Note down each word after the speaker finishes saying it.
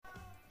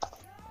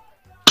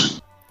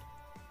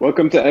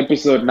Welcome to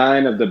episode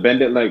 9 of the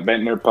Bend It Like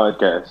Bentner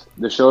podcast,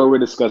 the show where we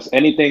discuss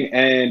anything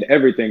and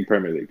everything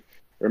Premier League.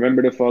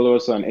 Remember to follow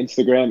us on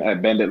Instagram at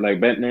Bend It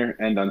Like Bentner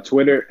and on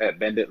Twitter at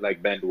Bend It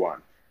Like Bend1.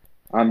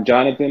 I'm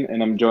Jonathan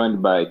and I'm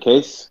joined by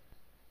Case.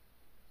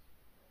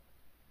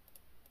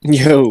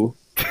 Yo.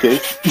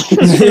 Case.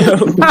 Yo.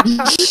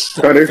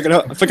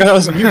 Cutter. I forgot I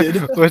was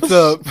muted. What's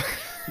up?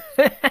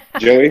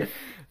 Joey.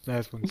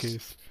 Nice one,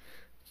 Case.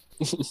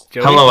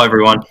 Hello,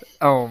 everyone.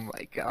 Oh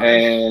my god.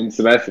 And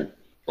Sebastian.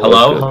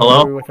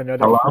 Hello. With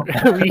another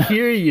Hello? We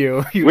hear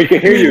you. We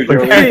can hear you,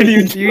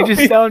 Joey. You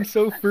just sound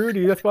so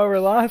fruity. That's why we're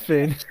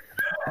laughing.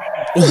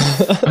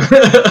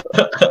 Oh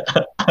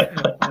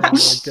my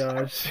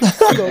gosh.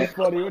 So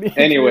funny when he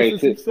Anyway,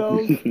 introduces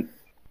himself.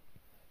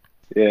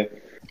 Yeah.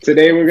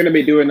 Today we're going to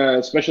be doing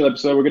a special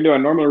episode. We're going to do a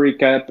normal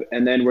recap,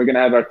 and then we're going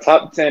to have our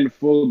top 10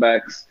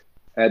 fullbacks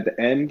at the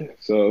end.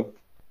 So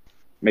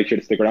make sure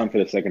to stick around for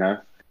the second half.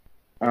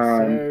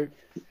 So,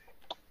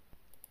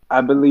 I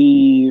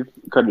believe,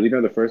 Carter, do you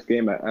know the first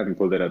game? I haven't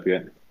pulled it up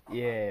yet.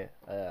 yeah,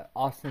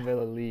 Aston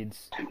Villa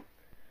leads.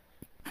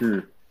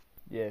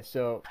 Yeah,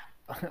 so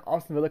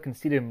Aston Villa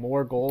conceded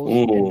more goals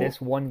in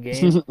this one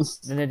game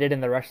than they did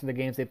in the rest of the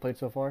games they played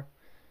so far,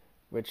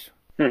 which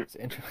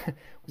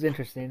was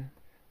interesting.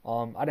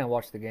 I didn't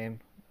watch the game.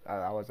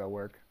 I was at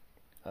work.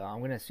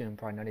 I'm going to assume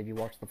probably none of you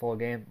watched the full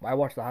game. I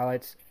watched the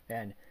highlights,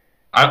 and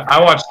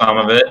I watched some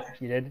of it.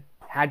 you did?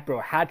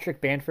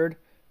 Hat-trick Bamford.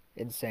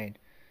 Insane.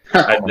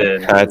 I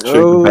did. That's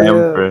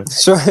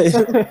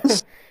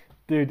right.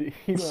 Dude,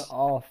 he went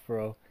off,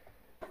 bro.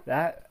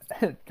 That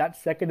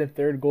second and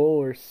third goal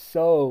were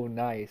so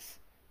nice.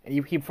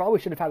 And he probably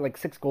should have had like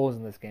 6 goals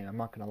in this game. I'm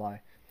not going to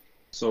lie.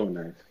 So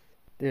nice.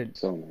 Dude.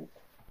 So nice.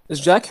 Is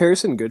Jack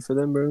Harrison good for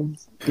them, bro?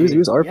 He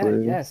was our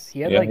player. Yes,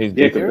 he had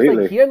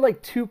completely. he had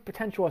like 2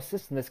 potential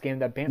assists in this game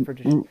that Bamford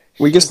just.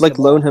 We just shaped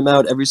the loan ball. him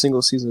out every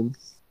single season.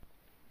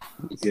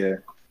 Yeah.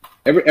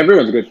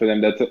 Everyone's good for them.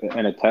 That's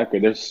an attacker.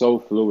 They're so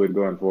fluid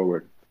going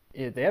forward.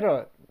 Yeah, they had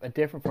a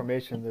different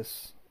formation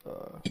this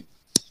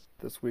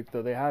week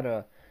though. They had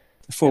a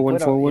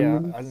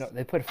 4-1-4-1. Yeah, I know,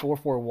 they put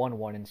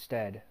 4-4-1-1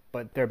 instead.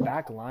 But their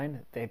back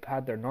line, they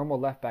had their normal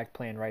left back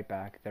playing right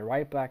back, their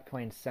right back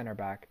playing center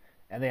back,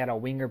 and they had a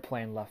winger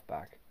playing left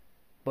back.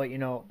 But you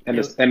know, And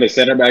the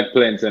center back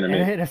playing center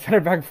mid. and a center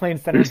back playing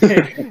center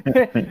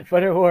mid,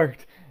 but it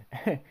worked.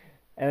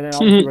 And then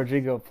also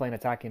Rodrigo playing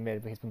attacking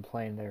mid, but he's been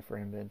playing there for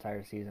him the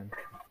entire season,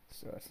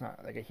 so it's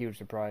not like a huge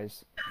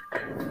surprise.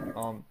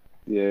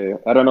 Yeah,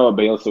 I don't know what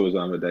Bielsa was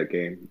on with that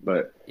game,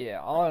 but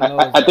Yeah, all I know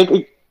is I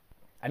think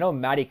I know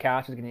Matty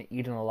Cash is getting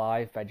eaten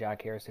alive by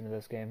Jack Harrison in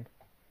this game,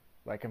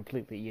 like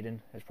completely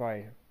eaten. It's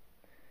probably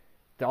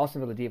the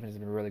Aston Villa defense has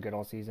been really good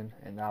all season,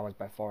 and that was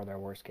by far their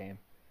worst game.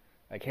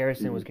 Like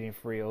Harrison was getting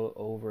free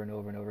over and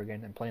over and over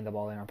again and playing the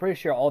ball in. I'm pretty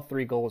sure all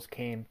 3 goals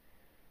came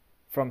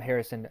from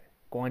Harrison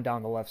going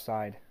down the left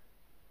side,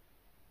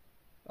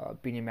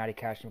 beating Matty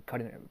Cash and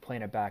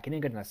playing it back. He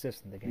didn't get an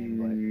assist in the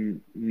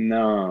game,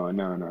 no.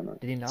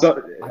 but did he not?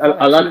 So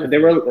a lot.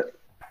 There were.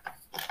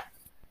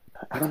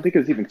 I don't think it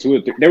was even 2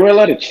 or 3. There were a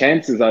lot of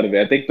chances out of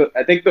it. I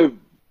think the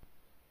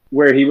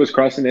where he was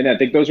crossing in, I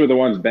think those were the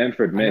ones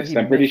Bamford missed.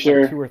 I'm pretty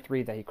sure 2 or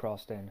 3 that he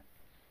crossed in.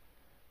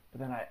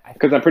 But then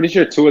because I'm pretty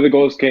sure 2 of the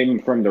goals came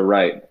from the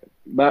right.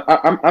 But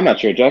I'm not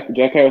sure. Jack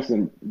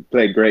Harrison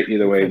played great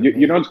either way.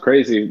 You know it's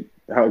crazy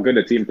how good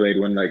a team played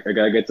when like a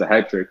guy gets a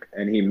hat trick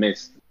and he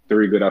missed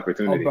 3 good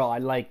opportunities. Oh, bro, I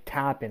like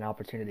tapping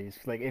opportunities.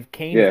 Like if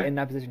Kane's in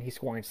that position, he's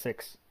scoring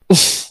 6.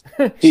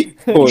 Of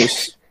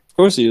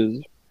course he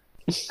is.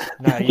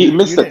 Nah, he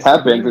missed a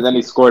tap in and then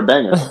he scored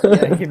banger.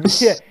 He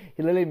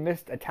literally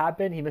missed a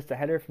tap in. He missed a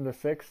header from the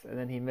 6, and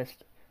then he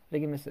missed. I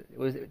think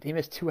he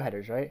missed 2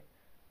 headers, right?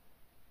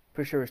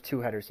 Pretty sure it was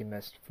 2 headers he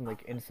missed from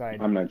like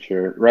inside. I'm not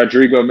sure.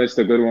 Rodrigo missed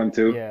a good one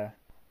too. Yeah,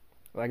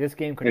 like this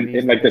game could have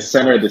in like the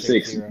center of the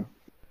 6.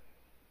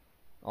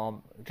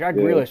 Jack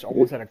Grealish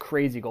almost had a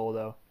crazy goal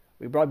though.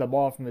 We brought the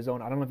ball from his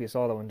own. I don't know if you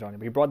saw that one, Johnny,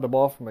 but he brought the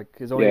ball from like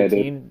his own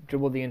 18,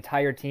 dribbled the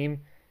entire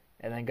team,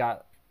 and then he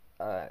got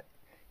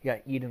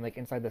eaten like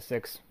inside the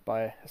 6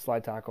 by a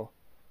slide tackle.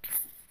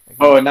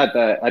 Oh, not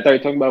that. I thought you were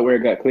talking about where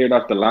it got cleared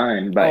off the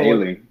line by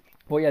Ailing.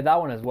 Well, yeah, that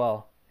one as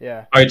well.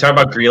 Yeah. Are you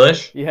talking about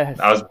Grealish? Yes.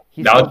 That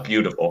was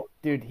beautiful.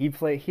 Dude, he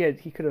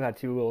could have had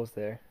 2 goals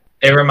there.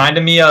 It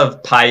reminded me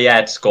of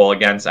Payet's goal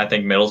against, I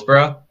think,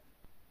 Middlesbrough.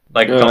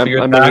 Like a couple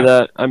years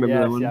back. I remember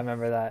that one. Yeah, I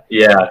remember that.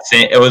 Yeah,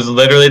 it was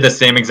literally the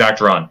same exact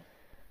run.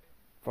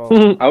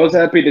 Bro. I was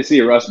happy to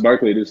see Ross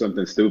Barkley do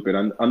something stupid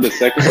on the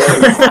second goal.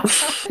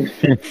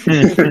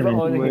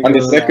 On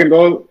the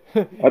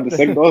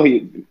second goal,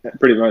 he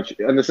pretty much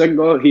on the second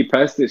goal he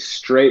passed it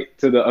straight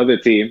to the other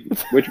team,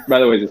 which by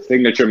the way is a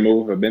signature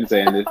move. I've been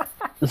saying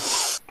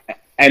this.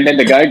 And then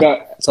the guy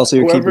got. It's also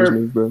your keeper's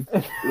move, bro.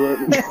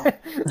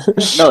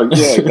 No,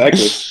 yeah,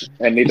 exactly.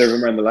 And neither of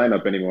them are in the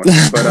lineup anymore.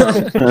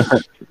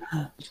 But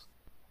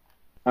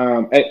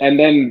and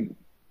then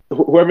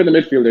whoever the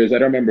midfielder is, I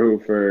don't remember who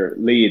for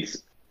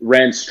Leeds,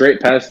 ran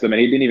straight past them, and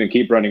he didn't even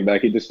keep running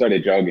back. He just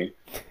started jogging,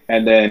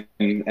 and then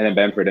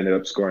Bamford ended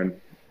up scoring.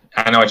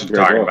 I know what you're Great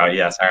talking goal. about.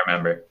 Yes, I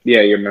remember.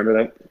 Yeah, you remember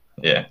that?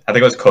 Yeah, I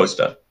think it was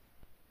Costa.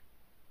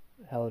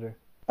 Helder.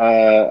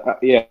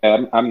 Yeah,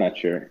 I'm not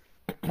sure.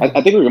 I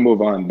think we can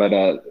move on, but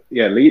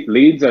yeah,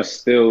 Leeds are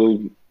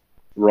still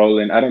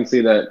rolling. I don't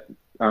see that.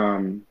 I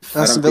Aston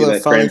don't see Villa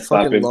that finally train fucking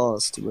stopping.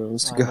 lost, bro.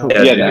 Let's I go. know.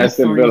 Yeah, dude. the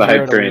Aston Villa 3-0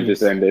 hype to train Leeds.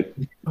 just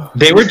ended.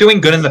 They were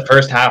doing good in the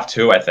first half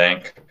too, I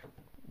think.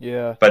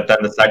 Yeah. But then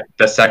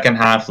the second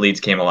half, Leeds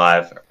came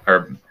alive,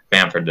 or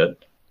Bamford did,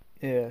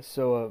 Yeah.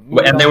 So.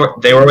 and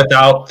they were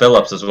without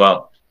Phillips as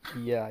well.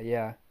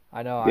 Yeah.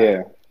 I know.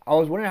 Yeah, I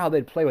was wondering how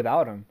they'd play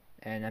without him,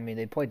 and I mean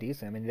they played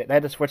decent. I mean they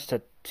had to switch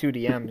to 2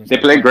 DMs. they instead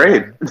of played playing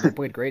great. one, and they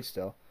played great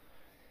still.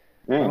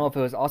 I don't know Yeah. if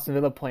it was Aston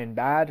Villa playing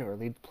bad or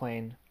Leeds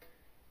playing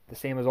the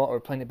same as well, or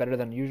playing it better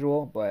than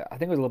usual. But I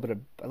think it was a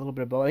little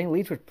bit of both. I think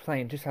Leeds were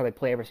playing just how they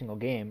play every single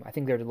game. I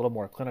think they're a little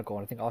more clinical,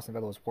 and I think Aston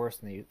Villa was worse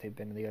than they've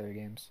been in the other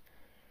games.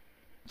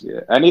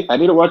 Yeah, I need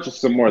to watch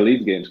some more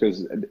Leeds games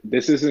because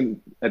this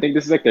isn't. I think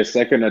this is like their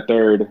second or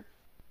third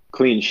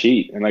clean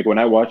sheet, and like when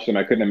I watched them,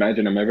 I couldn't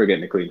imagine them ever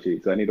getting a clean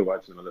sheet. So I need to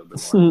watch them a little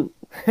bit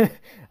more.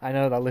 I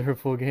know that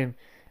Liverpool game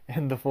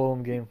and the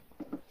Fulham game,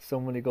 so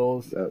many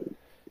goals.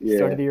 Yeah,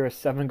 Started the year with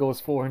 7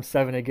 goals for and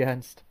 7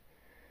 against.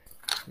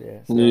 Yeah.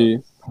 So Yeah.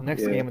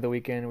 next Yeah. game of the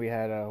weekend we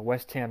had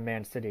West Ham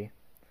Man City.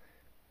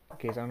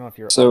 Okay, so I don't know if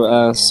you're So up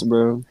for this ass, game.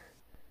 bro.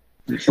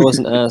 It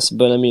wasn't ass,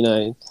 but I mean,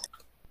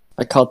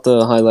 I caught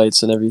the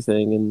highlights and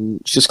everything,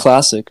 and it's just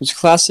classic. It's a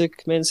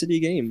classic Man City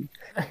game.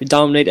 You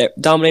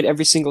dominate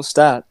every single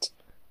stat,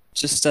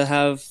 just to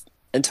have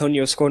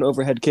Antonio score an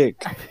overhead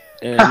kick,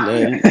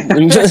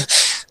 and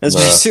that's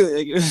basically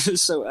like, it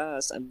was so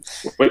ass.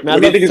 What do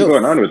you think is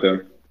going on with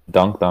them?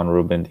 Dunked on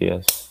Ruben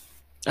Diaz.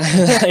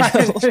 I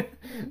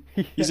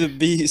know. He's a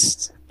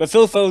beast. But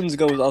Phil Foden's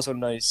goal was also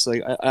nice.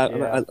 Like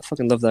I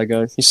fucking love that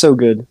guy. He's so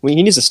good. He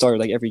needs to start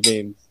like every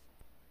game.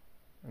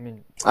 I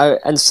mean,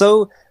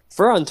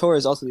 Ferran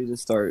Torres also needs to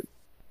start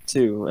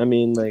too. I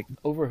mean, like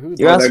over who?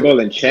 You asked- They're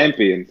golden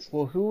champions.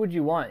 Well, who would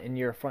you want in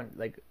your front,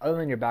 like other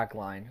than your back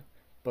line?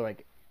 But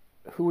like,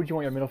 who would you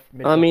want your middle?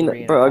 I mean,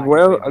 three in bro, attacking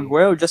maybe?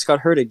 Aguero just got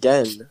hurt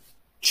again.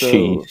 So,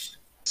 Jeez.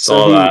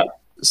 Saw that.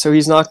 So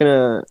he's not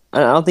gonna. I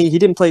don't think he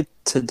didn't play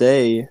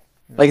today.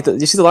 Like,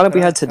 you see the lineup we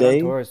had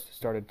today? Ferran Torres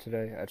started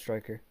today at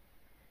striker.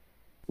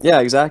 Yeah,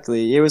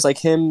 exactly. It was like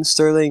him,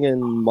 Sterling,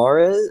 and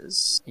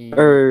Mahrez. He-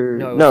 Or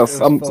no, it no, was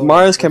Foden.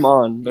 Mahrez came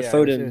on, but Yeah,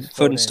 it was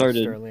Foden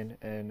started. Sterling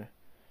and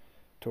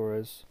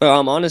Torres. But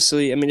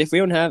honestly, I mean, if we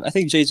don't have, I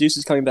think Jesus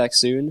is coming back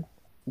soon.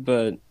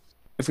 But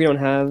if we don't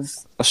have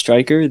a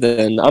striker,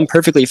 then I'm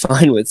perfectly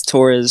fine with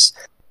Torres.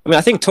 I mean,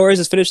 I think Torres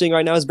is finishing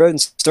right now is better than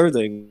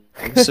Sterling.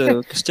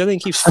 So Sterling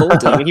keeps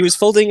folding, and he was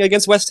folding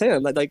against West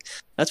Ham. Like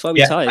that's why we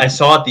Yeah, tied. I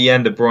saw at the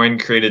end De Bruyne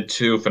created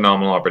 2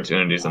 phenomenal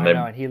opportunities, and I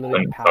know, and he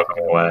literally went passed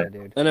fucking it away. away,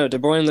 dude. I know De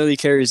Bruyne literally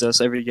carries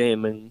us every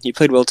game, and he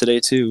played well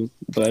today too.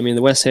 But I mean,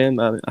 the West Ham,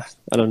 I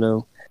don't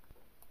know.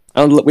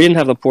 We didn't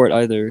have Laporte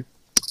either.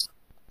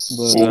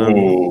 But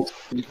Ooh.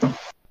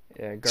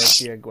 Yeah,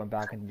 Garcia going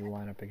back into the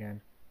lineup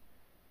again.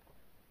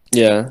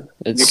 yeah, You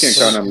it's can't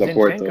count on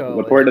Laporte. Though. Zinchenko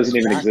Laporte is doesn't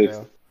even back, exist.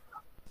 though.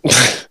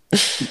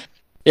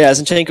 yeah.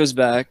 Zinchenko's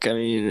back. I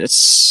mean,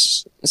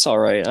 it's all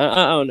right.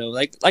 I don't know.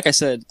 Like I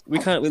said, we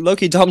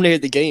low-key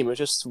dominated the game. It was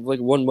just like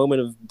one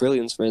moment of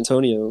brilliance for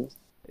Antonio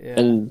Yeah.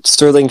 and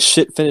Sterling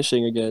shit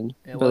finishing again.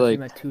 It But was like,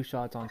 him at 2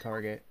 shots on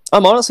target.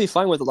 I'm honestly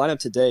fine with the lineup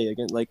today.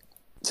 Again, like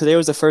today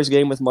was the first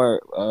game with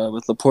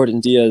Laporte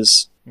and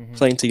Diaz Mhm.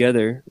 playing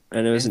together,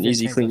 and it was And an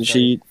easy Zinchenko clean started.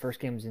 sheet. First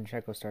game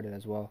Zinchenko started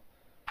as well.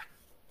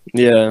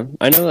 Yeah,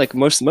 I know. Like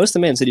most of the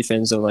Man City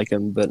fans don't like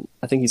him, but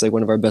I think he's like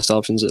one of our best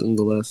options on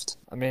the left.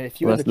 I mean, if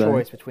you had Left the back.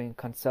 choice between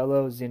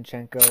Cancelo,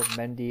 Zinchenko,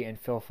 Mendy, and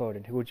Phil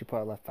Foden, who would you put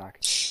at left back?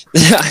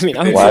 I mean,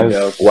 I'm Why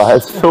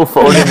is Phil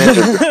Foden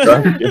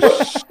in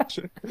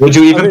the Would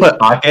you even put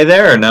Ake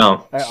there or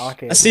no?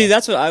 Okay. see.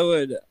 That's what I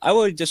would. I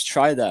would just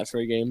try that for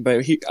a game, but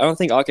I don't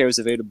think Ake was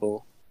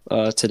available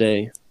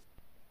today,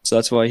 so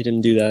that's why he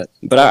didn't do that.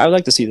 But I'd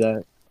like to see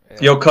that.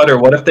 Yo, Cutter,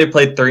 what if they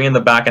played 3 in the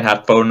back and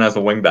had Foden as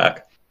a wing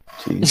back?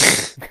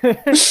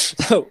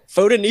 So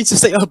Foden needs to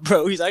stay up,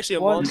 bro. He's actually a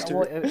monster.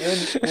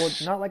 Well,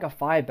 not like a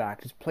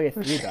 5-back. Just play a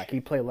 3-back. He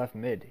played left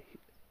mid.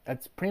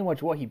 That's pretty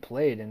much what he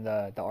played in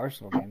the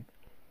Arsenal game.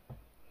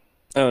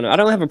 I don't know. I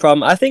don't have a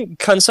problem. I think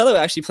Cancelo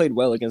actually played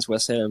well against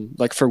West Ham.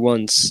 Like for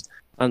once,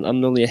 I'm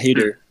normally a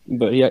hater,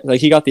 but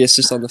he got the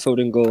assist on the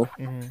Foden goal,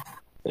 Mm-hmm.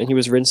 and he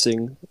was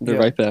rinsing the Yeah.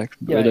 right back.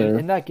 Yeah, But,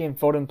 in that game,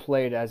 Foden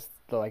played as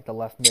the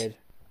left mid,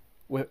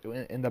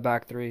 in the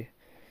back 3.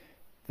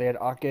 They had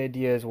Ake,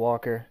 Diaz,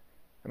 Walker.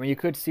 I mean, you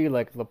could see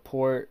like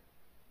Laporte,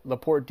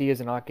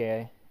 Diaz, and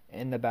Ake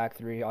in the back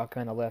 3. Ake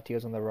on the left,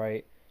 Diaz on the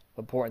right,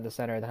 Laporte in the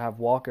center. Then have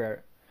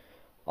Walker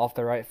off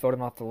the right,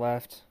 Foden off the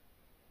left.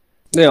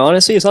 yeah,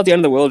 honestly, it's not the end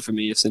of the world for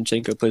me if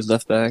Zinchenko plays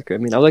left back. I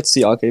mean, I'd like to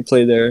see Ake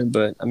play there,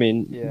 but I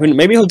mean, Yeah.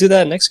 maybe he'll do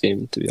that next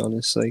game. To be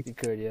honest, like You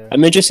could, yeah.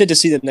 I'm interested to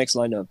see the next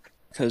lineup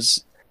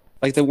because,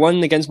 like the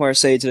one against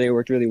Marseille today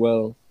worked really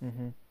well.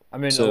 Mm-hmm. I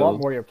mean, So, a lot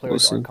more of your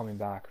players we'll are see. coming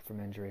back from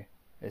injury.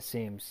 It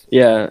seems.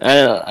 Yeah,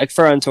 and like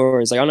Ferran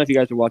Torres, like I don't know if you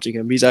guys been watching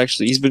him.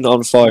 He's been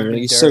on fire. He's been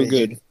He's so very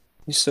good. good.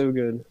 He's so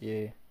good.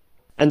 Yeah.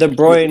 And De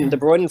Bruyne and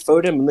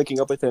Foden have been linking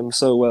up with him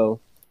so well.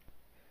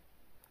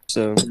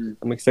 So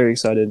I'm like, very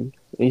excited. And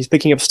he's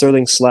picking up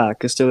Sterling's slack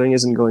because Sterling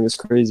isn't going as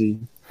crazy.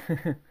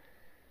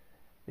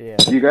 Yeah.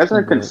 You guys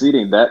aren't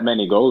conceding that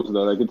many goals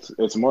though. Like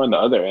it's more on the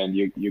other end.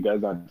 You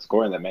guys aren't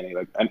scoring that many.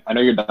 Like I know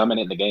you're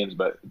dominating the games,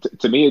 but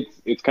to me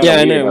it's kind of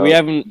I weird know we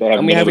haven't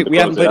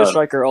played a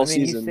striker all I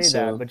mean, season. you say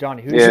So. that, but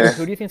Johnny, who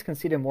do you think's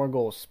conceded more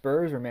goals,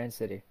 Spurs or Man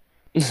City?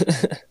 I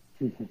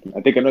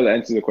think I know the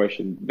answer to the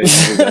question.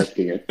 Basically,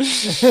 asking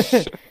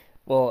it.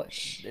 Well,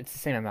 it's the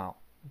same amount,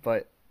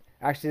 but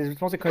actually,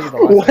 it's mostly because of the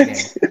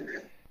last game.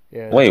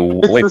 Yeah. Wait,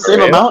 It's the same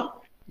real? amount.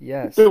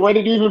 Yes. Dude, why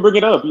did you even bring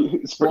it up?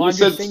 You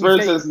said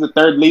Spurs has the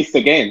third least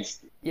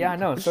against. Yeah, I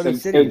know. So does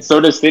And City. so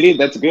does City.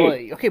 That's good. Well,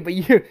 okay, but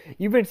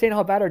you've been saying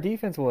how bad our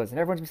defense was, and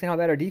everyone's been saying how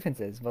bad our defense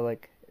is, but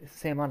like it's the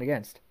same amount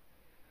against.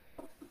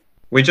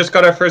 We just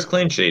got our first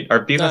clean sheet.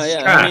 Our defense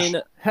is trash.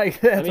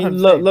 Like I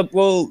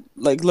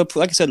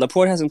said,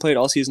 Laporte hasn't played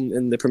all season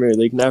in the Premier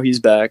League. Now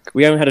he's back.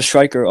 We haven't had a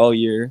striker all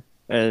year,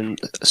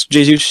 and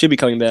Jesus should be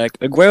coming back.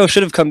 Aguero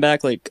should have come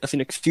back like I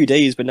think a few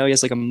days, but now he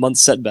has like a month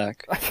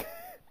setback.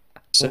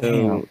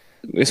 So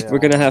we're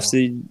gonna have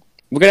to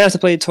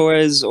play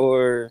Torres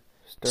or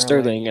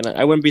Sterling, and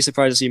I wouldn't be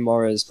surprised to see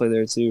Mahrez play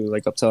there too,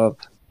 like up top.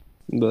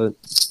 But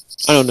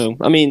I don't know.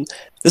 I mean,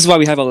 this is why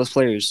we have all those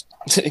players.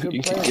 Good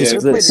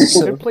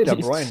play De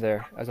Bruyne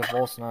there as a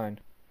false nine.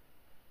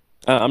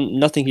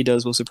 Nothing he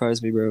does will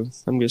surprise me, bro.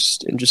 I'm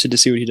just interested to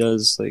see what he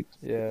does. Like,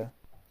 yeah.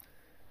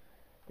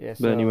 So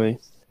but anyway,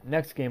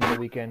 next game of the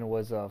weekend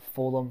was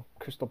Fulham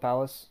Crystal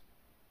Palace.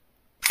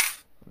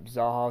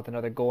 Zaha with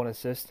another goal and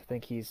assist. I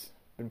think he's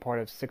been part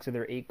of 6 of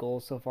their 8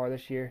 goals so far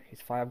this year.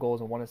 He's 5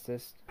 goals and 1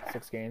 assist,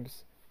 6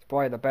 games. It's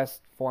probably the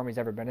best form he's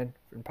ever been in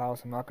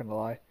Palace. I'm not gonna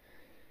lie.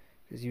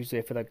 Because usually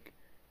I feel like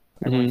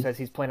everyone says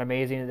he's playing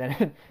amazing, and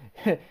then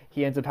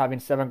he ends up having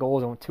 7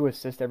 goals and 2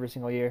 assists every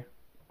single year.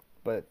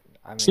 But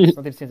I mean,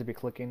 something seems to be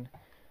clicking.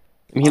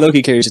 I mean, he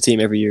low-key carries the team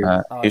every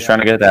year. He's trying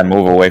to get that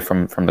move away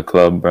from the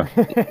club, bro.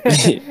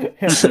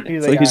 It's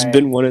like he's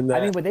been one in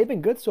that. I mean, but they've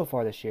been good so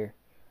far this year.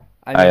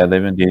 Yeah,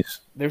 they've been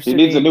decent. He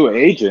needs a new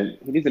agent.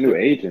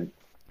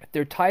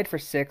 They're tied for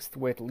 6th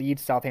with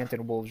Leeds, Southampton,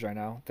 and Wolves right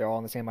now. They're all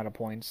on the same amount of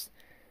points.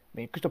 I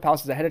mean, Crystal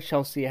Palace is ahead of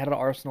Chelsea, ahead of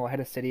Arsenal, ahead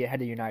of City,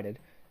 ahead of United.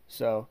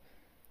 So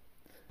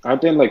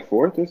aren't they in like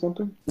 4th or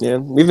something? Yeah,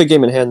 we have a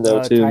game in hand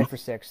though too. Tied for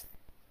 6th.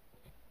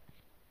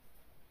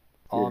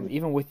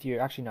 Even with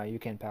your no, you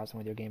can't pass them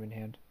with your game in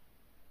hand.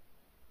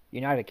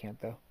 United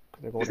can't though.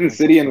 Isn't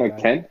City in like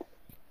 10th?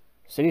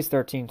 City's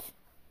 13th.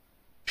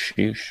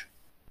 Sheesh.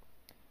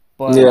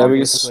 But yeah,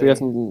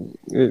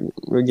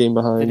 we're a game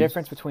behind. The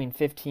difference between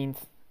 15th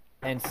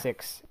and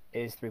 6th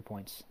is 3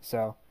 points.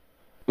 So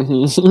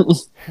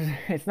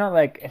it's not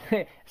like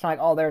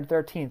oh, they're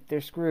 13th,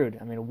 they're screwed.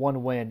 I mean,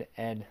 1 win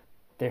and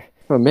they're.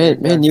 Oh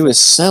man, you was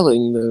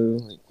selling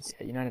though.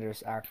 Yeah, United are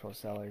actual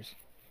sellers.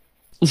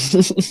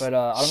 But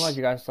I don't know if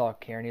you guys saw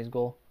Kearney's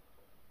goal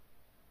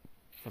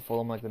for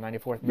Fulham, like the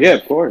 94th minute. Yeah,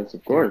 of course.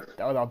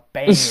 That was a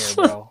banger,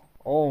 bro.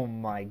 Oh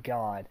my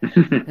god,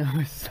 it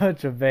was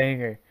such a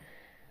banger.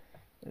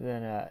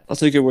 Then I'll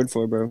take your word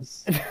for it, bro.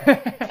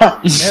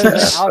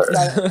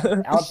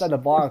 outside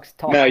the box.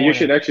 Top No, corner. you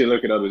should actually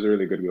look it up. It's a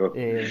really good goal.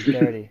 Yeah, it was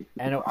dirty.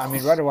 And I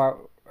mean, Rita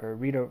Wild,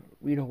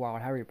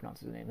 however you pronounce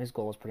his name, his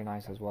goal was pretty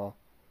nice as well.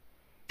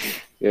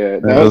 Yeah,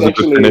 that was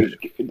actually.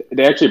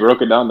 They actually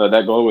broke it down though.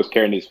 That goal was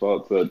Kearney's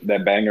fault. So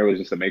that banger was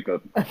just a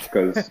makeup.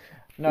 Because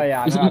no,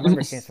 yeah, I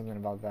remember seeing something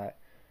about that.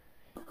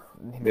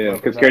 Yeah,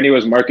 because Kearney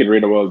was marking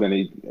Rita Wild, and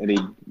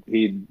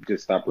he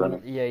just stopped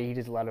running. Yeah, he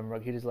just let him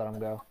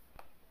go.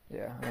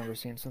 Yeah, I remember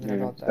seeing something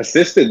about that.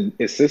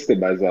 Assisted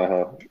by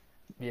Zaha.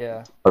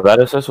 Yeah. But that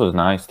assist was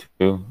nice too.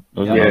 It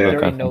was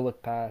dirty no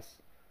look pass.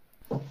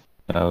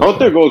 Both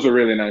their goals were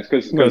really nice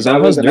because that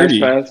was a nice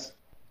pass.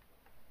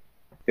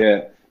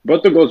 Yeah,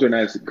 both the goals were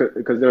nice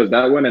because there was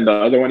that one and the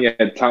other one. You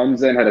had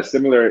Townsend had a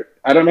similar.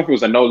 I don't know if it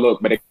was a no look,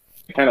 but it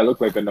kind of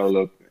looked like a no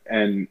look,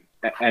 and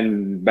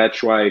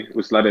Batshuayi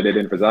who slotted it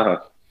in for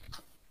Zaha.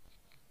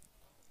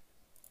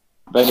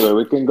 But anyway,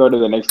 we can go to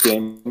the next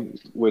game,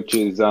 which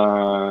is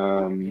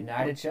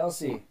United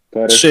Chelsea.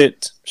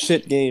 Shit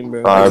game,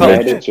 bro.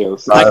 United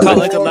Chelsea. I caught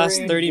like the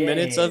last 30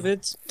 minutes of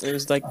it. It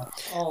was like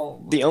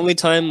the only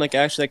time like I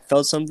actually like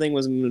felt something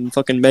was when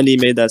fucking Mendy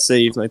made that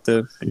save, like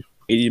the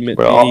 80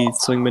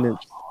 swing minute.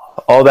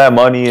 All that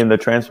money in the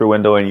transfer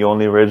window and you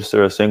only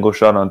register a single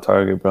shot on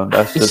target, bro.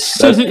 That's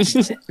just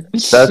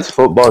that's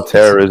football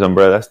terrorism,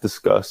 bro. That's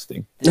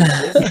disgusting.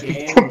 This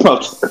game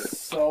was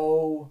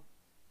so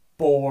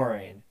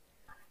boring.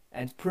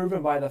 And it's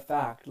proven by the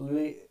fact,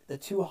 the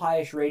 2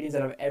 highest ratings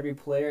out of every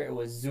player, it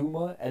was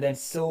Zuma and then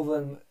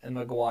Silva and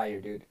Maguire,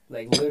 dude.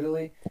 Like,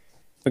 literally.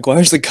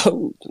 Maguire's the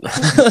GOAT.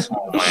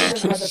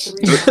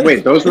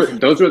 Wait, those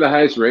were the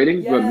highest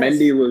ratings? Yes. But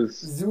Mendy was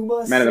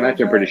Zuma, man of the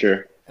match, I'm pretty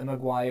sure. And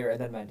Maguire and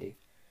then Mendy.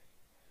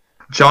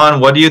 John,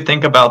 what do you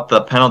think about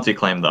the penalty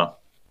claim, though?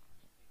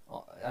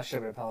 That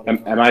should have been a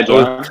penalty. Am I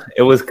John?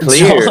 It was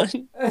clear.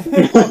 John?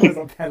 That was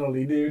a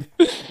penalty, dude.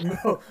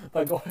 No,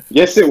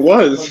 Yes, it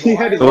was. He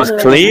had his It was arm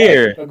around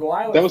clear.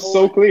 That was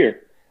so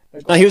clear.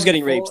 No, he was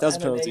getting raped. That was a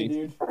penalty.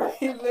 Dude.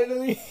 He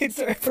literally put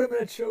him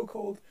in a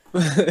chokehold.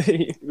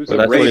 It was Well,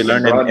 a that's what he rape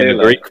learned broad in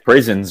daylight. Greek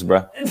prisons,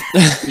 bro.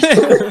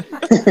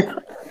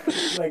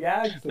 Like,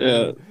 actually.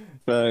 Yeah,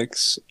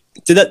 facts.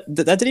 That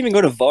didn't even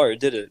go to VAR,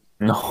 did it?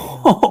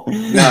 No.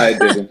 No, it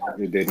didn't.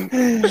 It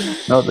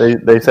didn't. No,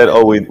 they said,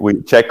 oh,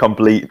 we check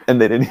complete, and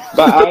they didn't.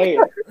 But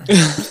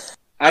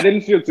I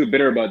didn't feel too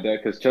bitter about that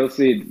because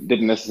Chelsea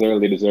didn't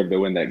necessarily deserve to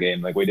win that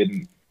game. Like we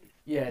didn't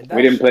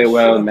play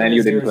well. Man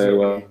U didn't play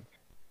well. Game.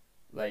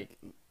 Like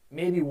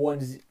maybe but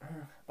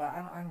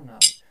I don't know.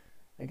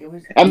 Like it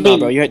was. I mean, No,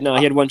 bro, he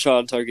had one shot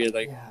on target.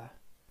 Like,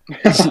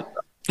 Yeah.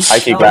 I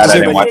keep glad I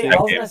didn't watch I that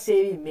was game. gonna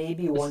say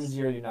maybe 1-0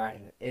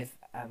 United, if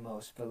at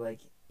most, but like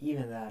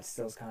even that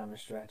still is kind of a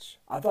stretch.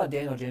 I thought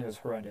Daniel James was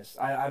horrendous.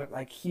 I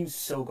like he's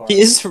so garbage.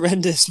 he is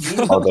horrendous,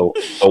 bro. Oh,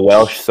 the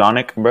Welsh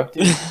Sonic, bro.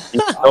 Dude,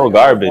 He's so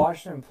garbage.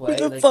 Watched him play. Who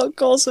the Like, fuck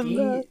calls him he-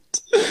 that?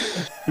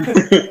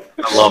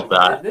 I love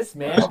that. This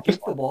man gets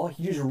the ball,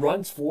 he just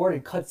runs forward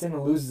and cuts in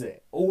and loses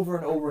it over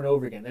and over and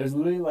over again. There's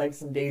literally like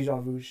some deja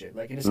vu shit.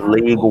 Like it just happened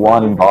League over and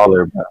One over again.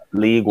 baller, bro.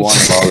 League One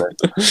baller.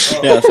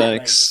 Yeah, Like,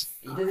 thanks.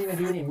 he doesn't even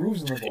do any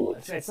moves on the ball.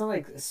 It's not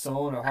like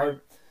Son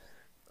or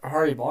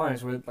Harvey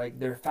Barnes where like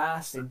they're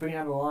fast, they bring it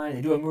down the line,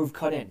 they do a move,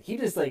 cut in. He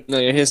just like No,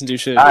 yeah, he doesn't do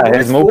shit.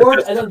 His move forward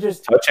is and then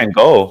just touch and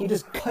go. he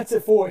just cuts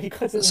it forward. He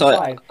cuts it So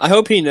inside. I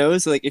hope he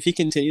knows, like, if he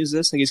continues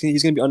this, like,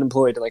 he's gonna be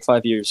unemployed in like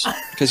 5 years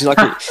because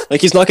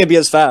he's not gonna be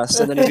as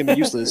fast, and then he's gonna be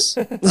useless.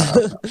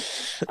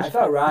 I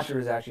thought Rashford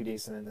was actually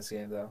decent in this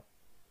game though.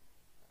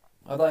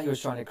 I thought he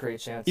was trying to create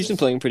chances. He's been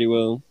playing pretty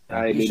well.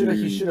 I He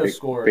should have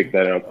scored. Pick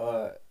that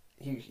up.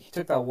 He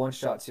took that one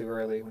shot too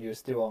early when he was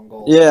still on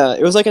goal. Yeah,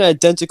 it was like an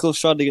identical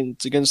shot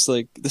against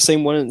like the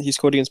same one he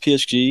scored against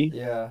PSG,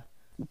 Yeah.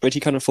 but he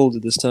kind of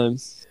folded this time.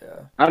 Yeah.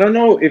 I don't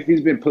know if he's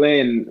been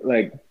playing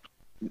like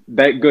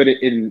that good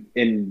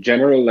in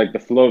general, like the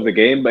flow of the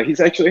game, but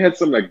he's actually had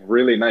some like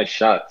really nice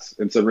shots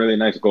and some really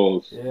nice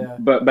goals. Yeah.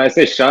 But I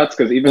say shots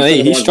because even No, for the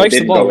he ones that strikes the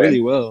didn't ball go in-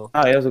 really well.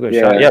 Oh, he has a good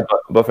Yeah. shot. Yeah,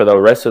 but for the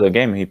rest of the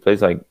game, he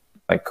plays like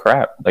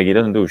crap. Like he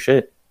doesn't do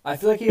shit. I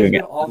feel like he doesn't Yeah.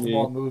 get off the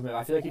ball Yeah. movement.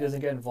 I feel like he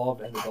doesn't get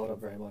involved in the build up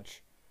very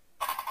much.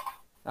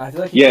 I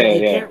feel like Yeah, he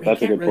that's a can't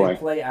good really point.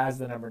 play as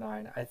the number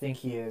 9. I think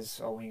he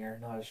is a winger,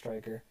 not a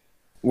striker.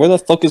 Where the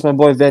fuck is my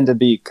boy Van de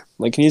Beek?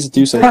 Like, he needs to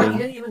do He something.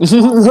 didn't even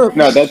stop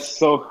No, that's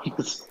so.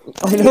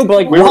 I know, but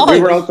like, We were why? all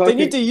They talking-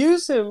 need to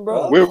use him,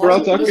 bro. We were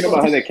all talking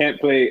about how they can't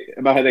play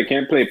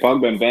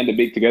Pogba and Van de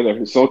Beek together.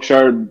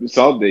 Solskjaer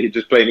solved it. He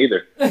just played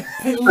neither.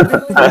 He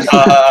literally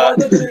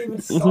didn't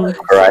even start.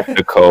 Crack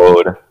the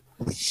code,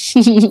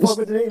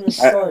 Pogba didn't even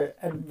start,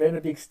 and Van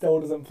de Beek still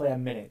doesn't play a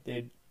minute, dude.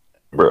 It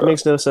bro.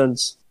 makes no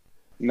sense.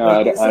 No, Like,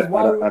 I this is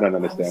why don't I'm saying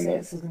understand that.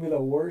 this is gonna be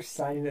the worst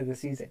signing of the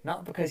season.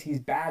 Not because he's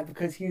bad,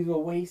 because he's a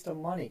waste of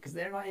money. Because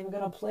they're not even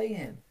gonna play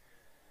him.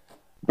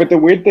 But the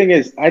weird thing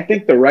is, I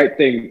think the right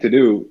thing to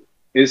do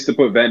is to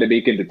put Van de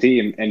Beek in the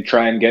team and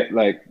try and get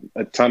like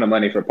a ton of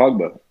money for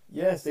Pogba.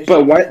 Yes, they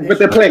But should- why? they But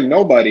they're should- playing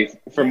nobody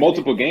for Yeah,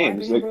 multiple they-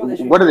 games. bro, Like, they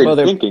should- what are they Bro,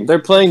 thinking? they're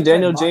playing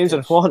Daniel Fred James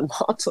and Matic. Juan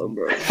Mata,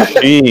 bro.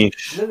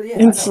 Sheesh. Literally, yeah, I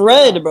And know.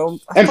 Fred, bro.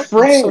 And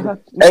Fred.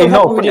 Hey,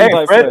 no,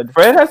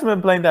 Fred hasn't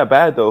been playing that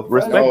bad though. Fred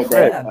Respect doesn't play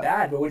Fred. that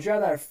bad, but would you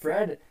rather have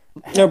Fred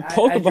Yeah, as your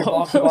Pogba.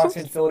 box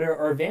midfielder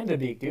or Van de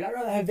Beek, dude? I'd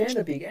rather have Van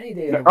de Beek any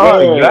day. Of the Oh,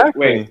 week.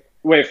 exactly.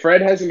 Wait.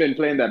 Fred hasn't been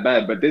playing that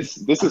bad, but this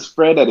is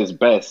Fred at his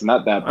best,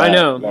 not that bad. I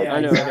know. Like, Yeah, I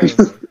know.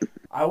 exactly.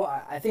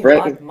 I think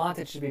Fred-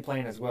 Matic should be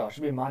playing as well.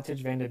 Should be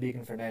Matic, Van de Beek,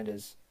 and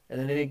Fernandes. And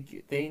then they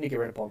need to get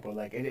rid of Pogba.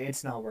 Like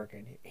it's not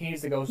working. He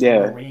needs to go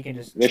somewhere Yeah. where he can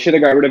just. They should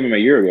have got rid of him a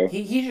year ago.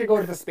 He should go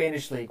to the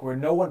Spanish league where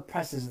no one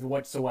presses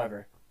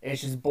whatsoever.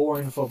 It's just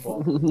boring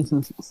football.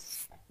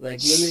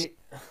 Like literally,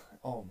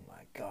 oh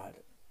my god,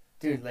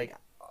 dude! Like,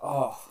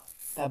 oh,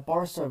 that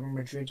Barca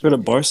Madrid. It's been a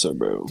Barca,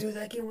 bro. Dude,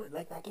 that game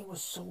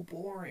was so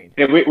boring.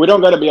 Yeah, we don't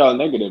got to be all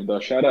negative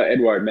though. Shout out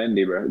Edouard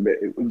Mendy, bro.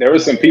 There were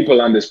some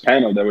people on this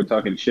panel that were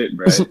talking shit,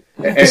 bro.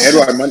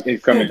 Edouard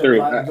Mendy's coming The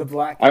through.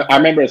 black. I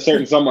remember a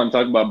certain someone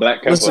talking about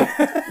Black Listen,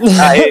 Keppel.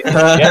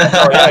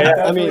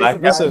 I mean, Black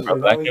listen, Keppel,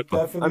 Black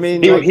Keppel. I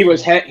mean, He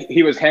was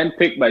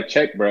handpicked by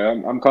Czech,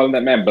 bro. I'm calling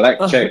that man Black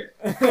Czech.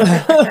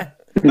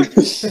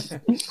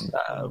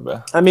 Nah,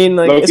 bro. I mean,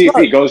 like, it's Loki, if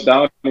not, he goes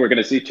down, we're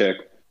gonna see Czech.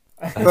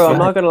 bro. I'm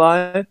not gonna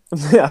lie.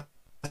 Yeah,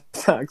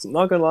 facts. I'm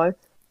not gonna lie.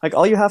 Like,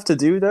 all you have to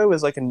do though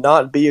is like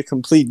not be a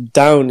complete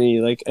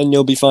downy, like, and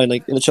you'll be fine.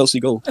 Like in a Chelsea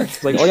goal,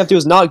 like all you have to do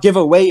is not give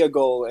away a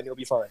goal, and you'll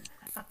be fine.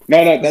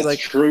 No, that's like-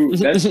 true.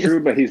 That's true.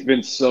 But he's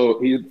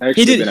actually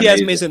He been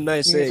has amazing. made some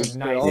nice He made saves. some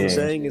but nice all I'm saves.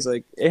 saying is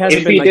like it hasn't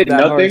If been he like did that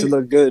hard nothing- to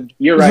look good.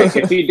 You're right.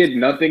 If he did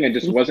nothing and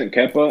just wasn't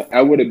Kepa,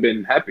 I would have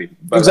been happy.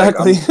 But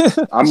Exactly. like,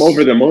 I'm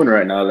over the moon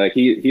right now. Like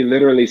he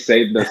literally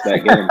saved us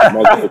that game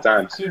multiple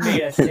times. He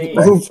made a save.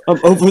 I'm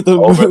over the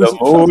Over the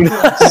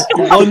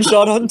moon. One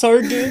shot on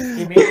target.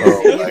 He made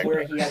a save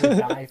where he had to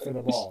die for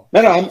the ball.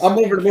 No, I'm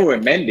over the moon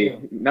with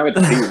Mendy. Now it's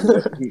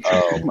you.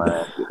 Oh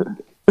man.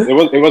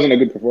 it wasn't a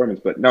good performance,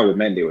 but no, with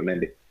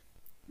Mendy.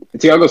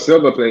 Thiago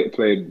Silva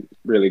played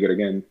really good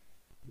again.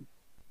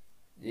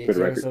 Yeah, Good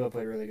Thiago record. Silva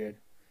played really good.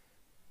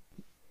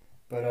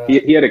 But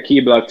He had a key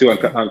block too on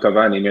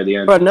Cavani near the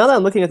end. But now that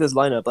I'm looking at this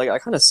lineup, like I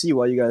kind of see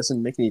why you guys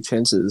didn't make any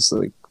chances.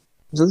 Like,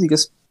 really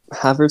just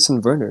Havertz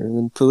and Werner, and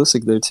then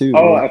Pulisic there too.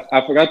 Oh,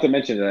 I forgot to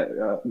mention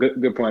that.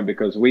 Good point,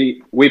 because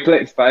we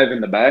played 5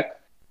 in the back,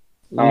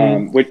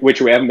 which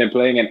we haven't been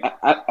playing, and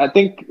I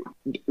think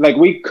like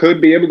we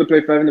could be able to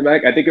play 5 in the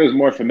back. I think it was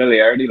more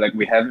familiarity, like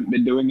we haven't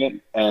been doing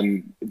it,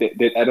 and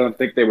I don't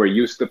think they were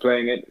used to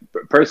playing it.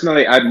 But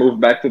personally, I'd move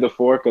back to the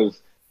 4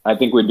 because I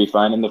think we'd be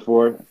fine in the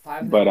 4.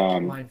 5 in But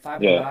the back,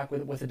 5 in yeah. the back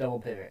with a double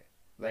pivot.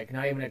 Like,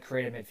 not even a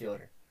creative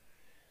midfielder.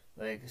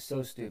 Like,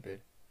 so stupid.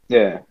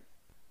 Yeah.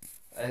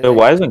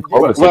 Why isn't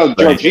Kovacic Well,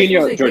 playing?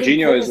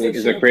 Jorginho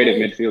is a creative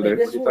midfielder.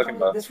 What are you talking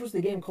about? This was the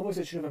game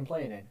Kovacic should have been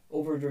playing in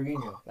over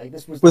Jorginho. Like,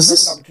 this was the Was perfect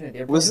this opportunity.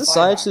 They were was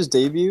playing this 5 Ziyech's back.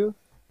 debut?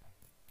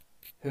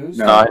 Who's?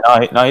 No.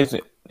 No,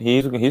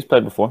 he's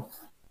played before.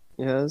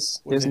 He has.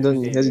 He Who's hasn't his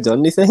done. debut? Has he done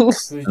anything?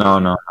 Who's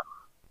No.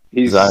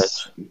 He's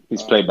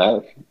Ziyech. played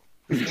back.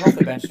 He's off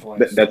the bench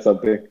twice. That's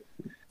something.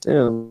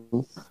 Damn.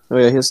 Oh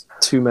yeah, he has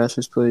 2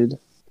 matches played.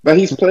 But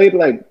he's played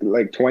like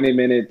 20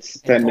 minutes,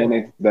 10 total.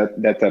 minutes,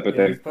 that type of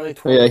Yeah, he's thing. probably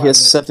Oh yeah, 25 he has minutes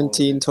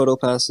 17 total.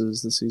 total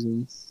passes this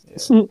season.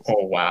 Yeah.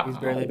 Oh wow. He's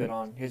barely been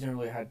on. He hasn't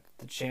really had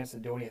the chance to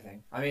do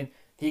anything. I mean,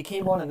 he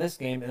came on in this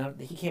game, and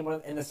he came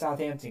on in the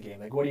Southampton game.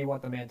 Like, what do you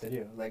want the man to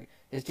do? Like,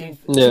 his team's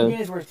Yeah. 2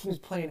 games where his team's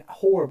playing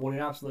horrible and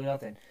absolutely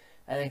nothing,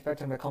 and they expect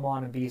him to come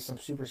on and be some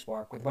super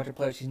spark with a bunch of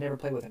players he's never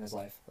played with in his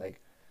life. Like,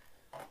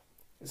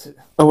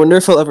 I wonder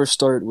if he'll ever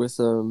start with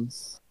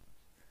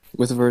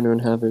Werner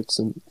and Havertz.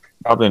 And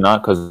Probably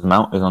not, because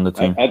Mount is on the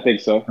team. I think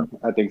so. I'm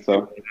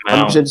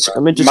Mount.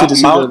 interested to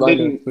see the Mount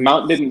lineup.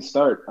 Mount didn't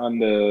start on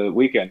the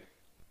weekend.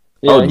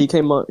 Yeah, Oh. he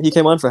came on. He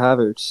came on for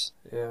Havertz.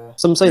 yeah,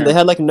 So I'm saying Yeah. they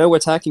had like no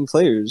attacking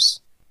players.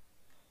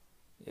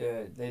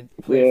 they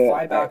played Yeah.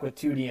 5 back with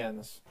 2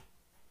 DMs.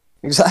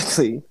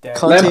 Exactly. Yeah.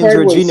 Conte and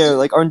Lampard was- Jorginho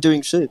like aren't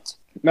doing shit.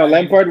 No,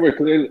 Lampard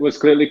was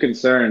clearly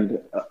concerned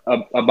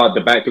about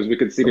the back because we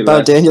could see the About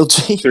last Daniel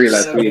James. 3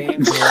 last So week.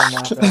 games were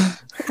not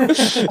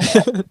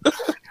that.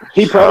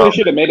 He probably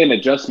should have made an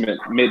adjustment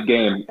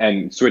mid-game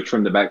and switched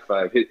from the back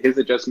 5. His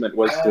adjustment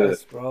was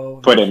Yes, bro.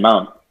 to put in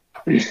Mount.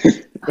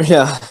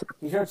 Yeah.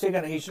 He should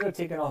have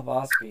taken off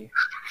Osby,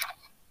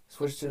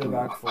 switched to the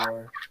back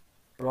 4,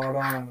 brought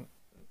on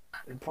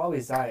probably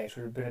Ziyech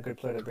would have been a good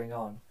player to bring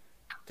on.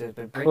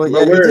 Well,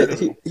 yeah,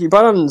 he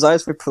brought on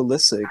Ziyech for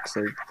Pulisic.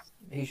 So.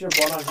 He should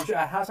have brought on.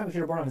 At halftime, he should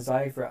have brought on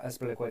Ziyech for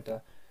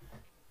Azpilicueta.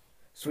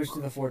 Switch to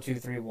the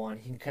 4-2-3-1.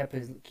 He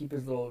can keep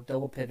his little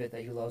double pivot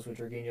that he loves with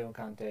Jorginho and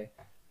Conte.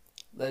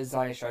 Let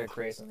Ziyech try to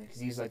create something because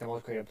he's like the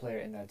most creative player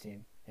in that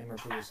team. Him or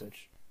Pulisic.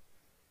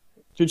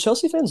 Do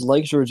Chelsea fans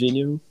like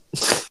Jorginho?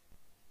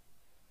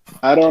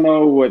 I don't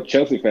know what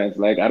Chelsea fans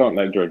like. I don't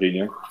like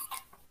Jorginho.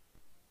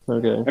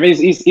 Okay. I mean,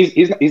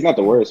 he's not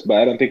the worst, but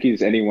I don't think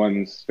he's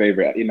anyone's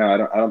favorite. You know, I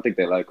don't think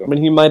they like I him.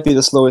 mean, he might be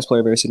the slowest player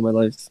I've ever seen in my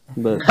life,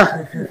 but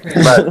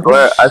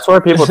But I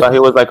swear people thought he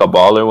was like a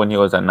baller when he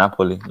was at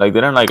Napoli. Like,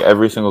 didn't like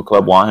every single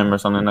club want him or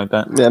something like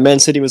that? yeah, Man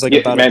City was like Yeah,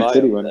 about Man to buy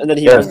City him. won. And then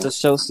he Yeah. went to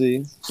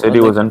Chelsea. City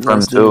was in for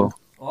him too.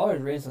 Well, I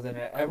was reading something.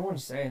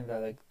 Everyone's saying that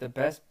like the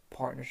best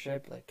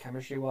partnership, like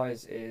chemistry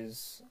wise,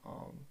 is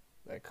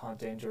like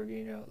Conte and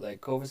Jorginho. Like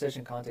Kovacic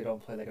and Conte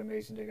don't play like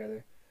amazing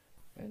together.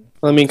 And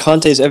I mean,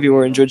 Conte's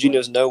everywhere and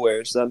Jorginho's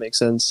nowhere, so that makes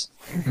sense.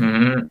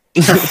 Mhm.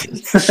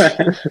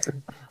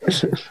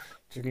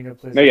 Jorginho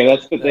plays. No, yeah,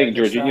 that's the the- thing.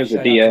 the Jorginho's a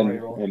shy Tory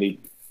DM, role. and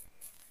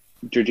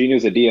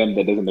Jorginho's a DM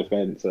that doesn't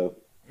defend, so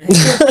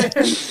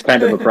it's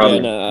kind of a Yeah,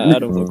 problem. no, I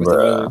don't fuck with him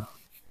Bruh. either.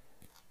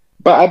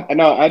 But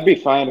I'd be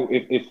fine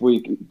if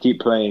we keep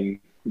playing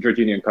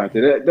Jorginho and Conte.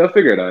 They'll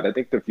figure it out. I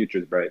think the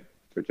future's bright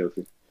for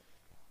Chelsea.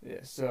 Yeah,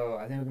 so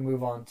I think we can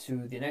move on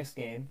to the next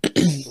game,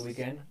 the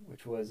weekend,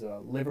 which was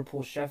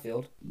Liverpool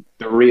Sheffield.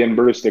 The Rian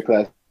Brewster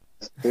class.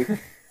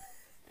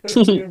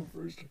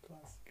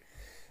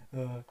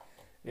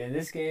 Yeah,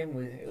 this game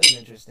was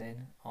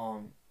interesting.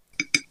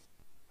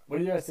 What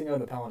do you guys think of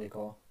the penalty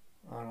call?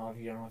 I don't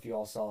know if you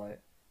all saw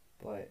it,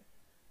 but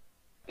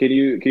Can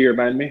you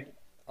remind me?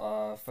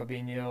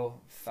 Fabinho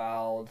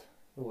fouled.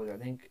 Who was it? I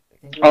think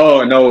it was-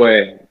 Oh, no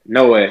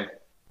way.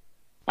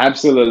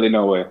 Absolutely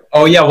no way.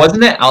 Oh yeah,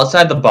 wasn't it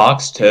outside the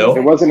box too?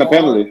 It wasn't a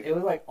penalty. It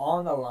was like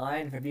on the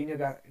line. Fabinho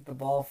got the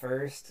ball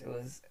first.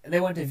 And they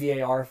went to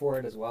VAR for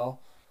it as well.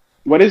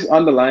 What is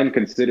on the line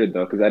considered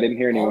though? Because I didn't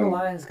hear On the anyone.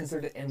 line is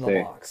considered in the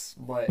say. box,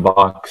 but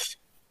Box.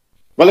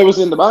 Well, it was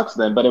in the box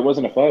then, but it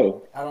wasn't a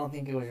foul. I don't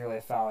think it was really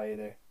a foul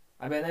either.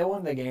 I mean, they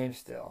won the game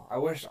still. I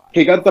wish.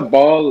 He got the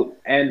ball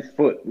and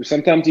foot.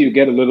 Sometimes you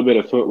get a little bit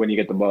of foot when you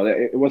get the ball.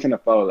 It wasn't a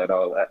foul at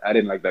all. I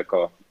didn't like that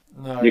call.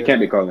 No, You can't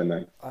be calling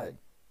that.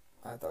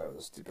 I thought it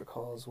was a stupid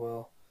call as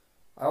well.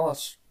 I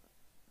watched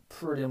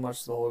pretty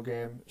much the whole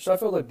game.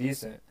 Sheffield looked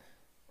decent.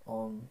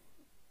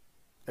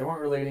 They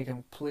weren't really getting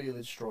completely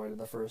destroyed in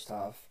the first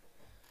half.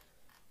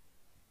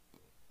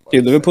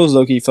 Dude, Liverpool's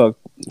low-key fucked.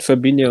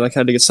 Fabinho like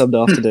had to get subbed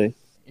off today.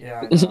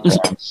 Yeah, I know.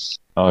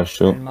 Oh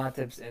shoot. And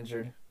Matip's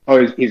injured.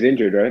 Oh, he's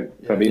injured, right?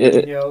 Yeah,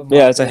 Fabinho?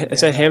 Yeah,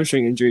 it's a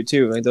hamstring injury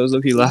too. Like those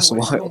look he last a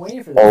We've been while.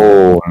 waiting for this.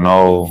 Oh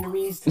no.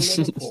 Injuries to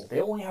Liverpool.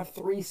 They only have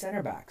 3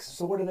 center backs.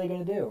 So what are they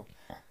going to do?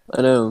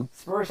 I know.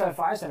 Spurs have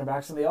 5 center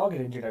backs, and they all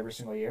get injured every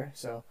single year.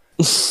 So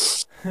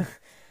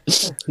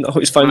It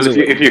always finds a way.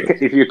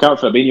 If you count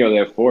Fabinho, they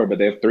have 4, but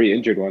they have 3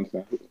 injured ones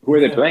now. Who are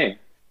they playing?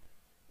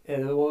 yeah,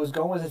 what was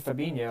going was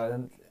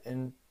Fabinho,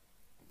 and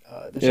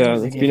the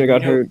Fabinho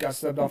got hurt. Got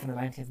subbed off in the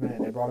 19th minute.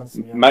 They brought in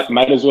some young.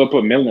 Might as well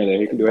put Milner there.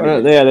 He can do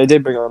anything. Yeah, they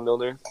did bring on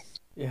Milner.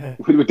 Yeah.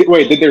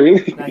 Wait, did they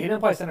really? No, he didn't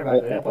play center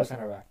back. They didn't play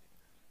center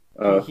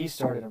back. He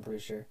started, I'm pretty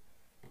sure.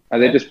 Are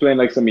they just playing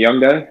like some young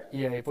guy?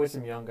 Yeah, he played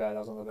some young guy that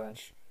was on the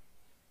bench.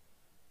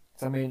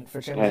 So, I mean,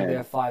 for Champions League, they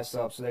have 5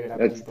 subs, so they could have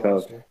a That's deep tough.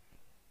 roster.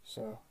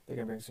 So they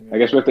can bring some. I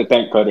guess we have to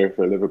thank Cutter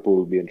for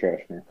Liverpool being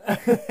trash, man.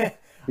 I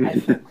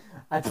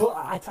had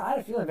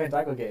a feeling Van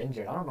Dijk would get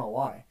injured. I don't know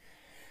why.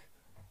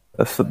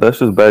 That's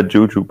just bad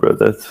juju, bro.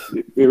 It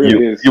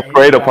really is. You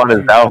preyed upon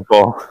his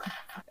downfall.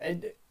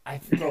 And I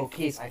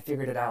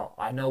figured it out.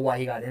 I know why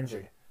he got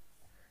injured.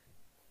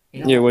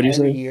 You know, Yeah, what do you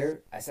every say?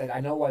 year, I said, I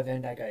know why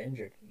Van Dijk got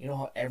injured. You know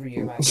how every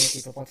year my fantasy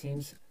football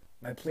teams,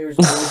 my players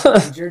always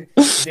got injured?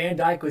 Van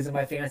Dijk was in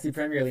my fantasy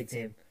Premier League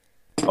team.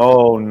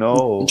 Oh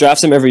no.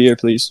 Draft him every year,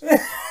 please.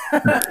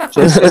 I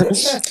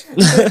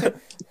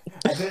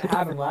didn't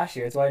have him last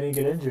year. That's why I didn't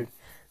get injured.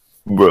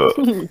 Bro.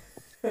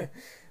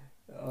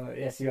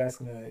 Yes, you guys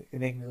gonna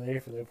make me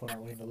later for Liverpool not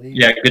winning the league.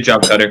 Yeah, good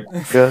job, Cutter.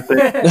 Yeah,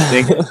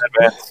 thank you,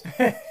 man.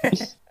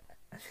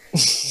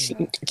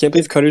 I can't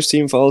believe Cutter's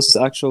team follows his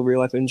actual real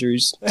life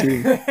injuries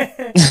too.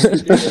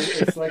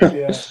 It's like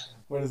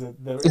what is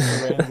it?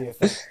 The Ramsey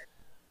effect.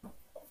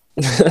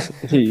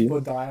 People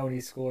die when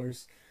he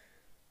scores.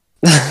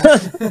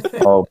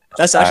 Oh,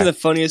 That's actually the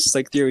funniest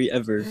theory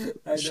ever.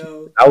 I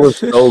know. that was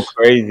so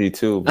crazy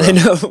too, bro. I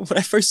know. When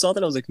I first saw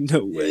that, I was like,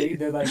 no way. Yeah,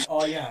 they're like,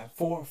 oh yeah,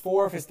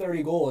 four of his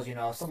 30 goals. You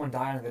know, someone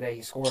died on the day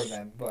he scored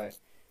them, but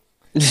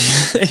But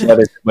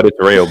it's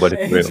real. But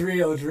it's it's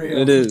real. real. It's real.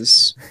 It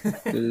is.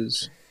 It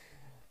is.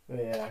 But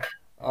yeah.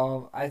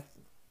 I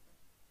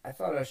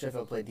thought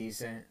Sheffield played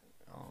decent.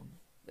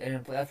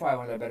 And that's probably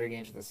one of their better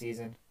games of the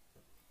season.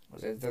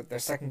 Was it their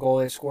second goal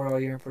they scored all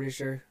year? I'm pretty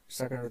sure,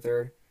 second or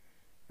third.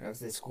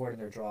 They scored in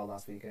their draw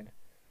last weekend.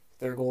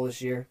 Third goal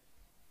this year.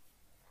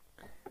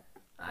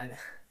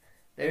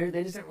 They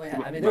just didn't really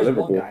have, I mean, there's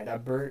one guy,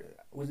 that Bird,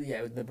 it was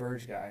the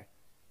Burge guy.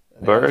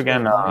 Berg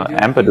and Dude,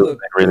 Ampadu he did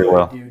looked really good,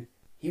 well. Dude.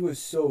 He was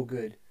so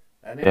good.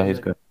 That man Yeah, was he's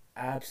an good.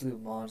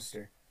 absolute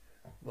monster.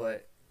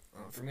 But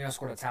Firmino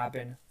scored a tap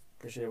in.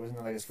 Pretty sure it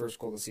wasn't his first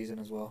goal of the season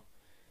as well.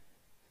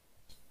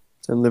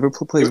 And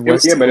Liverpool plays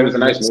West. Yeah, but it was a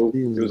nice move.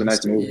 It was a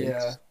nice move.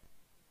 Yeah.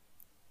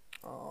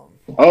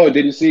 Oh,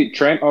 did you see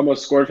Trent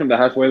almost scored from the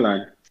halfway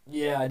line?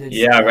 Yeah, I did.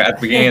 Yeah, at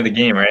the beginning of the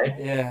game, right?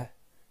 Yeah.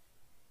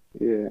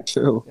 Yeah.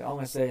 True. All I'm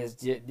gonna say is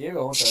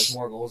Diego Jota has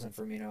more goals than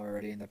Firmino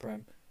already in the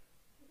Prem.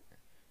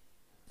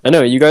 I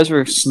know you guys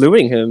were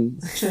slewing him,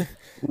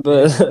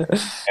 but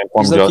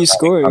he's like he's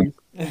scoring.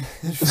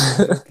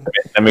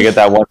 Let me get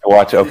that one to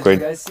watch Did upgrade.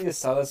 you guys see the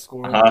Salah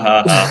score a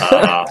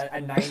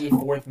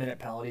 94th minute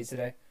penalty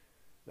today?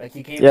 Like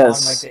he came on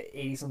the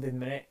 80-something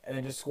minute and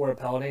then just scored a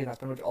penalty, and that's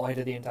pretty much all he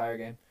did the entire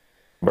game.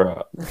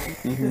 Bro.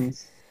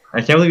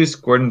 I can't believe he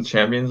scored in the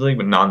Champions League,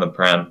 but not in the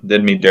Prem.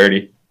 Did me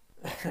dirty.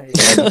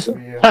 Yeah, for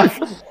you.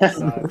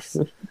 Sucks.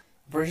 I'm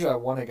pretty sure I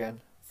won again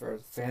for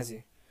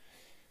fantasy.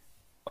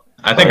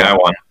 I think I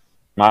won.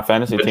 My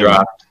fantasy Good team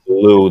draft.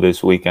 blew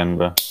this weekend,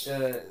 bro.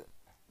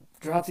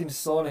 Draft team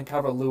Son and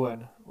Calvert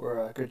Lewin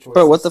were a good choice.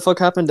 Bro, what the fuck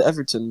happened to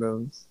Everton,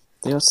 bro?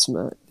 They got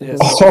smacked. Yeah,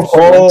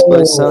 Southampton.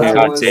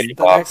 the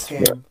next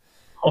game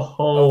of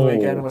the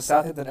weekend was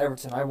Southampton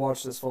Everton. I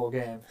watched this full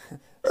game.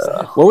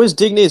 What was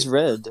Digne's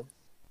red?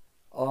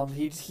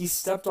 He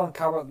stepped on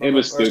Calvert. It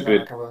was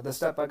stupid. The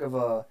step back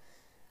of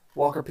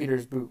Walker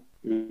Peters' boot.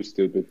 It was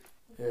stupid.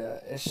 Yeah,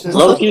 it's just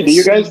Low key, do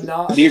you guys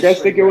straight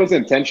think it was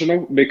red.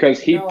 intentional? Because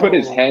he put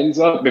his No. hands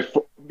up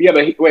before. Yeah,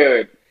 but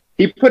wait.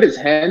 He put his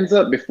hands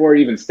up before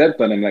he even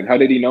stepped on him. Like, how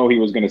did he know he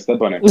was gonna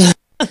step on him?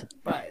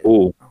 But, Ooh,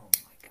 oh my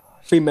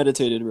gosh.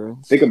 Premeditated, bro.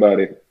 Think about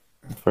it.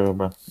 for real,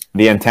 bro.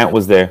 The intent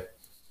was there.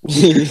 Bro,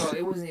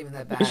 it wasn't even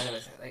that bad.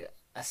 It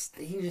was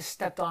he just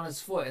stepped on his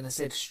foot and it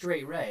said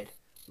straight red.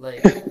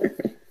 Like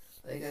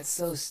that's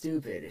so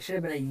stupid. It should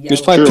have been a yellow. He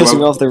was probably True, pissing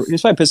bro. off the. He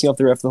was probably pissing off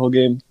the ref the whole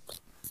game.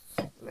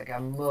 Like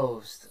at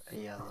most a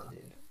yellow, dude.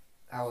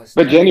 I was.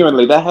 But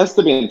genuinely, that has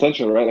to be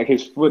intentional, right? Like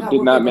his foot No, did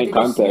but not did make you see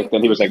contact, it?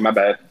 and he was like, "My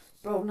bad."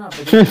 Bro, no.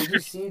 But did you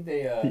see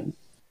they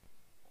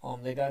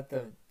got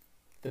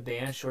the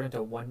ban shortened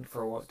to one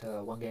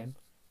game,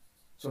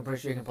 so I'm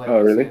pretty sure you can play. Oh,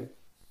 next really? game.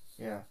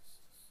 Yeah.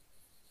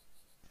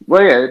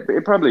 Well, yeah,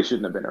 it probably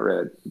shouldn't have been a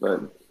red,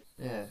 but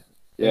Yeah.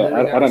 yeah,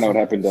 I don't know what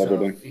happened to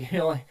Everton. You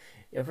know,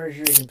 I'm pretty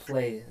sure you can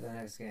play the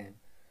next game.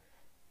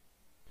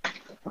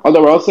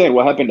 Although we're all saying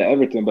what happened to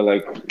Everton, but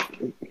like,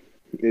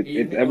 it's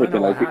You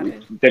Everton. know what Like,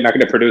 happened. they're not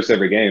going to produce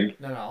every game.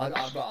 No,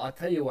 I'll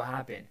tell you what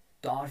happened.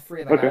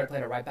 Godfrey, the guy Okay. that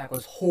played at right back,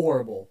 was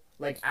horrible.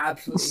 Like,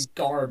 absolutely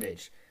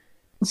garbage.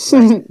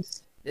 Like,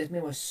 this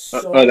man was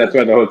so. Oh, that's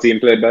why the whole team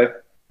played by.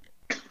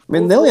 I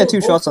mean, they only had 2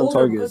 both shots on goals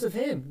were target. because of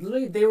him.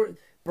 Literally,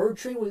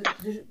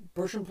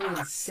 Bertrand played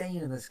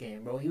insane in this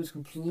game, bro. He was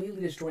completely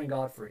destroying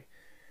Godfrey.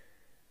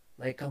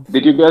 Like,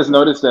 Did you guys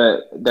notice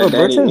that Danny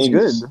Bertrand's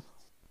Ings? good.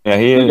 Yeah,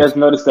 he You is. guys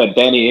noticed that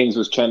Danny Ings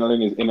was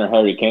channeling his inner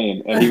Harry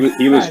Kane, and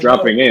he was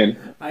dropping in.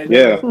 I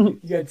Yeah. know.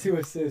 He got 2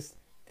 assists.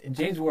 And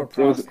James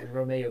Ward-Prowse and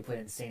Romeo played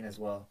insane as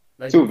well.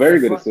 Like, 2 very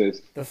good front-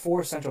 assists. The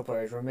 4 central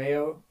players,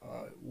 Romeo,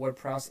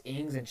 Ward-Prowse,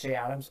 Ings, and Shea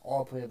Adams,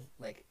 all played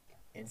like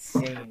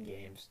insane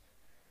games.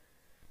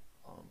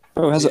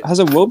 Bro, has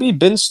Iwobi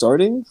been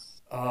starting?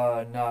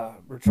 Nah.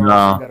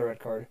 Richarlison got a red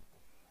card.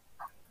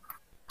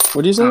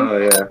 What do you say? Oh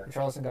yeah.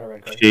 Richarlison got a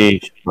red card.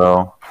 Sheesh,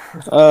 bro.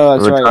 Oh,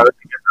 that's Richarlison right. gets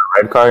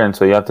a red card, and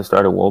so you have to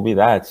start a Wobie.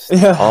 That's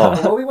Yeah.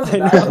 tough. Iwobi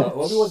wasn't bad though.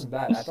 Iwobi wasn't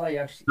bad. I thought he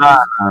actually.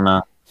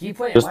 Nah. He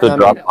played. Just in the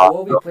my opinion, drop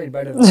off, Iwobi played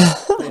better than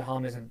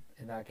James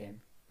in that game.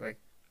 Like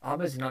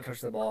James did not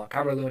touch the ball.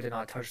 Calvert-Lewin did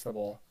not touch the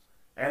ball.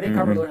 And I think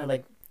Calvert-Lewin had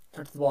like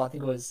touched the ball. I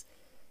think it was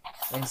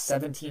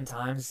 17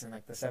 times in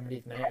like the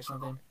 70th minute or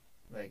something.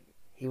 Like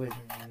he was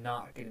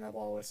not getting that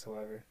ball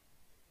whatsoever.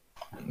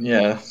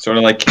 Yeah, sort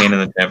of like Kane in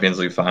the Champions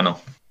League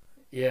final.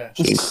 Yeah.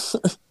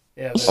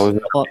 Yeah.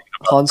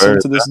 Haunts him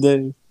to this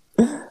day.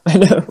 I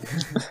know.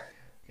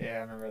 Yeah, I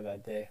remember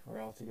that day.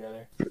 We're all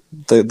together.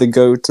 The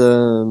goat.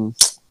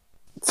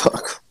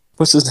 Fuck.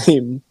 What's his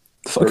name?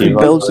 Fucking Origi.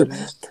 Belgian.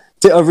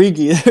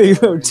 Origi. There you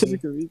go. Origi.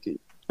 Typical Origi.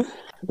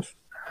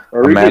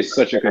 Origi is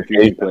such a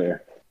confusing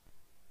player.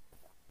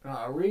 No,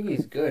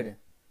 Origi's good.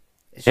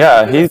 It's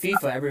Yeah, just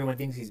because of FIFA, everyone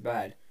thinks he's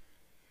bad.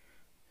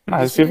 Nah,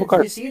 his You FIFA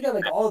card. see that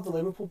like all of the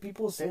Liverpool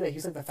people say that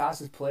he's like the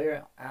fastest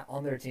player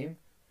on their team,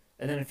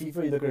 and then in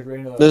FIFA you look at his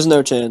rating. Like, There's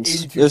no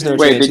chance. There's no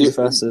Wait, chance did he's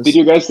the fastest.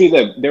 you guys see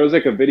that there was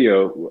like a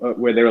video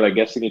where they were like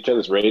guessing each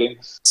other's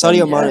ratings? Sadio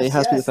yes, Mane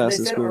has to be the they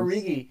fastest. said Bro.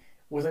 Origi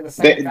was like the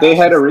second They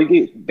had fastest.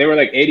 Origi. They were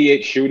like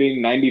 88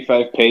 shooting,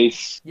 95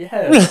 pace,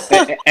 Yeah.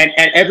 and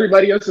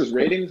everybody else's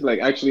ratings like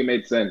actually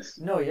made sense.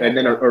 No, yeah. And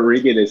then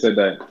Origi, they said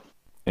that.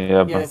 Yeah,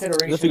 Yeah, bro. they said I Origi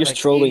think was it's like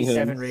trolling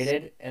 87 him.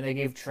 rated, and they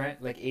gave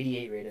Trent like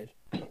 88 rated.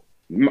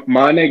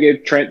 Mane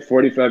gave Trent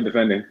 45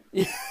 defending.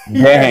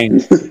 Dang.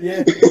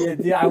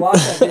 Yeah, I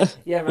watched that.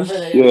 Yeah, remember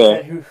they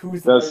Yeah, said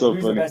who's that's so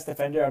the funny. best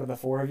defender out of the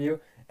 4 of you?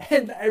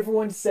 And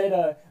everyone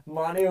said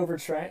Mane over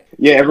Trent.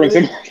 Yeah, everyone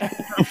said.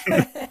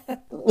 It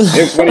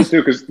was funny too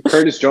because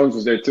Curtis Jones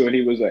was there too, and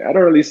he was like, "I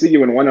don't really see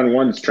you in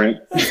one-on-ones, Trent."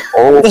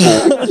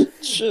 Oh,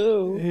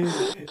 Chill.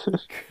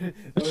 That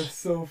was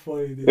so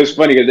funny, dude. It's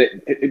funny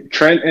because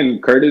Trent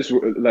and Curtis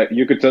were like,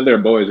 you could tell they're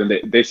boys, and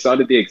they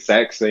sounded the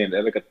exact same. They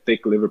had like a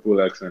thick Liverpool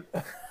accent.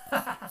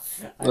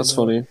 That's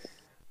funny.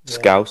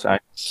 Scouts.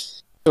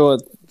 So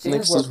what? James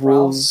Next is Ward-Prowse.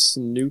 Wolves,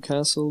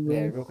 Newcastle.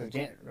 Yeah, Bro. real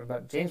quick,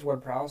 about James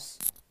Ward-Prowse,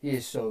 he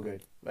is so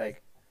good.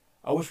 Like,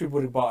 I wish we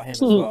would have bought him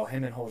as well,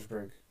 him and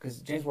Holzberg, because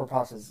James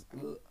Ward-Prowse is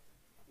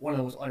one of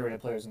the most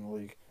underrated players in the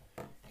league.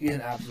 He's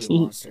an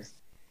absolute monster.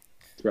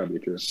 It's probably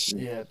true.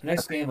 Yeah.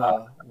 Next game,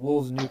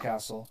 Wolves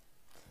Newcastle.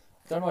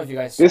 Don't know if you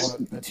guys saw This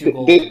the 2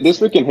 goals.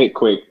 this we can hit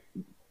quick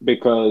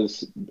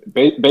because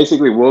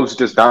basically Wolves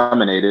just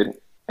dominated,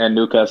 and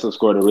Newcastle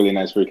scored a really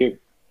nice free kick.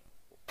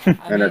 I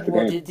and that's the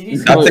well, game. did you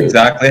see? That's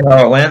exactly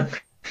how it went.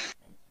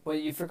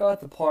 But you forgot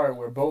the part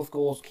where both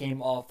goals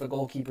came off the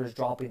goalkeepers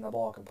dropping the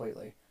ball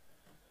completely.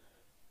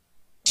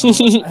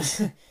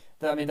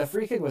 I mean, the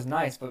free kick was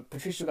nice, but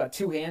Patricio got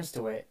 2 hands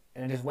to it,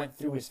 and it just went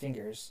through his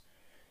fingers.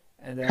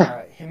 And then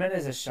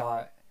Jimenez's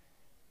shot,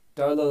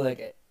 Darlow,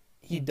 like,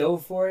 he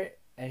dove for it,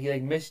 and he,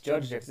 like,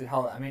 misjudged it.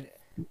 I mean,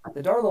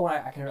 the Darlow one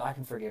I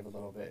can forgive a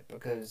little bit,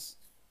 because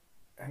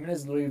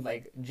Jimenez literally,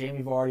 like,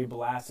 Jamie Vardy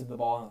blasted the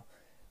ball,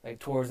 like,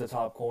 towards the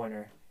top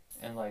corner,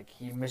 and, like,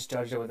 he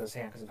misjudged it with his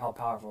hand because of how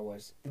powerful it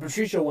was. The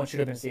Patricio one should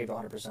have been saved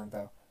 100%,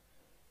 though.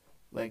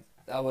 Like,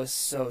 that was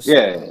so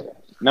Yeah,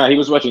 no, he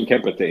was watching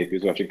Kepa tape. He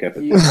was watching Kepa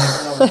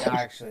tape. No,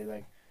 actually,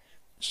 like,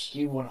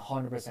 he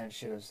 100%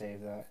 should have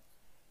saved that.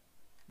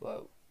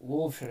 But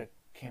Wolves should have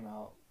came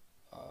out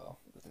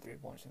with the 3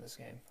 points in this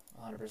game,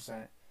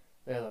 100%.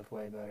 They looked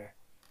way better.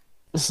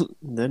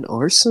 Then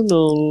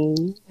Arsenal.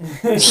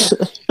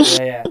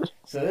 Yeah.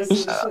 So this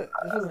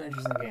was an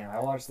interesting game.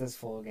 I watched this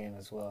full game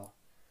as well.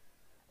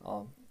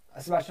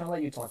 Sebastian, I'll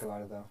let you talk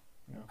about it though.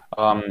 You know?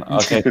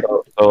 Okay,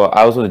 so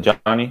I was with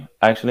Johnny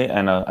actually,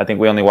 and I think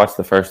we only watched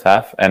the first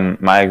half, and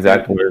my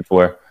exact words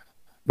were,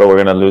 "Bro, we're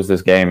gonna lose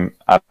this game.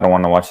 I don't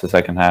want to watch the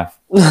second half."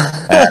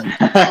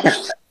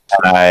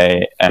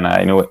 And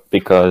I knew it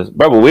because,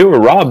 bro, but we were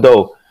robbed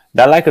though.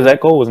 That Lacazette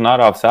goal was not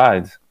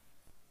offsides.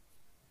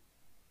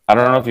 I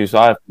don't know if you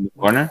saw it from the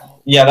corner.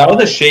 Yeah, that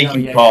was a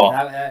shaky call.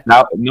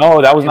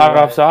 No, that was not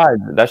offside.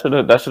 That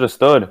should have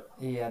stood.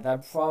 Yeah,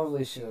 that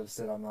probably should have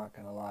stood. I'm not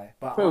gonna lie.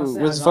 But Bro,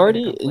 honestly, was I'm not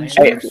gonna Vardy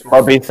complain. injured?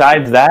 But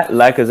besides that,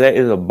 Lacazette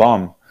is a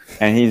bum,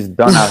 and he's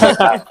done out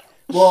here.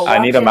 Well, I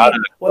need him out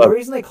of the Well, the club.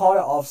 reason they called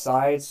it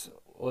offsides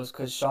was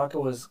because Shaka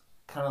was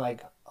kind of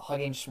like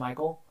hugging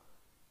Schmeichel,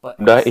 but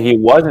He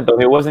wasn't though.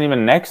 He wasn't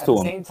even next at to the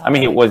him. same time, I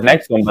mean, he was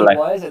next to him, but like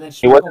was, and then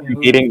he Schmeichel wasn't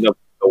moved. beating the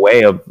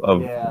way of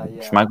Yeah.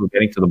 Schmeichel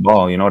getting to the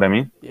ball. You know what I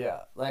mean? Yeah,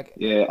 like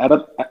Yeah,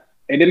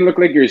 it didn't look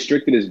like you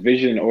restricted his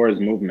vision or his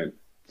movement.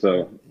 So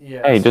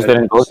yeah. Hey, he just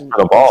didn't go for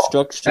the ball.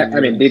 Obstruction, I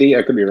mean, did he?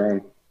 I could be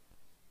wrong.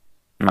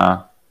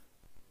 Nah,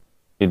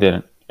 he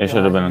didn't. It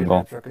should have been a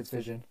goal.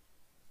 Vision.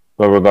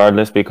 But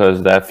regardless,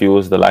 because that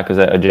fuels the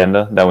Lacazette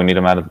agenda that we need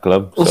him out of the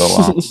club.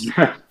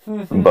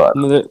 So, but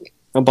Another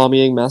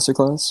Aubameyang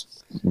masterclass.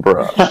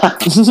 bro,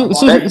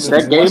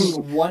 that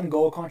game, one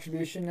goal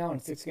contribution now in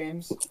 6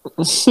 games.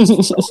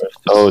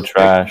 so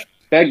trash.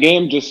 that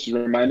game just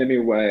reminded me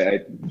why I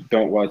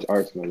don't watch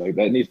Arsenal. Like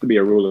that needs to be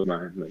a rule of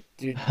mine. Like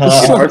Dude,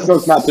 if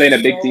Arsenal's not playing a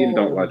big team,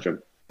 don't watch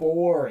them.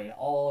 Boring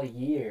all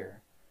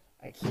year.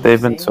 I keep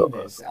They've been saying so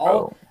this.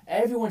 bro.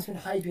 Everyone's been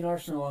hyping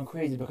Arsenal on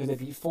crazy because they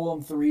beat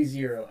Fulham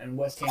 3-0 and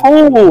West Ham.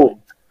 Oh,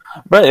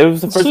 bro, it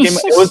was the first game.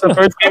 It was the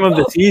first game of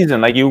the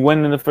season. Like you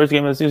win in the first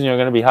game of the season, you're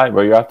gonna be hyped,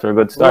 bro. You're off to a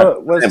good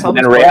start. Was And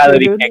Thomas then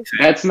reality Partey good? kicks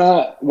in. That's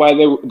not why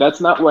they.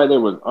 That's not why there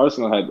was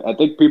Arsenal hype. I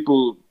think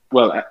people.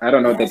 Well, I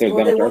don't know that there's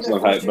that much Arsenal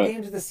hype, but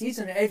games of the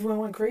season and everyone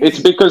went crazy. it's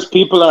because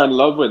people are in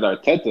love with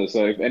Arteta.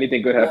 So if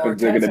anything good happens,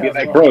 they're gonna be Arteta as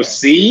like, well, "Bro,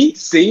 yeah.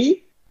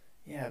 see,"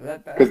 Yeah,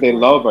 that's because they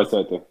love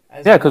Arteta.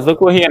 Yeah, because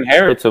look what he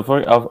inherits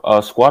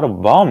a squad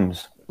of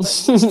bums.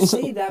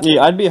 Say that,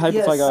 Yeah, I'd be hyped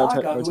if I got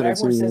Saka, Arteta who next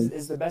everyone season. says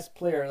is the best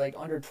player, like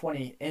under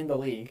 20 in the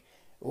league.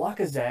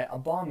 Lacazette,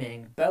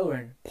 Aubameyang,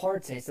 Bellerin,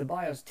 Partey,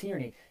 Ceballos,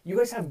 Tierney. You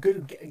guys have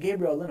good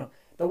Gabriel Leno.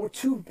 There were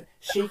 2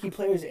 shaky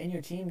players in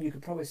your team. You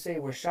could probably say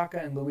were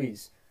Xhaka and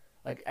Luiz.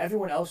 Like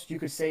everyone else, you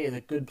could say is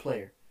a good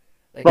player.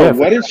 Like, Bro,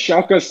 what is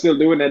Xhaka still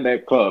doing in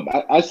that club?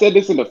 I said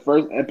this in the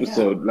first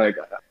episode. Yeah. Like,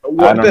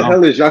 what the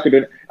hell is Xhaka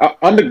doing?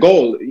 On the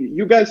goal,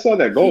 you guys saw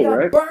that he goal, got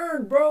right?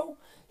 burned, bro.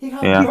 He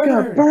got He got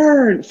burned.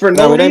 burned for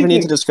No, no we don't even need to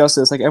reason. discuss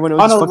this. Like everyone On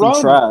knows a he's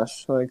fucking run.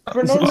 trash. Like,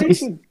 For no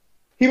reason.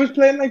 He was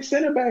playing like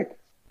center back.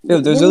 yeah,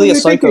 there's What really a was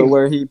he cycle thinking?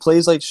 where he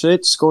plays like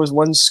shit, scores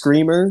 1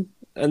 screamer,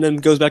 and then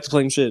goes back to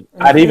playing shit.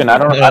 I don't even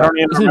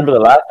remember the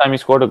last time he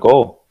scored a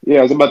goal. Yeah,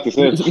 I was about to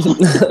say.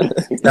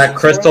 That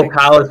Crystal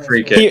Palace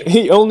free kick.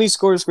 He only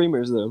scores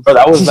screamers though. Bro,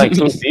 that was like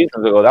 2 seasons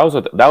ago.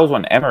 That was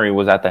when Emery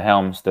was at the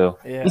helm still.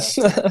 Yeah.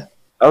 That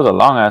was a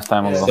long ass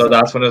time ago. So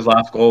that's when his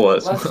last goal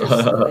was.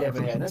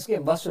 In this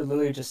game, Leicester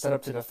literally just set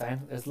up to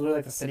defend. It's literally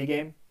like the City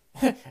game.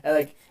 And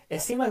like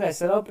it seemed like I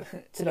set up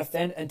to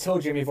defend until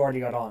Jamie Vardy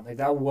got on. Like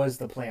that was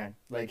the plan.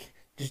 Like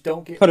just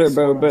don't get. Put it,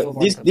 bro. But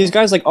these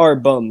guys like are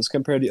bums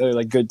compared to the other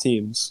like good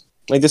teams.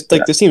 Like this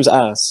team's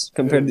ass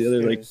compared to the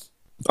other like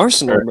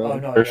Arsenal, bro. Oh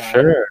no, For yeah,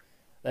 sure.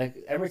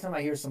 Like every time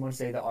I hear someone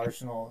say that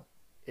Arsenal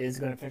is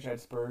going to finish at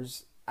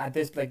Spurs at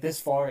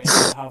this far into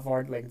how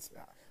far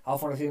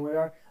the season we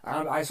are,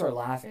 I start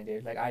laughing,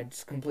 dude. Like I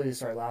just completely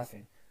start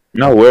laughing.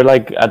 No, we're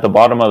like at the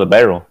bottom of the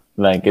barrel.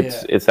 Like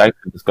it's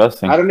actually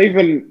disgusting. I don't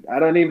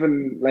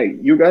even like.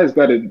 You guys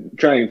got to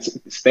try and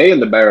stay in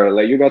the barrel.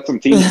 Like you got some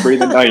teams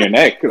breathing down your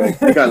neck.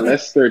 Like you got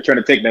Leicester trying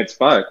to take that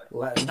spot.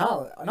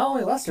 Not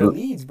only Leicester,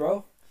 Leeds,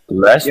 bro.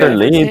 Leicester,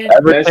 Leeds, Everton.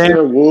 Everton.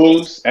 Leicester,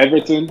 Wolves,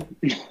 Everton.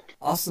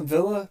 Aston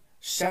Villa,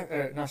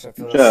 not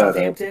Sheffield, Shut up.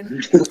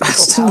 Southampton.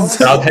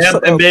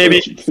 Southampton,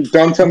 baby.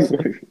 Don't tell me.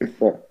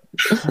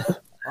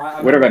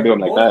 What am I doing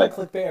like that?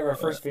 Clickbait of our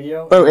first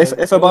video. Bro, if It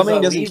was,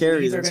 Aubameyang doesn't Leeds-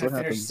 carry, Leeds are that's gonna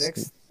what finish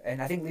happens. 6th,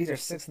 and I think Leeds are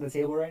 6th in the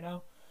table right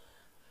now.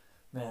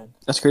 Man,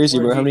 That's crazy,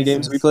 We're bro. How many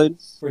games geniuses. have we played?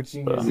 we're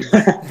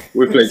geniuses.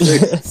 We played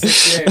 6.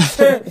 6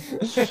 games.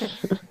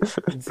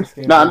 In 6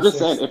 games, No, I'm we're just 6th.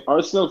 saying, if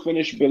Arsenal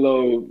finish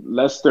below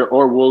Leicester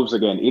or Wolves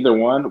again, either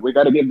one, we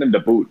got to give them the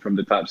boot from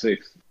the top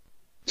 6.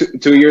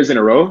 2 years in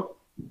a row,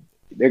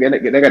 they got to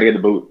get the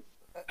boot.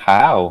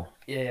 How?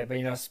 Yeah,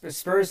 but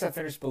Spurs have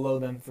finished below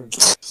them for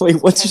Wait,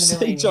 what'd 10 you say,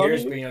 million Johnny?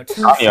 years, but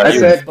 2 Johnny, are I you-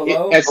 said,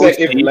 below.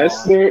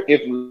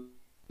 if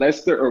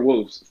Leicester or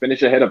Wolves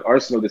finish ahead of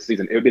Arsenal this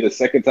season, it would be the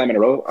 2nd time in a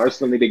row.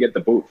 Arsenal need to get the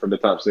boot from the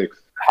top 6.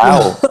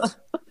 How?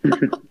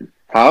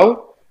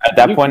 How? At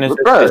that point, it's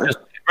just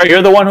bro,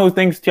 you're the one who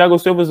thinks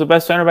Thiago Silva is the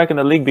best center back in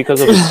the league because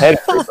of his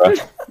pedigree, bro.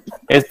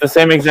 It's the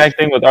same exact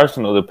thing with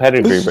Arsenal, the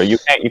pedigree, bro. You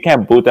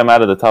can't boot them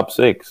out of the top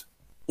 6.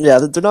 Yeah,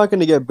 they're not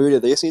gonna get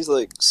booted. They just need to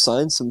like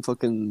sign some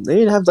fucking. They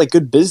need to have like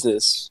good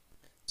business.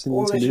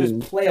 Or they should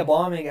just play a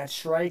bombing at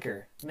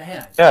striker.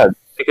 Man. Yeah,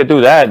 they could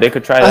do that. They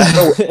could try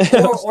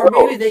that. Or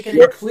maybe they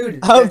can include.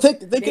 How they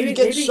can maybe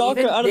get even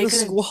Xhaka out of they the can-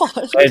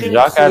 squad? They Hey, can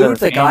Xhaka out of include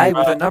the the guy team,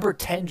 with bro. a number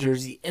 10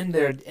 jersey in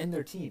their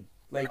team.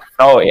 Like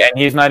No, and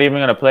he's not even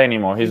gonna play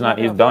anymore. He's not.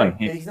 He's gonna done.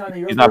 play. He's not in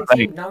the he's Europa not League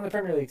playing. team, not in the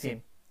Premier League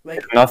team.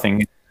 Like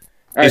Nothing.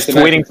 All He's right,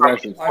 tweeting from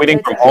Sebastian.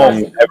 tweeting from Arteta home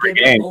hasn't every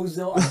given game.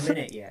 Ozil a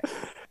minute yet.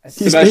 He's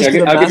Sebastian,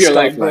 making I'll give you a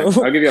mascot, lifeline.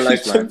 bro. I'll give you a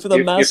lifeline. For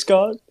the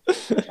mascot.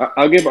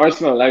 I'll give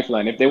Arsenal a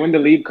lifeline. If they win the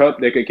League Cup,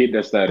 they could keep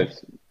their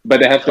status. But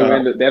they have to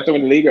win. They have to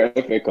win the league or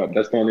FA Cup.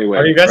 That's the only way.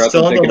 Are you guys Or else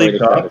still I'm in the taking away League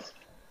their Cup? status.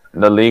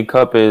 The League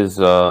Cup is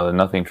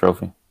nothing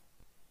trophy.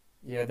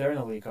 Yeah, they're in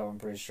the League Cup, I'm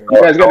pretty sure.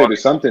 You guys got to do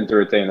something to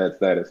retain that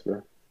status,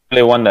 bro.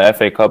 They won the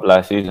FA Cup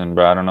last season,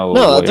 bro. I don't know.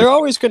 No, what- they're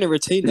always gonna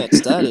retain that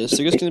status.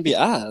 They're just gonna be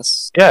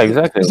ass. Yeah,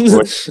 exactly. They're the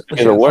worst.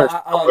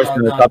 Worst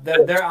in the top six.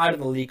 They're out of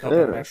the League Cup in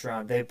the next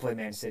round. They play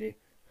Man City.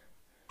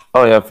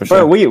 Oh yeah, for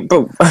sure.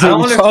 Bro, I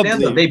don't understand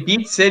probably- that. They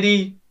beat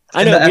City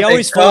I In know the we FA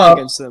always fold Cup.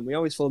 against them. We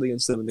always fold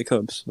against them in the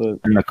cups, but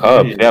In the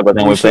Cubs, yeah, but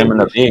then we play them in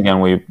the league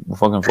and we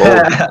fucking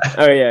fold.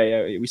 oh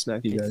yeah, we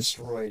smack you Get guys.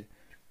 destroyed.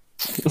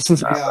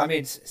 Yeah, I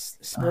mean,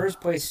 Spurs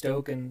play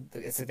Stoke, and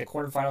it's like the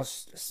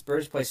quarterfinals.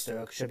 Spurs play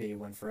Stoke, should be a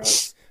win for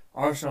us.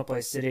 Arsenal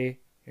play City.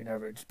 You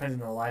never, it depends on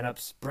the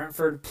lineups.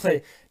 Brentford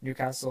play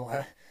Newcastle.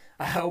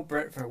 I hope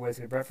Brentford wins.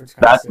 Brentford's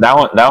kind of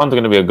That one's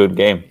gonna be a good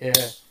game. Yeah,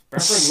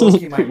 Brentford low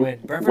key might win.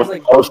 Brentford's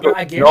like, Also,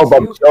 I guarantee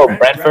you.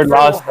 Brentford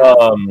lost.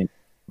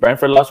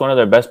 Brentford lost one of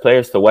their best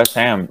players to West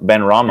Ham,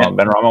 Ben Rama. Yeah.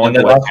 Ben Rama And went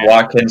they to West lost Ham.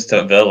 Watkins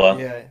to Villa.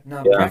 Yeah, no,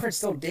 Yeah. Brentford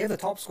still, they have the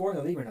top scorer in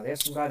the league right now. They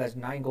have some guy that's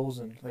 9 goals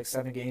in like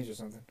 7 games or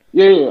something.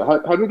 Yeah. How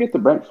do we get to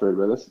Brentford,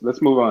 bro?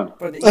 Let's move on.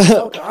 But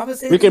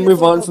We can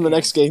move on from the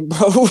next game,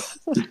 bro.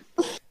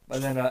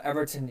 But then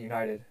Everton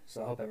United,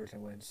 so I hope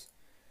Everton wins.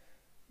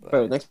 But,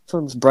 Bro, next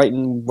one's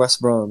Brighton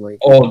West Brom. Like,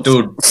 Oh,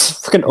 dude.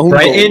 fucking own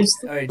Brighton, goals.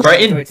 Alright,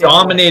 Brighton Joey, take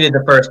dominated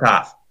the first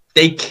half.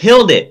 They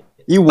killed it.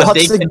 You But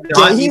watched they the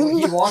cannot- game?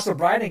 He watched the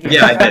Brighton game.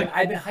 Yeah, I did.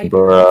 I've been hyping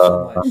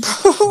it up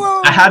so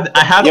much. I had Yeah,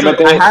 I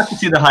had to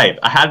see the hype.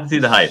 I had to see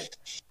the hype.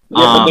 Yeah,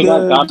 but they got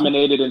Dude.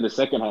 dominated in the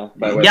second half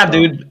by West Yeah,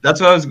 Brom. dude, that's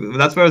where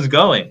I was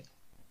going.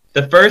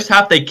 The first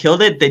half they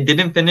killed it. They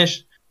didn't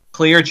finish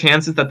clear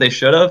chances that they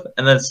should have,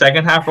 and then the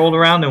second half rolled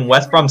around and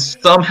West Brom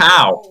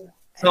somehow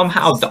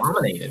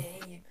dominated.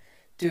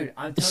 Dude,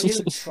 I'm telling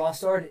you,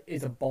 Trossard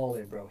is a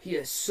baller, bro. He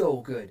is so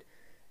good.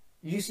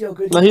 You see how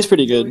good? No, he's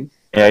pretty good.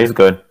 Yeah, he's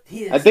good.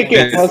 He is I think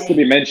it has to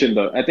be insane. mentioned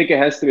though. I think it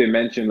has to be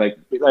mentioned. Like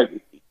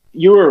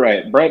you were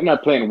right. Brighton are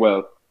playing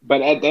well,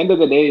 but at the end of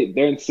the day,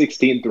 they're in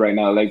 16th right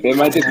now. Like they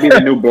might just be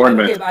the new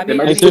Bournemouth. Okay, I They mean,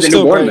 might I just mean, be the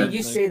still new Brighton. Bournemouth.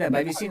 You say that, but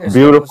have you seen their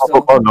Beautiful schedule still?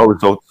 football, no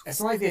results.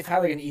 It's not like they've had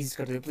like an easy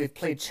schedule. They've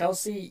played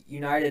Chelsea,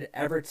 United,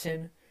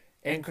 Everton,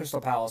 and Crystal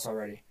Palace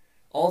already.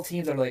 All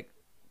teams are like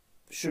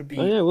should be.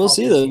 Oh yeah, we'll top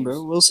see tier then, teams.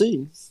 bro. We'll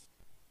see.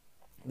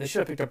 They should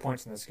have picked up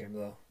points in this game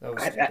though. That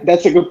was stupid.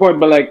 That's a good point,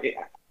 but like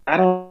I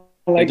don't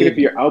like They it if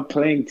did. you're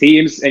outplaying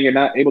teams and you're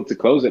not able to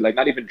close it. Like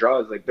not even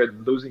draws. Like they're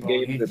losing Bro,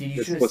 games that you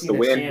they're should have supposed seen to the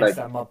win. chance Like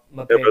that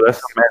Mbappe Yeah,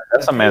 but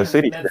that's a Man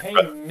City.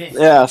 Mbappe missed.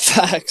 Yeah,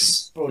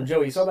 facts. Bro,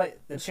 Joey, you saw that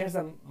the chance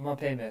that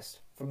Mbappe missed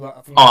from the.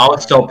 From Oh, I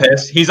was so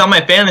pissed. He's on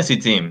my fantasy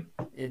team.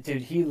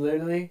 Dude, he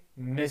literally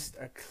missed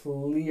a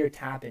clear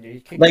tap in. Dude, he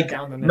kicked it Like,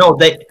 down the middle.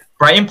 no,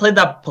 Brighton played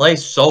that play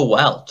so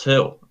well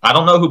too. I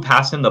don't know who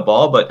passed him the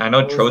ball, but I know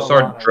It was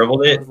Trossard Lallana.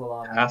 dribbled it, It was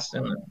Lallana. passed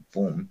him, and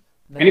boom.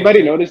 Man, anybody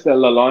like, notice that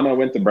Lallana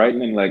went to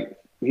Brighton and like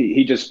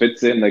he just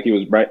fits in like he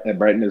was at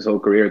Brighton his whole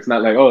career. It's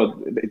not like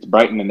it's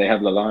Brighton and they have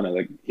Lallana.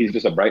 Like he's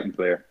just a Brighton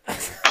player.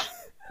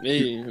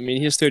 Yeah, I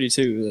mean, he's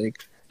 32.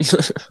 Like,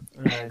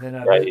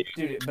 then, Right.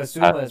 dude,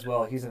 Basuma as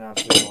well. He's an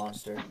absolute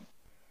monster.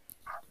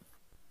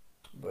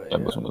 But Yeah,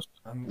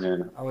 yeah, Yeah.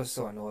 I was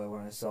so annoyed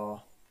when I saw.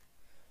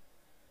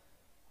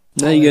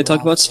 now you gotta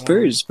talk about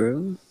Spurs,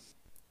 bro.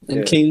 And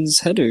Yeah.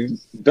 Kane's header.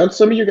 Don't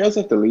some of you guys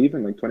have to leave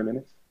in like 20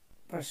 minutes?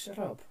 Bro, shut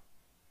up.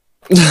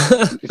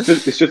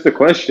 It's just a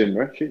question,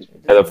 right? Jeez.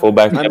 Yeah, the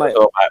fullback I might-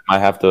 might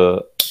have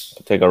to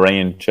take a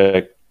rain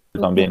check.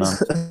 If I'm being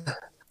honest.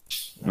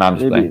 No, I'm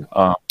just Maybe. playing.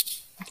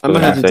 I'm gonna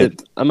have to Say-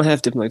 dip. I'm gonna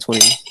have to dip in like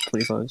 20,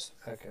 25.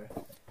 Okay.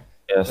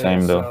 Yeah,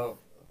 same though. So,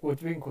 we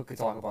can quickly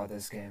talk about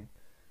this game.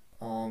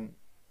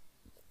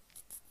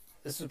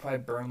 This was probably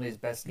Burnley's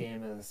best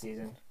game of the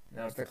season.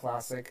 Now it's the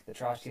classic. The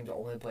trash teams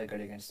only play good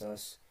against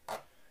us.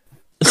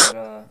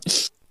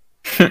 But,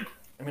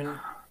 I mean,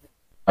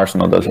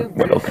 Arsenal we doesn't. didn't,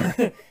 But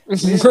okay. we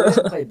didn't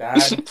play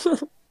bad.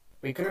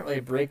 We couldn't really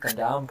break them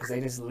down because they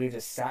just literally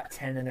just sat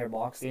 10 in their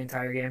box the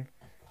entire game.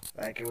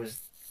 Like it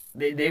was,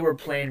 they were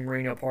playing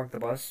Marino Park the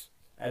bus,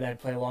 and then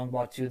play long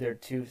ball to their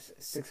 2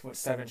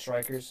 6'7"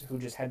 strikers who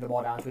just head the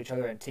ball down to each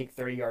other and take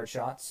 30-yard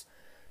shots.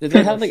 Did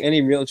they have like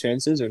any real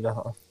chances or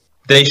no?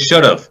 They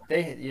should have.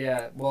 They had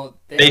They one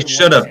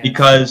should have chance.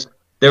 because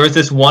there was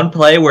this one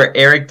play where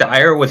Eric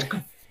Dyer was,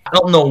 I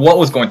don't know what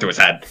was going through his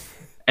head,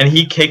 and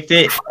he kicked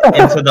it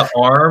into the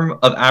arm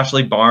of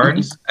Ashley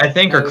Barnes, I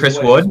think, No, or it was Chris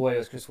It Wood,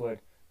 was Chris Wood.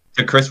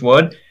 to Chris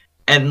Wood,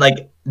 and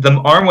like the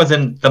arm was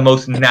in the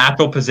most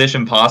natural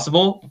position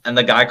possible, and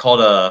the guy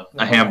called a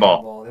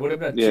handball. It would have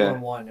been a Yeah.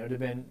 2-on-1. It would have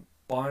been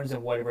Barnes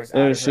and Wood versus Oh,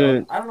 Adderall.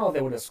 shit. I don't know if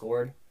they would have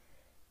scored,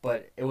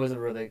 but it was a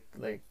really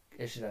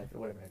it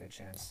would have been a good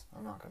chance.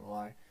 I'm not gonna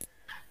lie.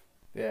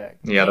 Yeah.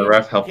 Yeah, the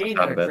ref helped Kane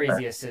us out had a a bit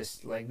crazy there.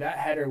 assist. Like that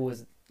header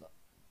was.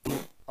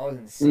 I was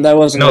insane. That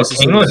wasn't. No,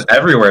 necessary. King was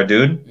everywhere,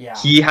 dude. Yeah.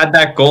 He had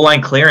that goal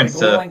line clearance The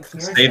goal to line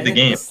clearance save and the then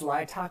game. The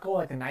slide tackle,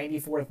 like the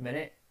 94th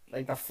minute,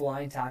 like the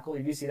flying tackle.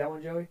 Did you see that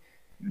one, Joey? Of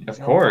You know what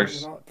I'm course.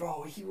 talking about?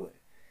 Bro,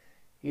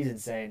 he's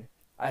insane.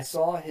 I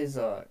saw his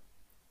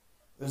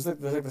there's like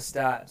the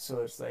stat, so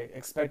it's like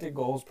expected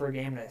goals per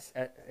game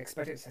and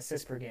expected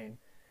assists per game.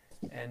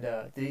 And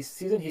the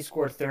season he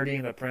scored 30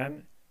 in the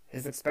Prem,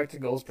 his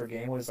expected goals per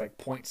game was like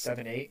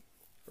 0.78.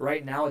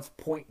 Right now it's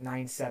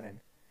 0.97.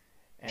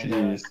 And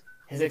Jeez.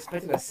 his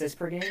expected assists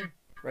per game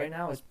right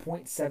now is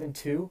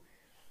 0.72.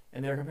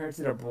 And they're compared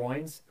to De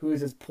Bruyne's, who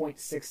is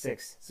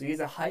 0.66. So he's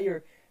a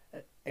higher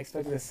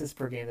expected assists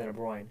per game than De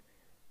Bruyne.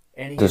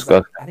 And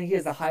I think he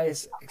has the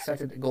highest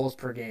expected goals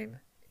per game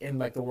in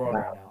like the world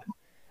right now.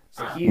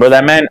 So he's, Bro,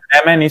 that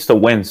man needs to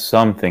win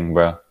something,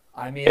 bro.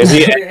 I mean, If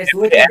he it's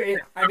looking.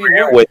 I mean,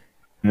 with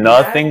we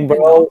nothing, haven't been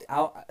bro, knocked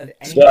out of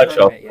any such a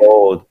tournament yet.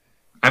 fold.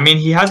 I mean,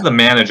 he has the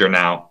manager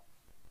now.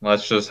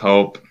 Let's just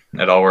hope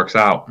it all works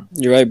out.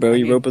 You're right, bro. I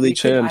mean, Europa we League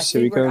could- I champs.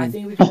 Here we think we're- I come.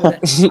 think we can win it.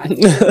 I think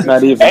we have a good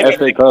Not chance. even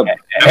FA Cup.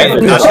 I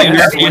mean, Yeah, that's the yeah,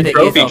 European yeah,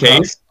 trophy yeah.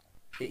 case.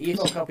 The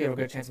EFL Cup, we have a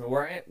good chance, but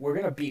we're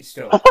gonna beat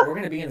Stoke. We're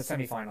gonna be in the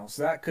semifinals,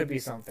 so that could be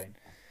something.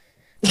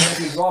 And if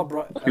we draw,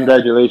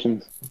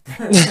 Congratulations.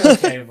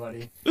 okay,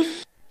 buddy.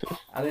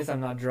 At least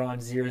I'm not drawing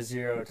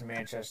 0-0 to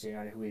Manchester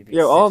United, who we beat.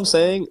 Yo, all I'm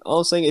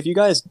 6-1. saying, if you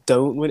guys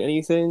don't win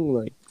anything,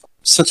 like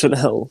such an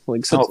L,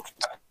 like such Oh,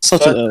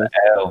 such an L.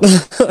 hell.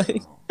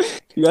 Like,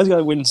 you guys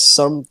gotta win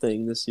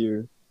something this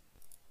year.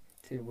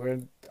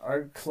 Dude,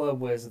 our club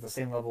was at the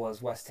same level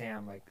as West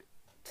Ham like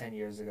 10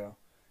 years ago.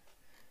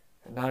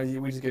 And now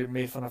we just get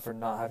made fun of for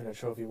not having a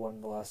trophy won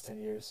in the last 10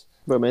 years.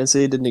 But Man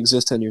City didn't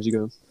exist 10 years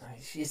ago.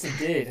 Yes, it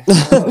did.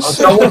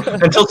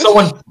 Until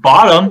someone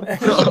bought him.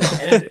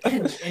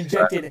 and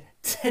injected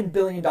 $10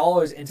 billion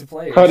into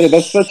players. Carter,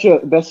 that's such a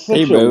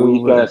Hey, bro.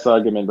 weak ass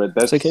argument, but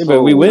that's It's okay, so,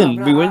 but we win.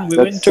 No, We win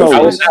that's trophies.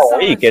 so- It's not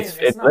weak.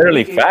 It's not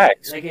literally weak.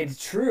 facts. Like,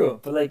 it's true,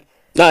 but like...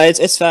 No,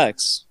 it's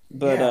facts.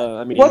 But Yeah.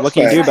 I mean, What's what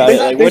can you do facts? about it?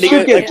 They Like, what are should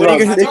you get what are you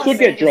drugged. gonna They I'm should not get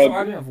saying it's an drugged.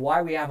 argument of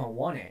why we haven't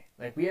won it.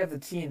 Like, we have the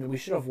team that we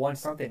should have won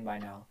something by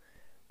now.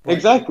 But-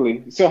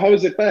 Exactly. So how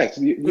is it facts?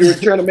 You're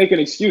trying to make an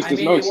excuse.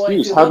 There's no well, if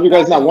excuse. you How have look you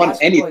guys back not at the won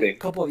last anything?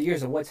 Couple of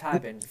years of what's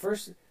happened.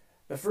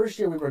 The first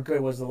year we were good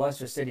was the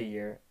Leicester City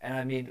year, and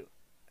I mean,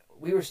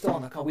 we were still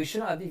on the cup. We should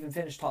not have even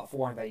finished top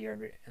 4 in that year.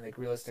 And like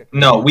realistically,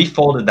 No, we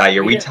folded that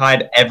year. We We didn't-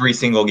 tied every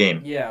single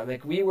game. yeah,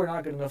 like we were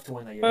not good enough to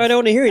win that year. I don't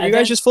want to hear it. You And guys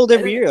then- just fold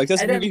every and year. Like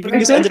that's and then- you but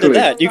just then- ended at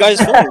that. You guys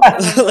No, fold.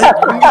 no, no,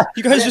 no, Like,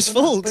 you guys But just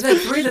then- fold. But then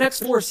 3 of the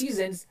next 4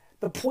 seasons,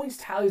 the points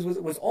tallies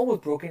was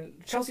almost broken.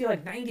 Chelsea had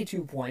like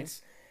 92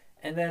 points,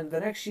 and then the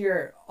next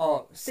year,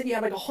 City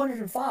had like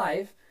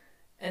 105,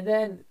 and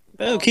then.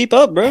 Oh, keep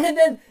up, bro. And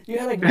then you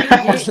had like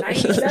 98,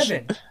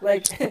 97.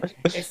 Like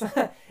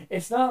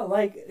it's not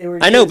like they were.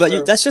 I know, years but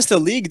where- that's just the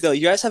league, though.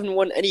 You guys haven't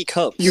won any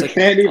cups. You Like,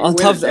 can't even on win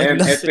top of an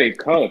nothing. FA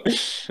Cup.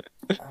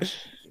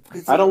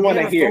 because I don't we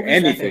wanna have a hear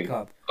focused FA anything.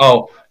 Cup.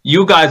 Oh,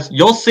 you guys,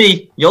 you'll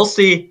see.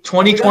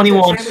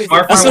 2021. Champions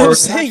Mark That's my what I'm words.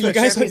 saying. That's You the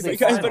guys, Champions you League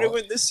guys final. better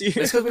win this year.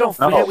 It's because we don't.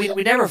 No.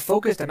 We never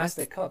focus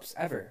domestic cups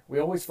ever. We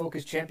always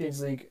focus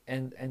Champions League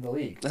and the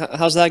league.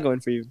 How's that going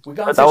for you? We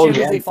got But to that the was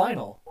Champions the League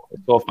final.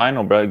 To a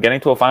final, bro.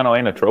 Getting to a final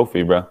ain't a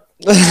trophy, bro.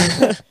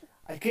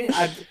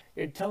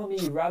 You're telling me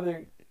you'd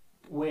rather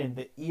win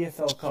the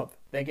EFL Cup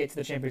than get to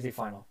the Champions League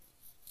final?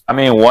 I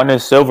mean, one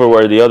is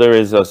silverware, the other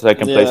is a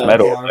second place Yeah.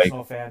 medal. Okay, Like,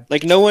 Arsenal fan.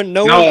 Like no one.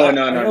 No, we all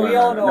know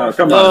no.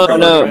 Come No, on, come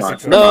no, on, come on,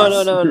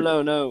 come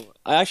on. no.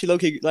 I actually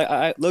low-key, like,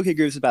 I low-key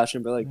agree with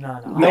Sebastian, but like, No.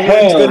 No I- one's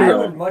Hell gonna- no.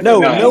 I would much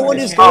no, rather no win one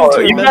the is Champions going to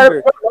League.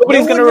 remember.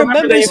 nobody's No gonna one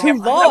remember remembers that.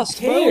 who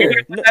lost, bro. care.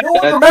 No, No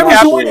one That's remembers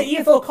who won absolutely-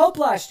 the EFL Cup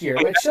last year.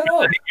 Like, shut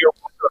up.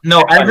 No,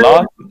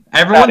 lost.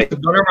 everyone's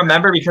gonna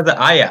remember because of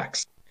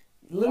Ajax.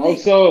 Literally,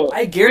 Also,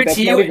 I guarantee that's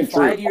you, not in even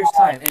 5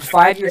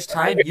 true. years'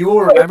 time, you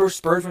will remember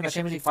Spurs win the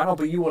Champions League final,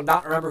 but you will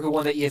not remember who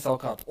won the EFL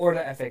Cup or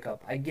the FA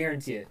Cup. I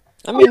guarantee it.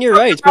 I mean, you're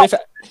right, but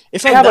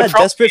if I'm have a that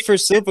trophy. desperate for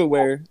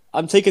silverware,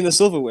 I'm taking the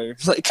silverware.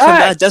 Like, I'm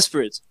that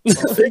desperate.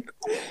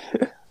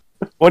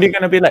 What are you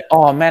gonna be like?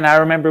 Oh man, I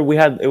remember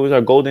it was our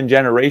golden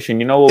generation.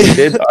 You know what we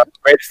did? Our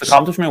greatest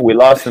accomplishment, we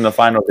lost in the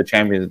final of the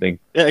Champions League.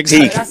 Yeah,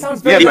 exactly. That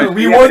sounds Yeah, better. but-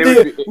 we yeah, won but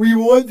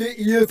it the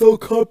EFL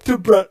Cup to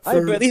Alright,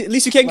 Brentford. but at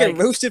least you can't Like-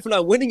 get roasted for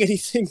not winning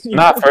anything. you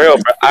Not know? for real,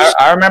 bro.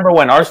 I remember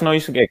when Arsenal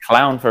used to get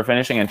clowned for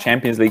finishing in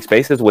Champions League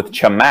spaces with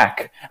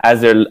Chamak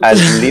as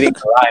leading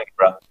the line,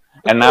 bro.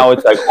 And now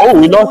it's like, oh,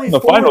 we lost in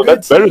the final.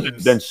 That's better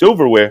than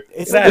silverware.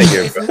 It's Get out of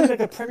here, it's bro. literally like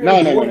a Premier No,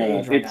 League no, no, board no.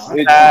 age right It's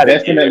now. Outta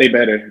definitely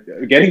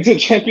better. Getting to the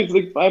Champions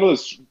League final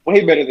is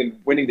way better than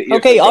winning the EFL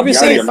Okay, Cup.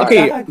 obviously, You're out of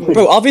your mind. okay, Exactly.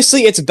 bro.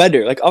 Obviously, it's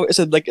better. Like, it's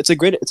a better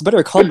But that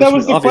accomplishment.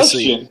 was the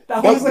obviously. question.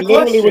 That That was the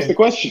literally was question. the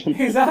question.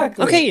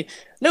 Exactly. Okay,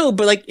 no,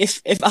 but like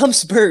if I'm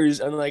Spurs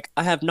and like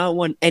I have not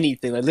won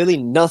anything, like literally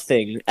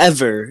nothing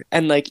ever,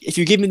 and like if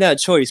you give me that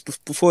choice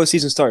before the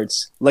season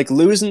starts, like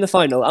lose in the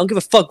final, I don't give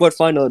a fuck what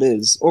final it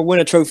is, or win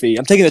a trophy.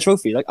 I'm taking the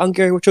trophy. Like I don't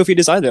care what trophy it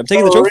is either. I'm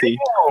taking the trophy.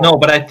 No,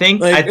 but I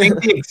think Like-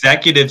 the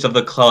executives of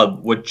the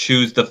club would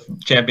choose the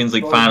Champions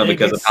League Bro, final they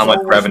because get of how so much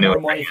revenue. more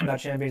it money brings from in. that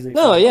Champions League.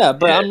 No, final. yeah,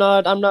 but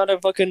Yeah. I'm not a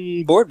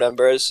fucking board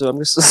member, so I'm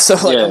just so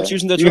like I'm Yeah.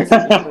 choosing the trophy.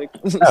 Like,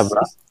 Yeah,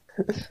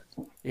 bro.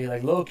 Yeah,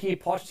 like low key,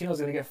 Pochettino's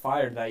gonna get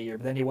fired that year,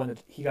 but then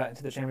he got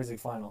into the Champions League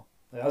final.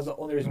 Like, that was the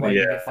only reason why he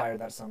didn't Yeah. get fired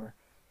that summer.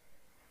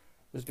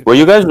 Was because- Were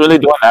you guys really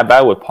doing that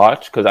bad with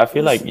Poch? Because I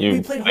feel like we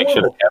you played like, should have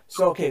horrible. kept.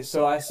 So okay,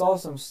 so I saw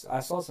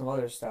some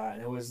other stat,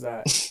 and it was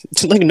that.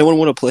 like no one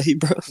want to play,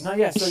 bro. No,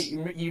 yeah. So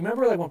you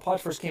remember like when Poch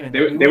first came in,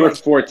 They were like,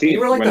 14 we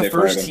were like when the they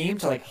first fired him. team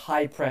to like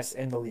high press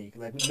in the league.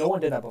 Like no one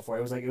did that before.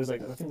 It was like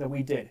the thing that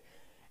we did.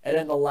 And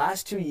then the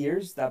last 2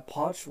 years that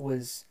Poch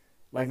was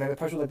like the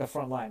press was like the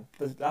front line.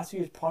 The last 2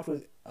 years Poch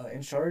was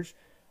in charge.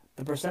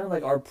 The percent of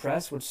like our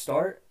press would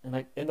start and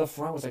like in the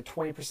front was like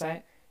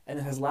 20%, and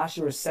then his last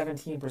year was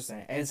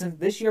 17%. And since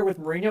this year with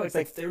Mourinho, it's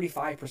like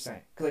 35%.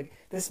 Like,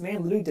 this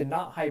man literally did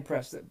not high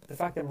press. The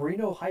fact that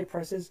Mourinho high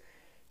presses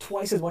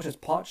twice as much as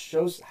Poch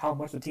shows how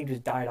much the team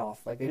just died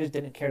off. Like, they just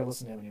didn't care to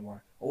listen to him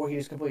anymore. Or he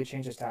just completely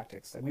changed his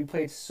tactics. Like, we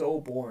played so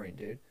boring,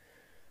 dude.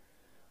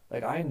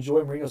 Like, I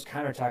enjoy Mourinho's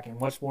counterattacking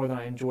much more than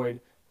I enjoyed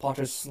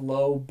Poch's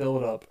slow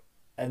build-up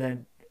and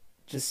then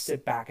just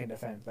sit back and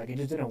defend. Like, it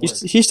just didn't work.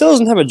 He still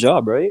doesn't have a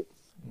job, right?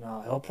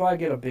 No, he'll probably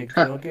get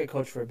he'll get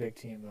coached for a big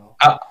team, though.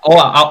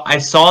 I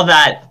saw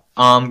that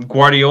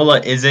Guardiola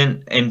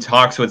isn't in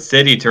talks with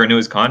City to renew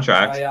his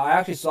contract. Yeah, I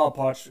actually saw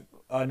Poch.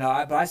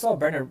 But I saw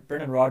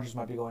Brendan Rodgers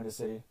might be going to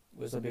City.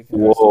 Was a big thing.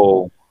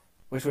 Whoa.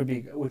 Which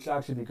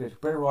actually be good.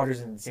 Brendan Rodgers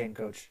is an insane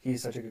coach.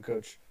 He's such a good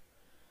coach.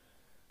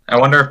 I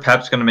wonder if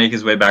Pep's going to make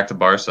his way back to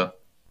Barca.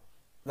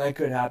 That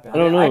could happen. I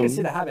don't know. I could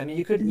see that happen. I mean,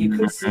 you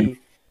could see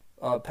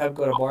Pep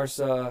go to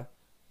Barca.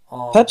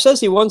 Pep says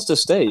he wants to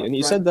stay, and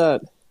he said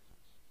that.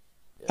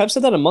 Pep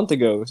said that a month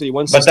ago. So he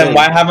wants. But to then stay.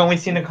 why haven't we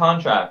seen a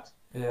contract?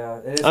 Yeah,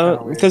 it is kind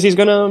of weird. Because he's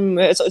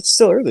gonna. It's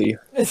still early.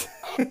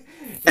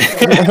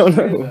 I don't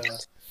know.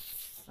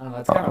 I don't know.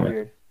 It's kind of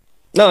weird.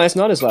 No, it's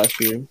not his last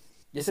year.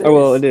 Yes,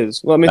 it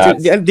is. Well, I mean,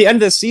 the end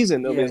of the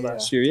season, it'll be his Yeah,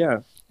 last year.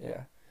 Yeah.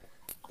 Yeah.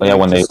 But yeah,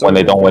 when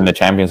they don't win the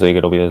Champions League,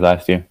 it'll be his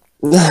last year.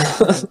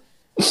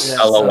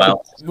 Yeah,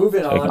 LOL.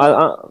 Moving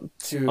on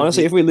to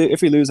honestly, if we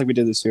lose like we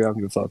did this year, I don't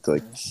give a fuck.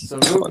 Like, so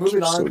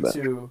moving on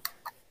to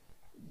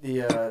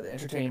the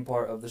entertaining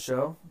part of the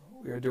show,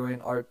 we are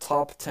doing our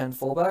top 10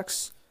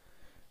 fullbacks,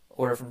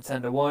 order from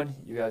 10 to 1.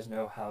 You guys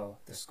know how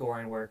the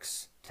scoring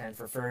works: 10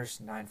 for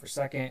first, 9 for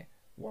second,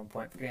 1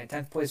 point for getting a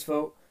 10th place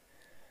vote.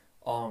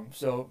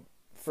 So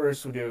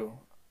first we'll do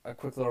a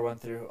quick little run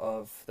through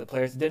of the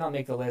players that did not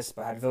make the list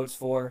but had votes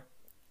for,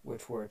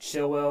 which were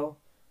Chilwell,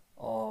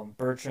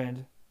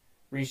 Bertrand,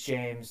 Reece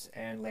James,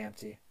 and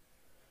Lamptey.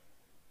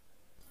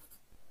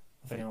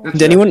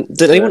 Did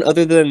anyone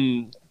other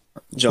than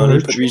Johnny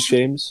put Reece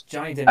James?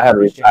 Johnny didn't. I had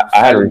Reece James.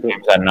 Reece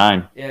James at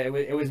 9. Yeah,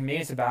 it was me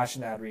and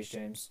Sebastian that had Reece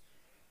James.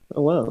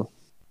 Oh wow.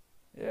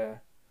 Yeah.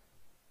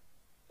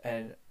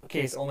 And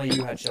case only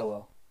you had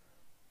Chilwell.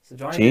 So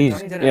Johnny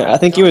didn't. Yeah, I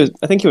think he was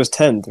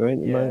 10th, right?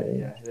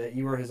 Yeah.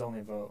 You were his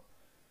only vote.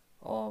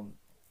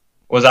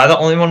 Was I the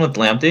only one with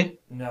Lamptey?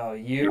 No,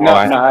 you. No,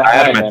 I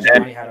had him at 10.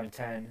 Johnny had him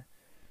 10.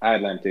 I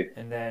had Lamptey.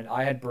 And then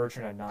I had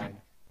Bertrand at 9.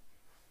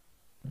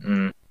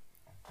 Mm.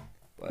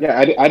 But, Yeah,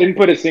 I didn't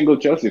put a single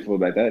Chelsea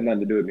fullback. That had nothing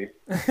to do with me.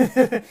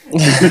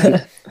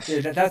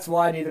 yeah, that's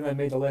why neither of them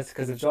made the list,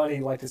 because if Johnny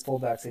liked his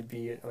fullbacks, he'd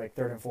be like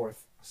 3rd and 4th.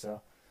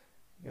 So,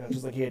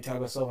 just like he had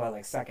Thiago Silva at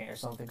like 2nd or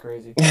something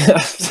crazy.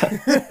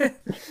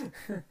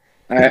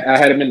 I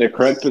had him in the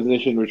correct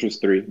position, which was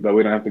 3, but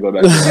we don't have to go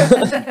back to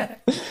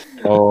that.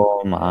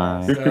 Oh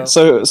my.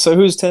 So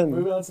who's 10?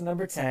 Moving on to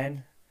number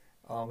 10,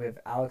 we have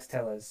Alex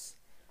Telles.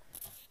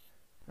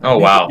 Oh,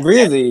 wow.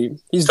 Really?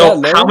 He's So,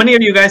 that low? how many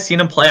of you guys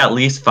seen him play at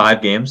least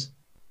 5 games?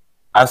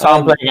 I saw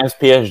him play against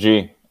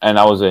PSG, and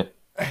that was it.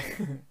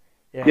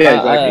 Yeah,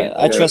 exactly.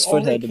 I trust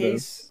Only Foodhead.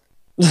 case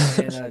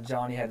and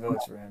Johnny had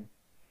votes for him.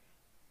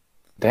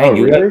 Dang,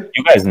 really?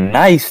 you guys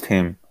niced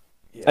him.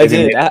 Yeah. I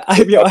did. I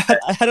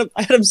had him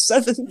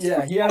 7th.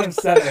 Yeah, he had him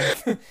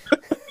 7th.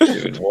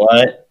 Dude,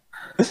 what?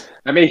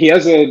 I mean, he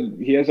has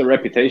a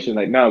reputation.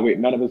 Like,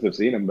 none of us have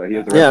seen him, but he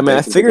has a reputation. Yeah, man.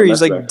 I figure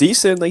he's like left back.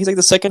 decent. Like he's like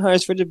the 2nd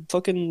highest rated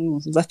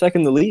fucking left back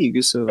in the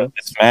league. So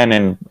This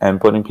man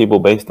and putting people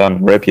based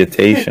on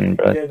reputation,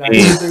 bro. Yeah,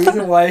 the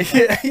reason why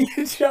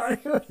Johnny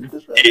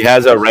He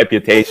has a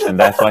reputation.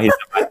 That's why he's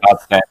in my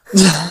top 10.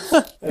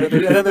 and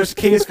then there's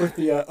case with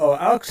the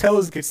Alex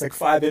Telles gets like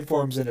 5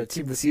 informs in a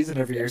team of the season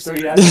every year, so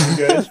he has to be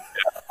good.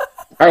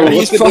 All right, well,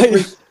 he's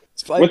probably.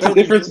 what's the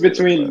difference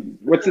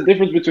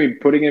between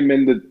putting him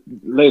in the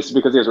list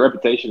because he has a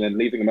reputation and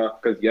leaving him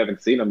out because you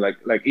haven't seen him? Like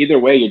either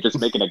way, you're just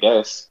making a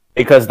guess.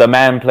 Because the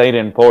man played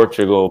in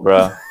Portugal,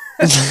 bro.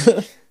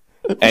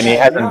 And he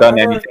hasn't done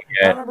anything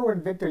I yet. remember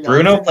when Victor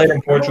Bruno Janssen- played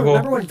in Portugal.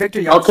 Remember when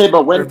Victor Janssen, Okay,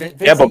 but when-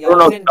 Yeah, but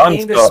Bruno's done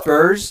came to stuff.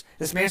 Spurs,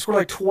 this man scored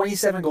like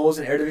 27 goals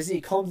in Eredivisie.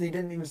 He comes and he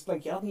didn't even I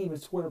don't think he even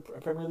scored a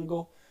Premier League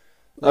goal.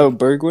 Oh,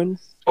 Bergwijn.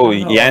 Oh,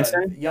 No,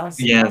 Janssen?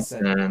 Janssen.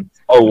 Janssen.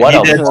 Oh, what He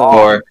a did ball.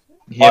 score.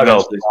 He What a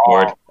eventually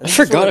scored. And I he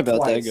forgot scored about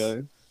twice. that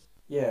guy.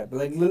 Yeah, but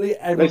like literally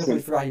everyone Listen.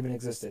 completely forgot he even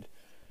existed.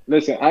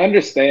 Listen, I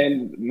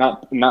understand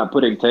not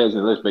putting Telles in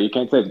the list, but you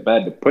can't say it's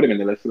bad to put him in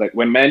the list. Like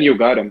when Man U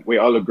got him, we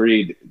all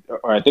agreed,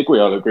 or I think we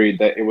all agreed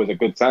that it was a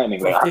good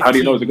signing. Like, how do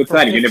you know it's a good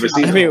signing? You never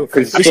seen him.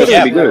 Because he's supposed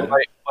to be good.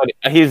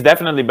 But he's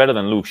definitely better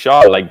than Luke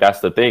Shaw. Like,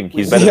 that's the thing.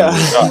 He's better Yeah. than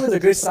Luke He Shaw. was a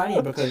good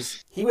signing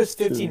because he was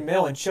 15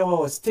 mil and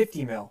Chilwell was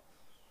 50 mil.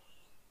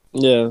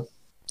 Yeah.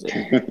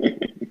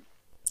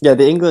 Yeah,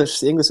 the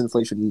English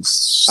inflation is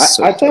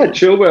so I thought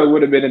Chilwell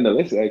would have been in the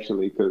list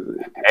actually because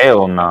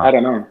Hell no. I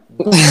don't know.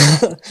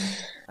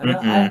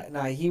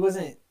 No, he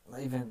wasn't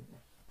even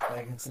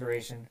like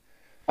consideration.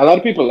 A lot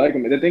of people like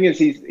him. The thing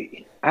is,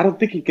 I don't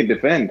think he can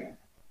defend,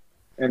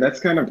 and that's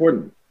kind of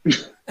important.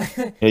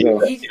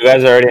 You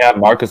guys already have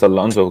Marcus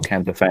Alonso who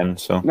can't defend,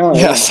 so. No,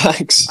 Yeah,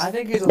 thanks. I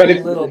think he's a But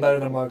little better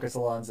than Marcus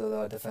Alonso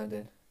though at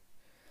defending.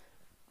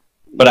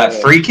 But at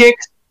free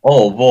kicks,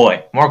 oh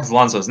boy, Marcos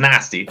Alonso's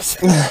nasty.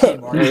 Hey,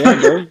 Marcus. Yeah,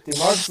 bro. Dude,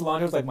 Marcus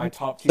Alonso's like my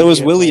top two. That was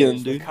favorite William,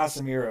 players with dude.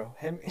 Casemiro.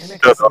 Him and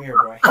Casemiro,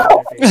 bro. I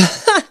hate their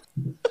faces.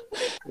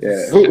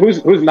 Yeah.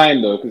 Who's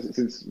 9 though? Because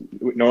since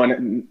no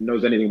one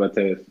knows anything about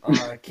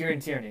Tejas. Kieran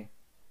Tierney.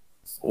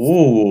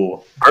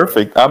 Ooh,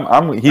 Perfect.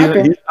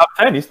 He's top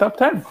 10. He's top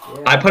 10.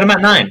 Yeah. I put him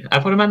at 9. I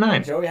put him at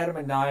 9. Joey had him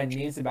at 9.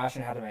 Me and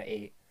Sebastian had him at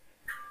 8.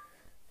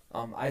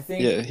 I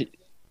think. Yeah,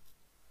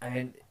 I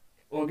mean,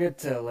 we'll get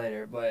to it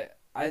later, but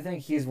I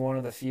think he's one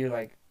of the few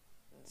like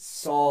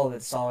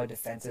solid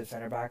defensive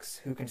center backs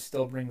who can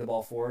still bring the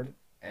ball forward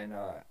and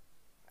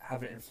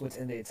have an influence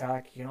in the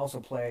attack. He can also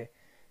play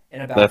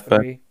in a back Left back.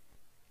 three.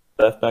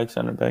 Left back,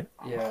 center back.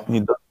 Yeah,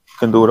 He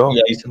can do it all.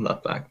 Yeah, he's in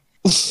left back.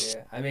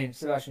 yeah. I mean,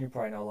 Sebastian, you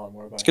probably know a lot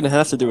more about. he's gonna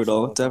have to do it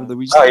all. the To have time.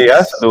 Luis. Oh, he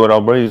has to do it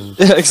all, bro. He's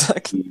Yeah,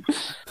 exactly.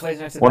 Plays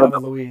next to One of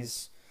David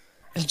Luiz.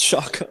 And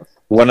Shaka.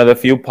 one of the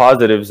few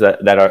positives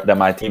that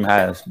my team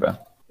has, bro.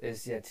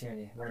 Is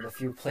Tierney, one of the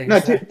few players. No,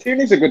 that-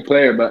 Tierney's a good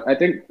player, but I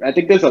think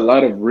there's a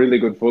lot of really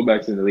good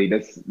fullbacks in the league.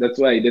 That's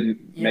why he didn't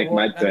Yeah, make well,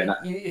 my I turn.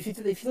 mean, if you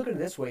look at it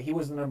this way, he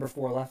was the number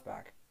 4 left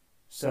back.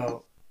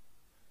 So,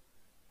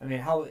 I mean,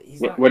 how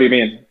he's not What do you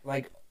mean?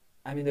 like.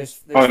 I mean,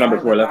 there's number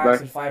 5 4 left backs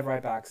back? and 5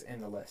 right backs in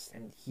the list,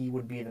 and he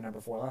would be the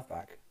number 4 left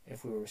back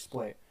if we were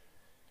split.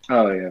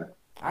 Oh yeah.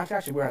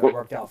 Actually, we had it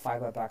worked out: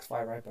 5 left backs,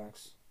 5 right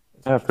backs.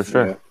 Yeah, for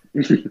sure.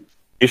 Yeah.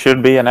 He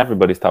should be in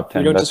everybody's top We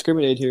 10. don't That's,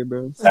 discriminate here,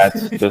 bro.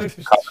 that's just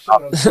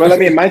Well, I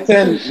mean, my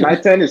 10 is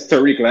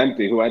Tariq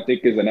Lamptey, who I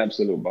think is an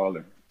absolute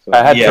baller. So,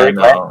 I had Yeah, Tariq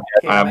no. Lamptey.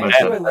 Okay, I'm my a-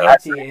 issue with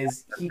Lamptey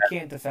is he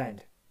can't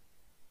defend.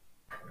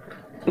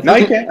 no,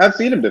 you can't. I've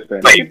seen him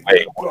defend. Wait.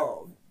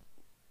 Bro,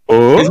 He's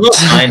a Oh, little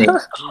tiny.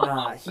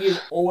 nah, he is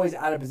always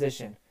out of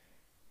position.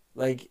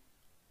 Like,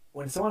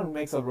 when someone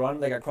makes a run,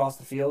 like across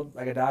the field,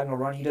 like a diagonal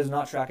run, he does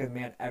not track his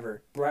man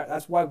ever.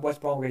 That's why West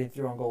Brom were getting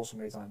through on goals so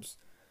many times.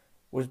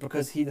 Was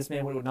because this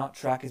man would not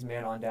track his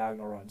man on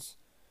diagonal runs.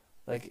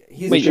 Like,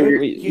 he's Wait, good.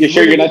 wait, he's You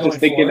sure you're really not good just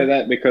going thinking of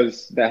forward. that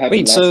because that happened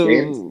Wait, last so-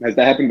 game? Has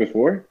that happened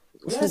before?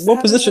 Yes, What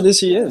that position happens. is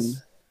he in?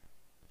 Yes.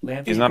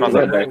 Lamptey He's not plays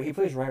on the right- back. He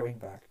plays right wing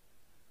back.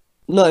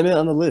 No, I mean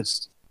on the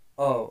list.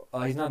 Oh,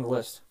 he's not on the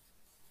list.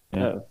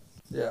 yeah.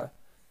 Yeah.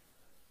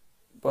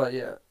 But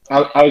yeah.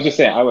 I was just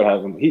saying I would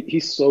have him.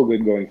 He's so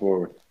good going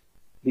forward.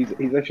 He's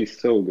actually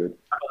so good.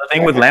 The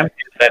thing with Lamptey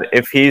is that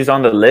if he's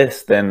on the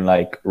list, then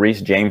like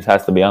Reece James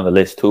has to be on the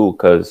list too,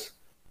 because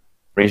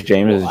Reece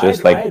James is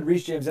just I like had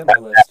Reece James on my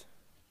list.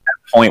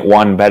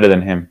 0.1 better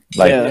than him.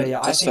 Like Yeah. Yeah,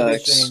 I that's think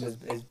Reece facts.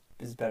 James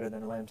is better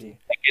than Lamptey.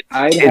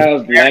 I'd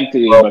have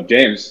Lamptey above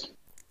James.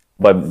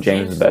 but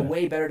James is is a better.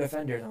 way better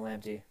defender than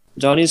Lamptey.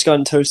 Johnny's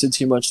gotten toasted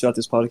too much throughout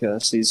this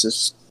podcast. He's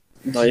just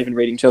not even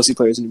rating Chelsea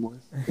players anymore.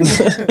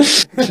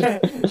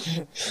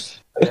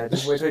 Yeah,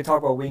 just wait till we talk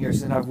about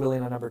wingers and have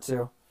Willian on number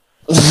 2.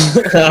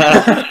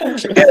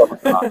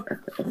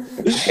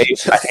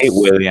 I hate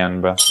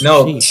William, bro.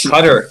 No,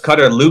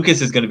 Cutter.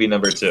 Lucas is going to be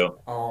number 2.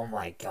 Oh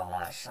my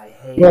gosh, I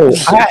hate Bro,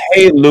 I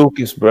hate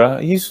Lucas, bro.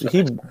 He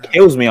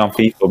kills me on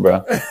FIFA, bro.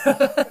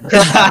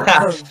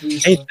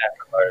 Hate that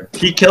card.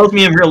 He killed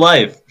me in real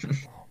life.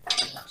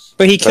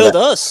 But he killed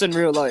us in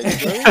real life.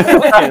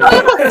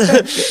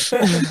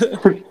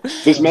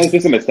 This man's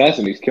just an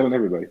assassin. He's killing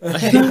everybody.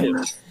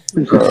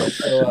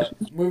 So,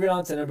 moving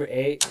on to number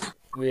 8.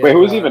 Wait,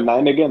 who's even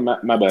 9 again? My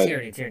bad.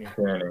 Tierney.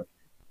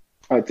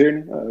 Oh,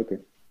 Tierney? Oh, okay.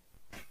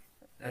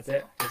 That's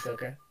it? It's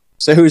okay.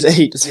 So who's 8?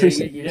 You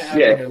didn't have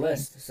it Yeah. on your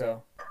list,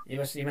 so you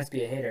must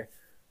be a hater.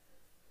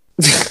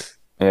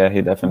 Yeah,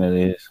 he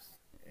definitely is.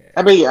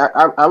 I mean,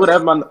 I would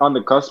have him on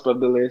the cusp of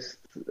the list.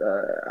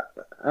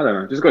 I don't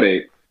know. Just go to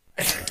 8.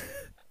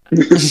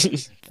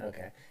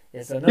 Okay.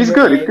 Yeah, so He's number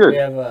good, 8, he's good. we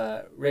have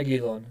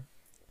Regulon.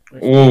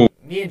 Ooh.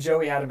 Me and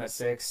Joey had him at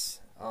 6.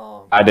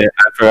 I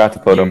forgot to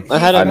put him. I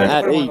had him He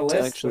at put on 8, the list,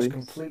 actually. which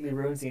completely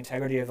ruins the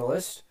integrity of the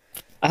list.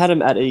 I had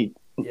him at 8.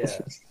 Yeah.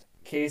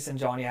 Case and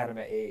Johnny had him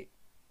at 8.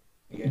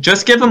 Yeah.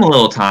 Just give him a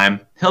little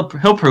time. He'll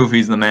prove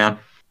he's the man.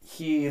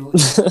 He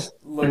looks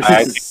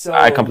so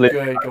I completely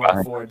good forgot about going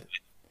him. forward.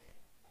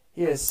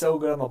 He is so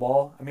good on the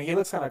ball. I mean, he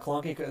looks kind of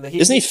clunky.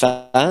 Isn't he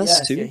fast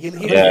Yes, too?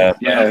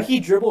 yeah, he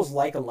dribbles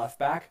like a left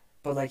back,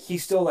 but like he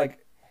still like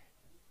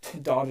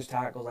dodges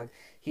tackles. Like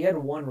he had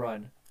one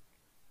run.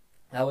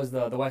 That was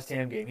the West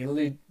Ham game. He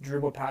literally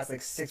dribbled past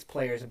like 6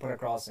 players and put a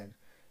cross in.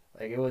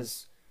 Like it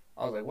was.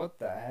 I was like, what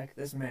the heck?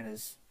 This man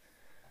is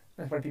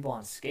putting people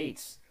on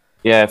skates.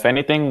 Yeah, if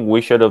anything, we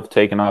should have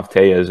taken off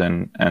Tejas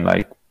and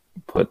like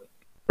put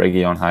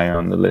Reggie on higher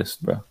on the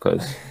list, bro.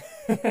 Because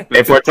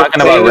if we're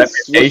talking about Tejas-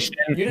 reputation,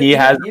 he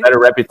has a better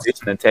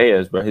reputation than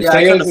Tejas, bro. His Yeah,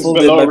 second Tejas is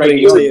folded below by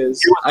Reggie. putting Tejas.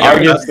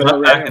 arguably below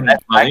Reggie.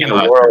 best back in the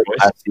world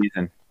last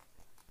season.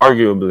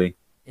 Arguably.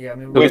 Yeah, I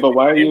mean, Wait, but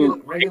why are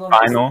you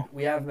final?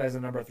 We have him as a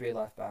number 3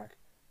 left back.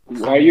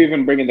 why are you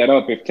even bringing that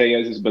up if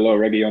Tejas is below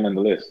Reguilon on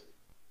the list?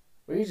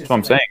 Well, he's That's just what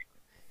I'm saying.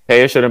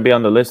 Tejas shouldn't be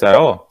on the list at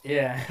all.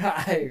 Yeah,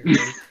 I agree.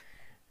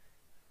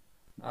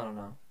 I don't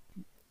know,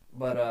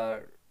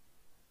 but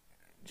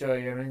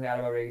Joey, you have anything to add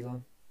about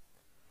Regulon?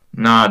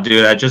 Nah,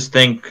 dude. I just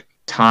think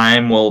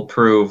time will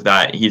prove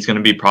that he's going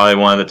to be probably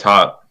one of the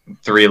top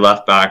 3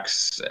 left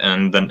backs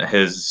in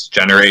his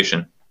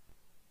generation.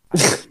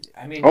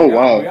 I mean, Oh, Real-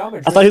 wow. Real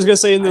Madrid, I thought he was gonna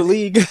say in the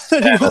league.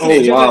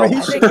 Oh, wow. I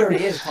think he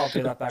already is top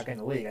 3 left back in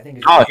the league. I think.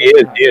 He's Oh, he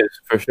is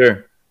for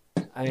sure.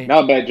 I mean,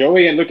 No, but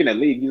Joey ain't looking at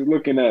league. He's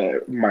looking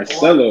at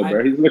Marcelo, Well,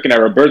 bro. He's looking at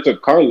Roberto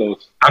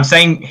Carlos. I'm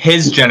saying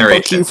his Fuck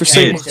generation. you for yeah,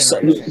 saying his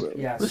something. generation.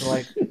 Yeah, so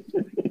like,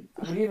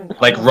 I would even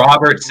Like I don't know,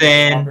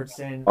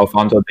 Robertson.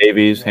 Alfonso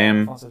Davies, yeah, him.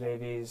 Alfonso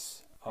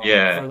Davies.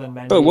 Yeah. Ferland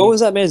Mendy. But what was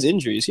that man's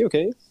injury? Is he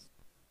okay?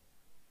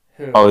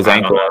 Who? Oh, his I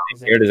don't ankle. know.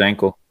 He hurt his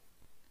ankle.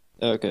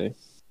 Okay.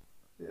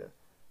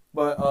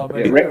 But Yeah,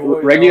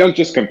 Reguilon's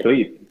just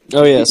complete.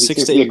 Oh yeah, He's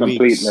 6 to simply 8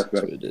 complete weeks. left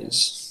That's back. what it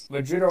is.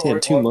 Madrid are, Damn,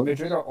 2 months.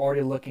 Madrid are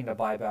already looking to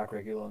buy back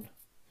Reguilon.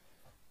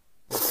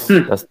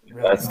 That's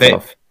Really?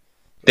 tough.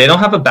 They don't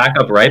have a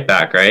backup right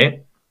back,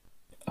 right?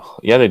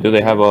 Yeah, they do.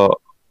 They have a.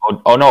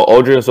 Oh no,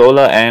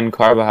 Odriozola and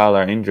Carvajal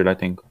are injured. I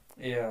think.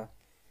 Yeah.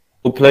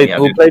 Who played? Yeah,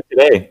 who dude. played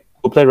today?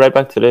 Who played right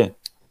back today?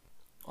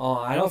 Oh,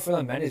 I know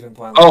Ferland Mendy's been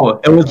playing. Oh,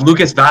 it was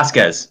Lucas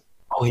Vasquez.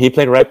 Oh, he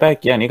played right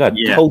back. Yeah, and he got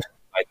Yeah. toasted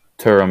by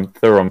Thuram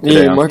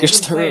today. Yeah, huh? Marcus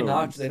They've been playing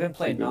Thuram. They've been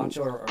playing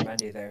Nacho or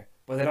Mendy there,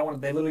 but they don't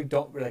want. They literally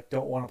don't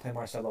want to play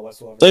Marcelo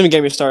whatsoever. Don't even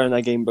get me started on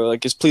that game, bro.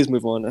 Like, just please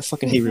move on. I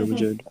fucking hate Real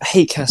Madrid. I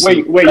hate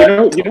Cassie. Wait,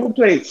 you know who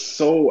played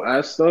so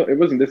ass though? It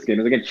wasn't this game.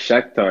 It was against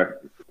Shakhtar.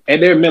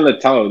 Eder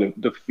Militao,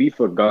 the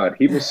FIFA god.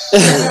 He was so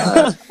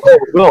ass.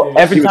 Bro,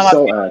 every He was time I see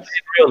so him ass.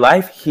 in real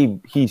life,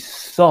 he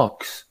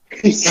sucks.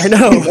 I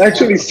know. He's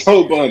actually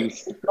so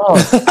buns. Oh,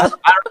 I don't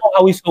know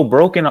how he's so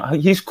broken.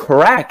 He's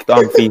cracked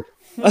on FIFA.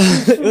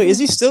 Wait, is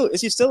he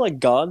still like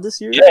God this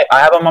year? Yeah,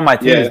 I have him on my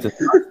team. Yeah. It's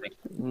disgusting.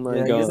 Oh my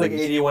Yeah, God. he's like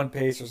 81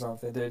 pace or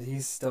something, dude.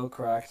 He's still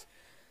cracked.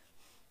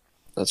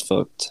 That's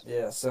fucked.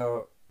 Yeah.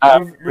 So He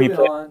moving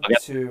played on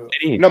against to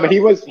No, but he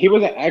was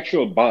an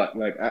actual bot.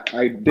 Like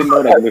I didn't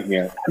know that looking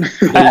at.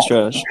 He's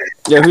trash.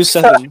 Yeah, who's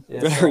second?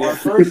 yeah, so our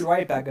first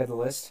right back of the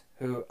list,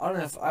 who I don't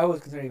know if I was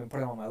considering even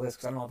putting him on my list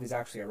because I don't know if he's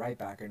actually a right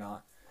back or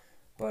not,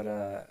 but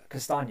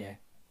Castagne.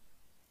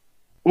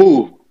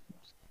 Ooh,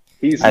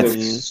 he's I looked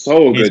think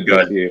so he's good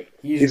good. this year.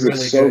 He's really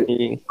so good.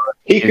 He-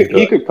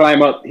 He could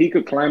climb up. He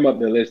could climb up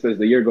the list as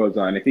the year goes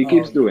on. If he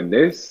keeps yeah. doing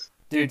this,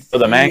 Dude, So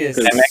the he man is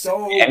can make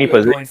so any good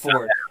position. going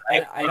forward.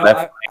 And I know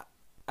Left.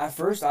 at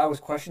first I was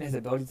questioning his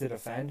ability to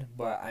defend,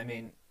 but I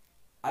mean,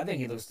 I think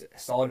he looks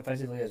solid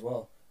defensively as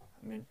well.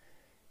 I mean,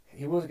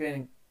 he was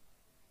getting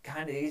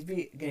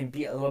getting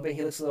beat a little bit.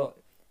 He looks a little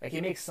like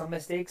he makes some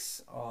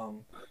mistakes.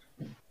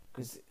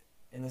 Because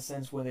in the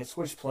sense when they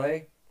switch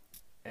play,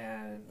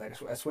 and like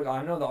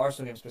I know the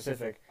Arsenal game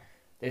specific,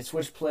 they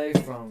switch play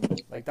from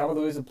like David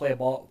Luiz would play a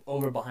ball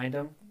over behind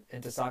him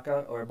into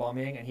Saka or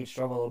Aubameyang, and he'd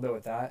struggle a little bit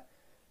with that.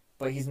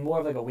 But he's more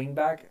of like a wing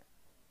back.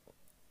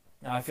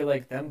 Now I feel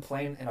like them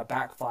playing in a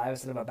back 5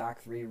 instead of a back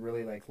 3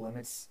 really like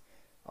limits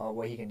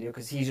what he can do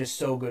because he's just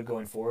so good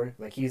going forward.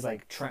 Like he's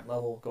like Trent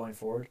level going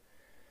forward.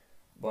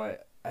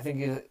 But I think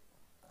he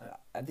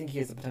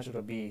has the potential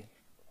to be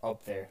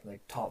up there,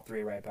 like top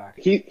 3 right back.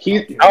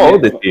 How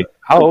old is he?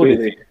 How old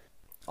is he?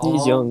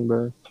 He's young,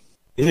 bro.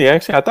 Is he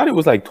actually? I thought he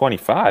was like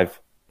 25.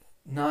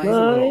 No, he's a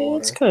little older.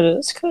 It's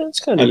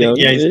kind of young.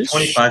 Yeah, he's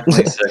 25,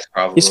 26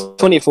 probably. He's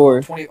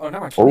 24. 20. Oh,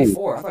 never mind,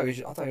 24. I thought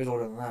he was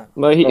older than that.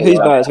 But he's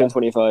yeah. about to turn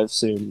 25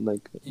 soon,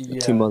 like Yeah.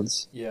 2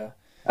 months. Yeah.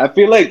 I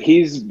feel like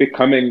he's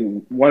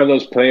becoming one of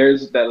those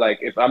players that, like,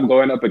 if I'm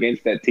going up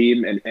against that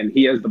team and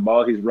he has the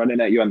ball, he's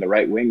running at you on the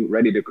right wing,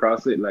 ready to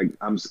cross it, like,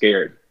 I'm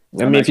scared.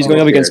 I mean, if he's going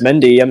up against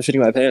Mendy, I'm shitting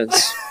my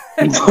pants.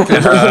 He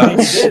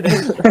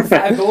did.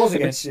 5 goals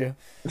against you.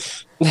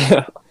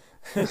 Yeah,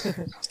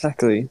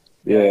 exactly.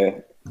 Yeah.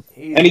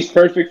 And he's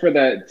perfect for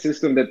that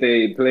system that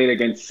they played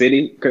against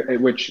City,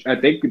 which I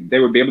think they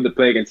would be able to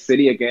play against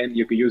City again.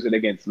 You could use it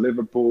against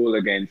Liverpool,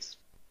 against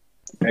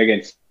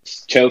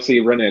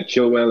Chelsea, running at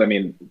Chilwell. I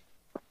mean,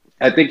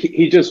 I think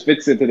he just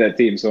fits into that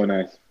team so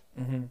nice.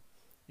 Mm-hmm.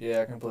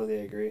 Yeah, I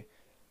completely agree.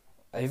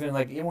 Even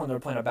when they're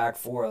playing a back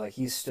 4, like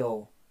he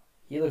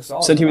looks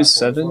solid. Said he in was back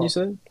 4 as 7, well. you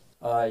said?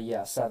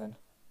 Yeah, 7.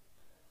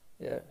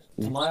 Yeah,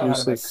 He Tamayo was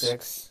had him at 6.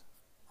 6.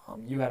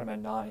 You had him at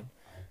 9.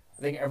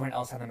 I think everyone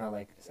else had him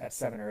at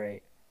 7 or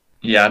 8.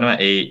 Yeah, I'm at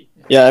 8.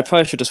 Yeah, I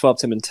probably should have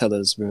swapped him in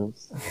Tellez, bro.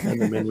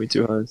 And then way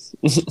too hard.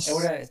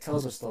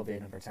 Tellez would still be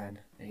at number 10,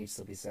 and he'd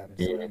still be 7.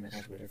 So that might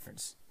have a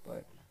difference.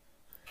 But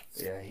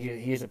yeah,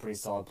 he is a pretty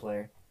solid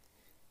player.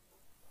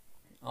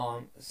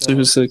 So he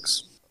was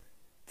 6.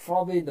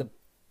 Probably the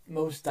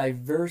most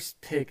diverse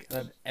pick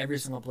of every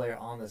single player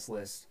on this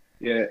list.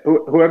 Yeah,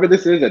 whoever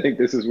this is, I think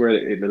this is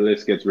where the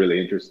list gets really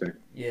interesting.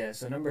 Yeah,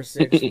 so number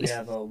 6 we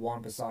have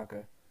Juan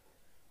Bissaka.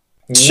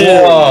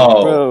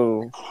 Whoa.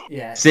 Bro.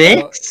 Yeah,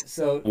 6?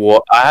 So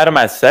What? I had him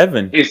at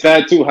 7. Is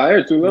that too high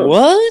or too low?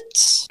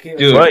 What? okay,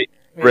 Dude. Right.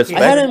 wait,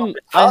 Respect.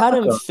 I had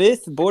him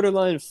 5th,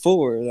 borderline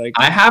 4. Like,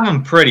 I have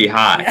him pretty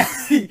high.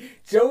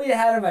 Joey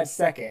had him at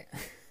 2nd.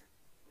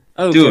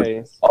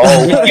 okay. Oh,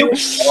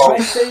 I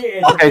say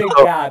it's a big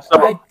gap.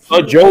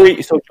 so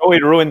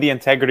Joey ruined the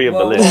integrity of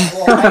the list.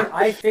 Well,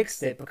 I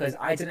fixed it because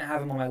I didn't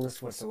have him on my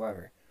list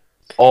whatsoever.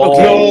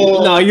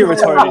 Oh, No, you're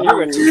retarded.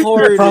 You're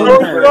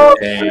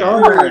retarded.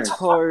 You're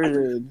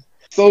retarded.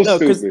 So No,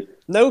 'cause stupid.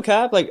 no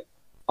cap. Like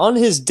on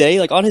his day,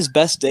 like on his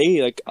best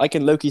day, like I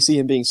can low-key see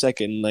him being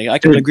second. Like I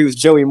can agree with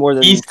Joey more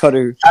than He's-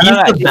 Cutter. He's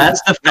the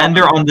best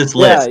defender on this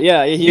Yeah, list.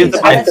 yeah, he He's is.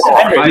 the best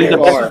defender. He's the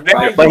best Right,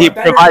 defender, but he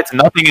provides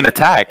nothing in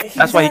attack.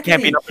 That's why he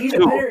can't be Exactly. number He's a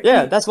 2. better-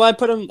 Yeah, that's why I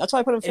put him. That's why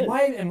I put him fifth.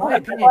 In my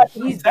opinion,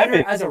 he's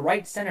better as a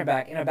right center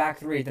back in a back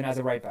three than as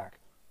a right back.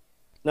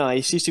 No,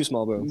 he's too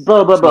small, bro.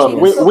 Bro.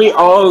 We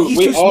all He's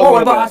we too all small.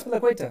 What know about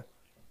that. Aspilicueta?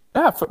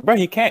 Yeah, bro,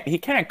 he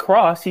can't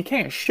cross. He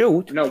can't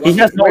shoot. No, he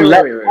has no wait,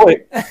 left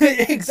wait. foot.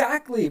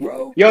 Exactly,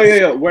 bro.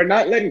 Yo. We're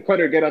not letting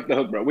Cutter get off the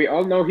hook, bro. We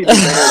all know he's a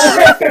better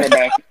right center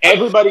back.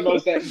 Everybody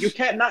knows that. You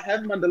can't not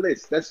have him on the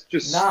list. That's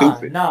just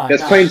stupid.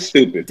 That's plain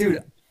stupid.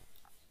 Dude,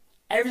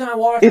 every time I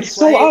watch him It's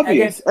so play obvious.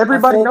 against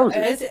Everybody a knows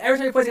it. Every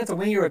time he plays against a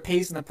winger with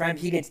pace in the Prem,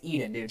 he gets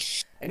eaten, dude.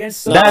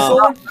 Against That's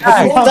Son,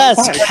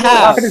 That's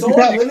cap. Son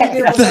literally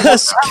did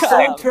That's Son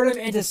cap. turned him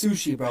into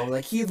sushi, bro.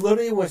 Like he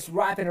literally was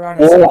wrapping around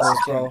in circles,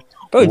 bro.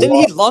 Bro, didn't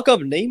he lock up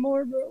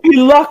Neymar, bro? He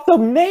locked up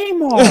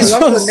Neymar. I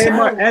love the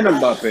Neymar and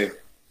Mbappe.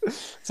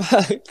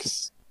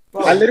 Facts.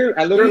 Bro, I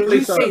literally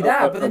you saw say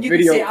that, a but then you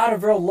video. can say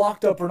Alderweireld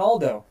locked up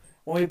Ronaldo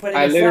when we put.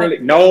 I literally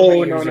no.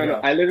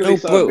 I literally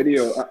saw a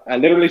video. I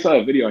literally saw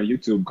a video on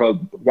YouTube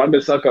called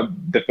 "Wan-Bissaka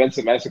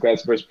defensive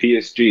masterclass versus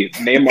PSG."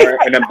 Neymar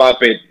and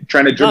Mbappe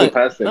trying to dribble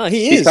past him. No,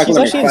 he He's is. tackled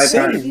He's him actually 5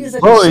 insane. times. He's a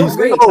Bro, so he's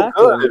great so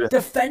good.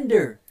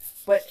 defender.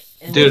 But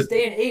in Dude. this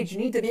day and age, you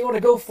need to be able to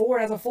go forward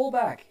as a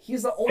fullback.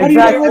 He's the only How do you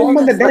player have him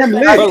on the that's damn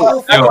like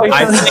list? that go Bro, forward.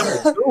 I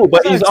think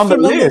but he's on the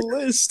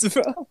list.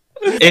 bro.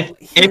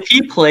 If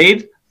he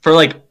played for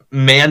like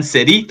Man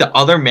City, the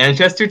other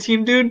Manchester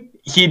team, dude,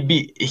 he'd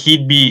be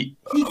He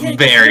can't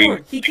very go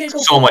forward. He can't go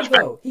so forward, much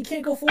better. though. He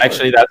can't go forward.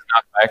 Actually, that's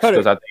not facts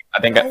because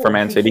I think for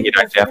Man City he'd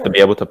actually have to be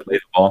able to play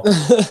the ball.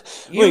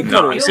 Wait, know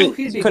Cutter. who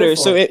he'd be Cutter. good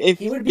So for? if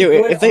He would be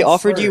good if they on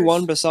offered you Spurs.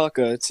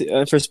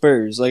 Wan-Bissaka for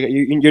Spurs, like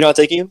you're not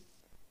taking him?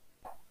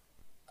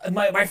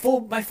 My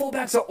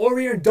fullbacks are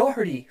Aurier and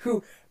Doherty,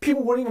 who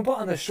people wouldn't even put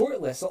on the short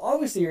list. So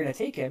obviously you're gonna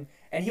take him,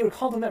 and he would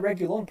complement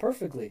Reguilón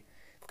perfectly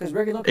because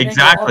Reguilón can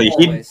exactly.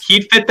 angle up always.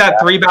 He'd fit that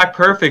 3-back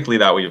perfectly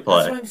that we That's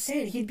play. what I'm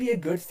saying. He'd be a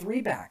good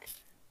 3-back,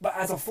 but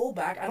as a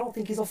fullback, I don't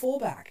think he's a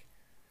fullback.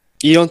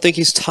 You don't think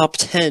he's top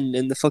 10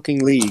 in the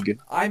fucking league?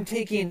 I'm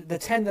taking the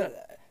 10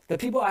 that the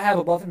people I have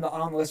above him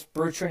on the list,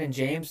 Bertrand and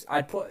James.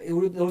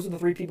 Those are the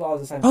 3 people I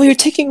was deciding. Oh, you're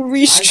taking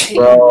Reece I'm James.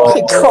 taking Oh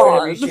my Bertrand god.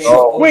 and Reece James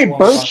over Wait,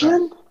 Wan-Bissaka.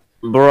 Bertrand?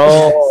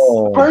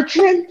 Bro,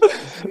 Bertrand?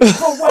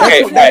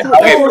 Okay, That's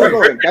where we're wait.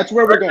 going. That's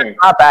where we're going.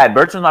 not bad.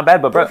 Bertrand's not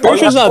bad, but bro,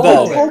 Bertrand's not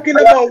I'm bad. talking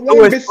about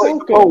do is put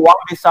Wan-Bissaka.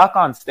 Wan-Bissaka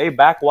on stay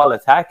back while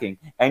attacking,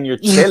 and you're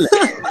chilling.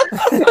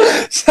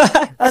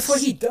 That's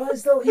what he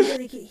does, though.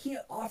 He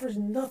offers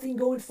nothing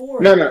going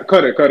forward. No,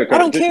 Cutter. I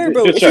don't care,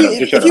 bro. Just If shut you, up.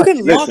 Just if shut you up.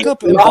 can lock Listen. up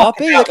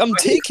Mbappe, like I'm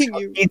taking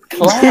you. He's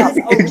class.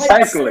 He's a right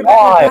Exactly. center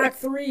back in back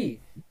 3.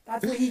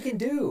 That's what he can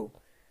do.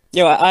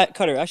 Yo, I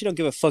Cutter, I actually don't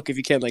give a fuck if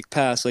you can't like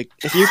pass. Like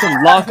if you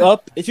can lock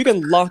up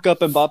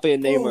Mbappe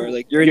and Neymar,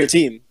 like you're in your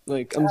team.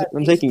 Like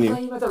I'm taking He's you.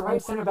 playing at the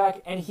right center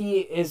back, and he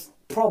is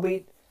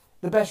probably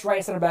the best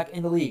right center back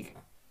in the league.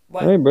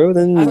 But Alright, bro.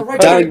 Then As a right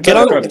get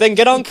back, on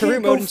Cutter. career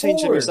can't mode go and change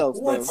it forward yourself,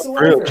 bro.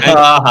 whatsoever.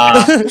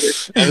 Uh-huh.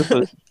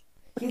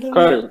 He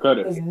literally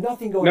Cutter. There's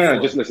nothing going No,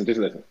 forward. just listen.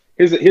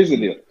 Here's the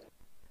deal.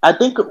 I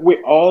think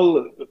we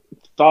all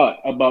thought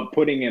about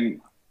putting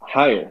him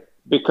higher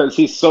because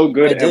he's so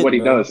good I did, at what he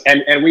bro. does,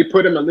 and we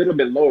put him a little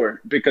bit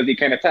lower because he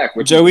can't attack.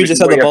 Joey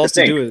just had the balls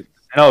to do it.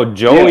 No,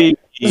 Joey.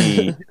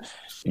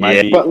 Might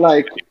Yeah. be But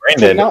like brain to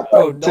dead. not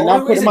Bro, to the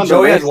not only put him reason on the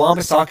Joey has list.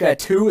 Wan-Bissaka at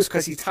 2 is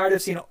because he's tired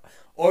of seeing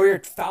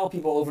Aurier foul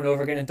people over and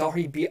over again and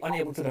Doherty be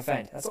unable to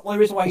defend. That's the only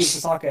reason why he's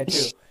Bissaka at 2.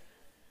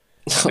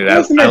 Dude, He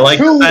has him I at like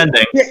 2.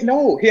 defending. Yeah,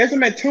 no, he has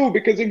him at 2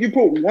 because if you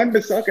put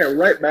Wan-Bissaka at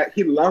right back,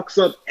 he locks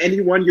up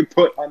anyone you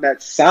put on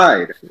that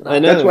side. I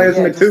know. That's why he's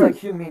Yeah, at just 2. like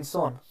Heung-min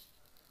Son.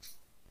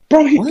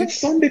 Bro, he What? did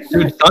Sunday.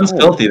 Dude, Son's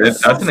filthy.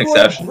 That's an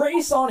exception.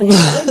 Brace on him.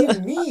 What do you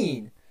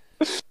mean?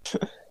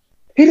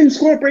 He didn't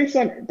score a brace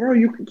on, bro.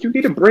 You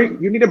need to break.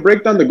 You need to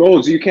break down the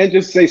goals. You can't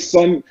just say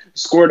Son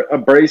scored a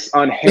brace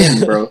on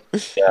him, bro.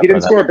 He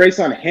didn't score a brace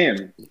on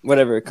him.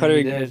 Whatever, He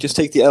Cutter, did. just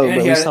take the L, And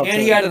bro. he He's had, top and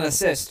 10. he had an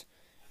assist.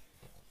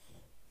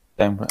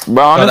 Damn, bro,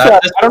 honestly,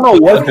 that's I don't know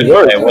what to do.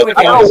 Wait,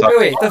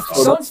 Wait. The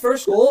Son's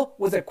first goal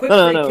was a quick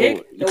No. free kick.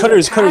 It was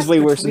Cutter's- a Cutter's pass way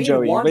worse than between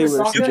Joey. Way worse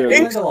Wan-Bissaka than and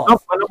Joey. Lindelof. No,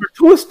 but number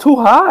 2 is too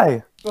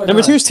high.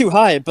 Number 2 is too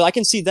high, but I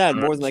can see that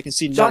more than I can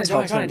see not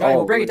top 10 at all.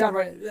 We'll break it down.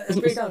 Let's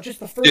break it down. Just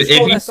the first Dude, goal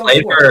if he that Son played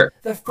scored. for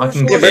The first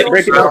fucking goal break that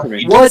it Son down for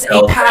me. was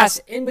a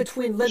pass in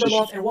between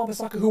Lindelof and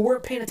Wan-Bissaka, who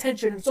weren't paying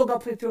attention and still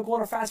got played through a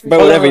corner fast. But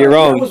whatever, you're That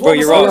wrong. was Bro,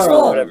 you're wrong. Wan-Bissaka's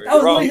fault. Whatever, That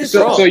was you're wrong. really his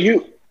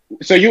fault.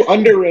 So you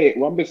underrate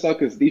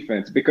Wan-Bissaka's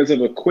defense because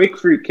of a quick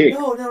free kick.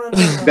 No.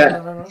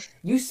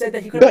 You said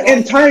that he could The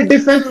entire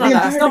defense, the That's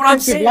entire not what I'm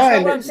defensive saying. That's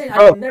not what I'm line. saying.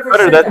 Bro, I never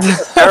Cutter, said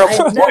that's that. a I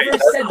terrible never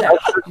point. said that.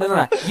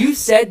 No. You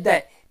said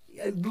that.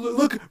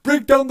 Look,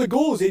 break down the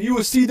goals, and you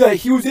will see that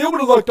he was able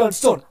to lock down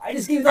Son. I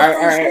just gave you the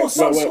first goal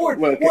Son scored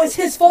was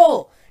his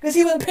fault because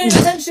he wasn't paying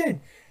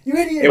attention. You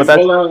idiot! It- But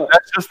Well,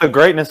 that's just the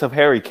greatness of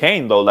Harry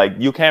Kane, though. Like,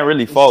 you can't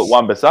really fault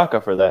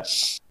Wan-Bissaka for that.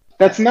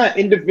 that's not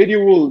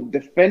individual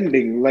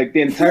defending. Like the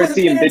He entire wasn't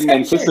team paying didn't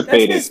attention.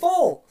 anticipate That's his it.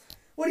 fault.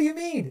 What do you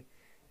mean?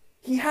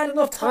 He had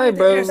enough time Alright, to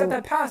bro. intercept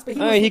that pass, but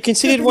He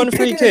conceded just one kicking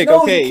free his kick.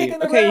 nose and Okay, kicking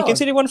the okay, he ground.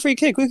 conceded one free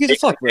kick. Who gives a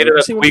fuck, bro? It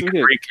was a Conceded one weak free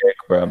kick. free kick,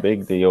 bro.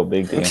 Big deal,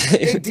 big deal.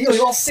 Big deal. He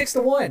lost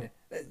 6-1.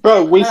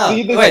 Bro, we Now,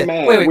 see this wait,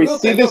 man. wait, we real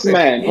see quick, this real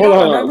quick. man. You Hold know,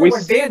 on. remember We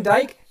when Van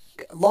Dijk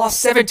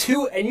lost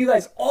 7-2 and you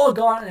guys all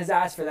got on his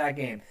ass for that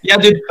game? Yeah,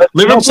 dude. So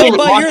Liverpool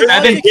by your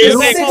lost logic, 7-2.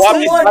 you're It's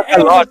saying- 6-1,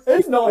 and lost.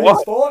 it's not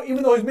his fault,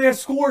 even though his man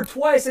scored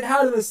twice and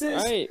had an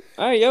assist.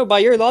 Alright, yo, by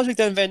your logic,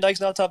 then Van Dijk's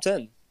not top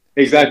 10.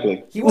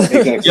 exactly. He wasn't.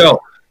 Exactly. Yo,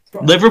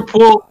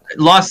 Liverpool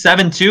lost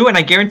 7-2, and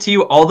I guarantee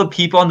you all the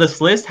people on this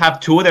list have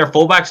two of their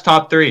fullbacks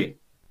top 3.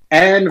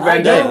 And I Van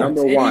Dijk, don't,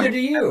 number and one. neither do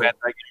you. Man,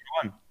 like,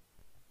 you won.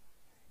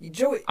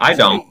 Joey, I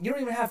don't. You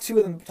don't even have two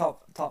of them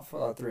top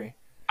 3.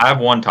 I have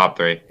one top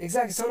 3.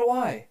 Exactly. So do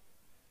I.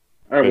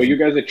 All right, well, you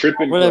guys are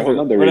tripping Whatever, for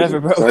another whatever,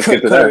 reason. bro. So let's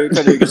get to Cutter, that.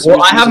 Cutter, you can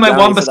Well, I use have the my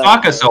bounty for that.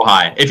 Wan-Bissaka so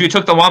high. If you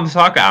took the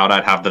Wan-Bissaka out,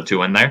 I'd have the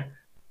 2 in there.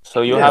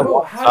 So you Yeah, have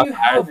bro, how do you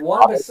have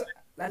Wan-Bissaka. Wan-Bissaka?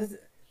 That is,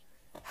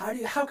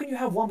 how can you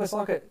have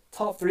Wan-Bissaka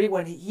top 3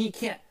 when he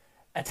can't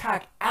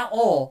attack at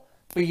all?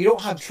 But you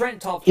don't have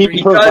Trent top 3.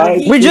 He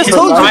provides. We just he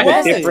told you provides why.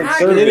 a different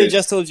Exactly. Literally service.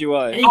 just told you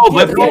why. And he No, can't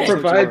but He defend.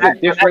 provides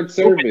a different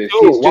service. Dude,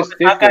 He's just Wan-Bissaka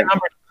different.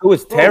 number 2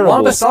 is Bro, terrible.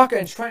 Wan-Bissaka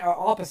and Trent are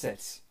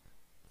opposites.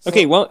 So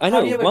Okay, well, I how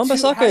know, do you have a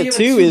Wan-Bissaka how do you have a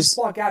 2 is-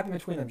 spot gap in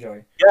between them,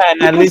 Joey. Yeah,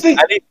 and at Because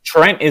least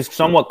Trent is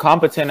somewhat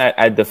competent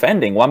at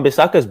defending.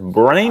 Wan-Bissaka's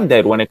brain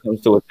dead when it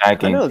comes to I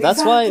attacking. know,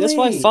 that's why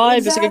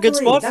 5 is like a good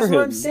spot That's for what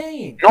him. I'm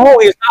saying. No,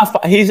 he's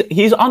not.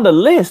 He's on the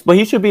list, but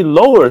he should be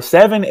lower,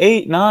 7,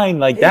 8, 9,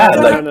 like that.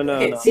 No, Like, no.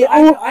 Okay, see,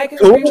 I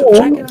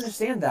can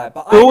understand that,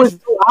 but 2 is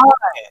too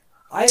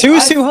high. 2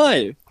 is too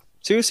high.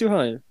 2 is too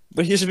high.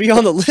 But he should be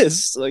on the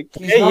list. Like,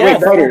 He's Yeah, not yeah,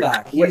 a Carter,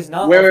 fullback. He's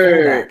not wait, a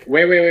wait, fullback.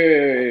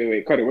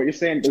 wait, Carter. What you're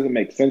saying doesn't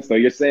make sense, though.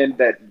 You're saying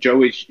that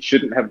Joey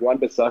shouldn't have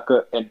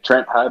Wan-Bissaka and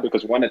Trent high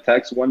because one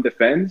attacks, one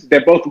defends.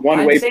 They're both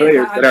one-way I'm saying-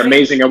 players I'm that are saying-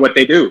 amazing at what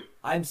they do.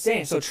 I'm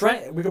saying, so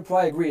Trent, we could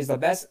probably agree, is the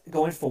best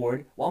going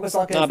forward.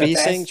 Wan-Bissaka is nah, the but he's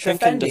best saying Trent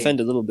can defending. defend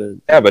a little bit.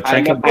 Yeah, but I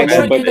Trent know- can I know,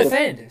 Trent but can the-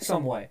 defend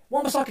some way.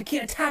 Wan-Bissaka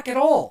can't attack at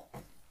all.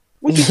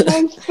 Which is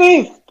why he's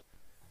fifth.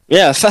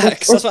 Yeah,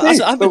 facts. Or That's what I've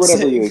sixth, or been whatever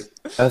he saying. is.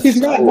 That's He's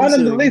not so on the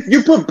insane. list.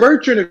 You put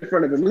Bertrand in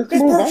front of him. Let's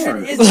Because move Bertrand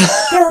on. is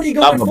 30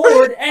 going but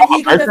forward, and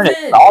he can Bertrand is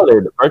defend.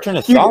 solid. Bertrand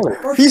is solid.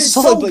 Bertrand He's is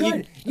solid, so but good. you- You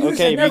just okay, have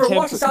but you never can't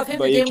watched a put- Southampton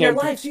but you game in your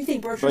can't- life, so you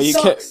think but Bertrand you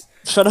can't- sucks.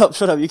 Shut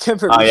up. You can't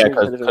put Oh yeah,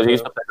 Bertrand because he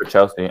used bro. to play for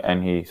Chelsea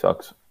and he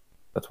sucks.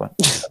 That's why.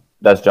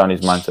 That's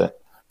Johnny's mindset.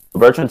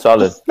 Bertrand's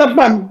solid. Stop,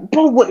 man.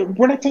 Bro,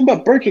 we're not talking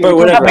about Bertrand. Bro, We're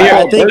whatever. talking I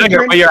about think-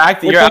 Bertrand. But you're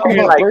acting. We're You're talking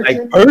acting about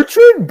like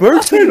Bertrand.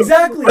 Bertrand.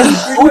 Exactly.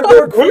 You're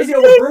more crazy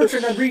over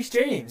Bertrand than Reece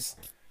James.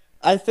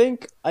 I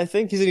think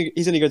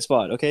he's in a good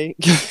spot. Okay,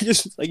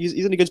 just like he's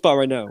in a good spot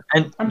right now.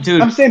 And I'm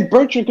dude, saying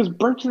Bertrand because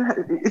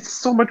Bertrand, it's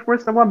so much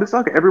worse than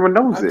Wan-Bissaka. Everyone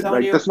knows I'm it. telling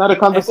Like you, that's not a if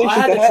conversation I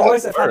had to the have.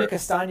 choice of having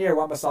Castagna or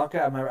Wan-Bissaka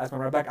as my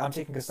right back, I'm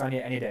taking Castagna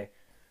any day.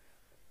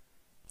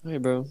 Hey,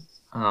 bro.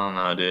 I don't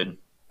know, dude.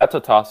 That's a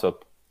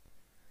toss-up.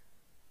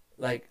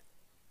 Like,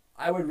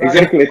 I would rather.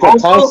 Exactly, it's a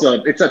Also,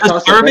 toss-up. It's a the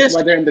toss-up. service- That's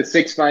why they're in the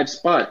 6-5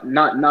 spot,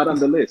 not on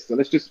the list. So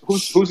let's just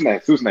who's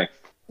next? Who's next?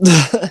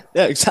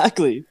 Yeah,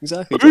 exactly.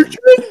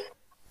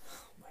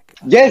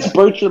 Yes,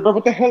 Bertrand. But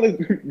what the hell is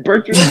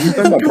Bertrand? You're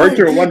talking about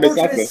Bertrand and Bertrand is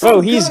Wan-Bissaka. so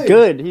Bro, he's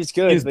good. He's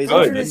good. He's but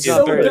good. Not, He's not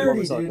so better than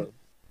dirty, Wan-Bissaka. dude.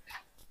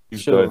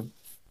 He's Sure. good.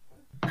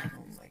 Oh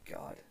my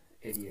god,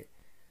 idiot.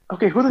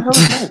 Okay, who the hell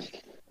is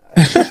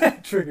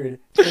next? Triggered.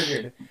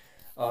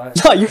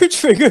 No, you're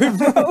triggered,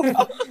 bro.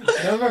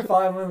 Number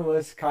 5 on the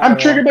list. Kyle I'm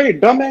triggered by your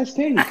dumbass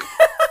take.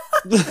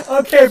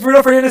 Okay,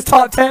 Bruno Fernandes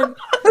top 10.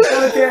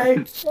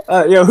 Okay.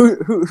 Yo,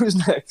 who's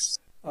next?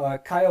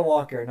 Kyle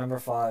Walker, number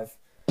 5.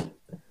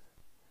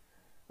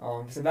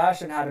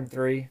 Sebastian had him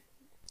 3.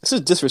 This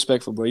is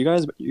disrespectful, bro. You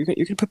guys, you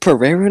can put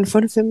Pereira in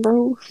front of him,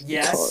 bro.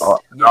 Yes. Oh,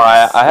 yes. no,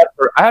 I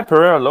had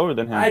Pereira lower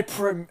than him. I'll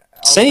talk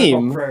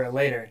Same. about Pereira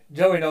later.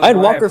 Joey knows. I'd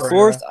where I Walker have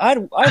fourth.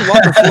 Pereira. I'd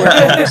Walker fourth.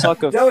 and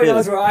Bissaka Joey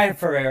knows fifth. where I have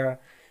Pereira.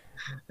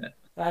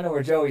 I know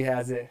where Joey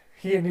has it.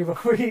 He knew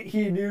before.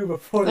 He knew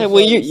before. Hey,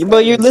 well,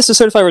 but your list is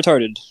certified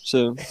retarded.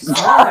 So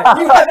God,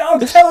 you had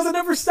Alex Tellez at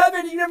number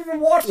 7. You never even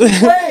watched him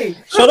play.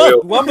 shut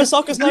up.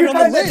 Wan-Bissaka's not You on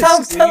the had list.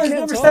 Alex You Tellez can't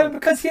number talk. 7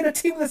 because he had a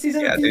team of the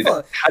season Yeah, in dude.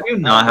 FIFA. How do you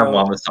not have Bro.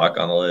 Wan-Bissaka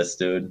on the list,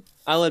 dude?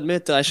 I'll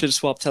admit that I should have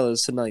swapped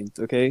Tellez to 9th,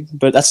 okay?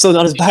 But that's still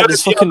not as bad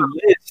as fucking.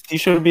 He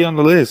should be on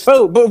the list.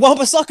 Bro, but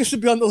Wan-Bissaka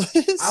should be on the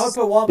list. I would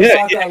put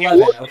Wan-Bissaka at 11.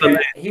 was Okay,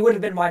 he would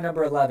have been my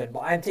number 11,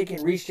 but I'm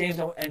taking Reece James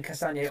and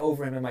Castagna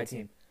over him in my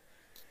team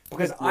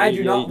because I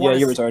do not want. Yeah,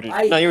 you're retarded.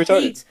 I No, you're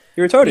retarded. hate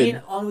You're retarded.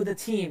 being on with a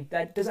team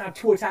that doesn't have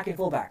 2 attacking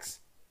fullbacks.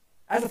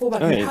 As a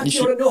fullback, Alright, you have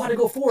you to know how to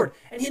go forward.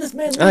 And he, this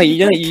man,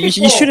 You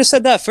should have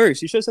said that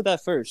first. You should have said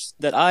that first.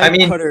 That I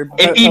mean, Cutter,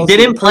 if he Chelsea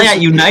didn't play at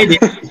personally-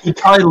 United, he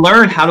probably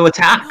learned how to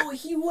attack. No,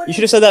 he wouldn't. You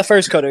should have said that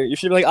first, Cutter. You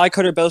should be like, I,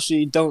 Cutter,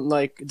 Belshi don't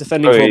like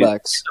defending Wait.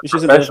 fullbacks. You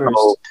should have said that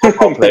Professional first.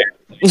 football player.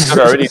 He should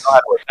already know how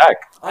to attack.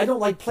 I don't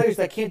like players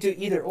that can't do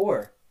either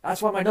or.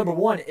 That's why my number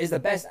one is the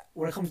best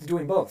when it comes to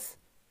doing both.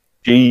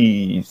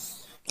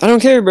 Jeez. I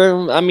don't care,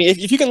 bro. I mean,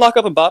 if you can lock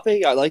up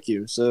Mbappe, I like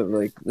you. So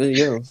like, there you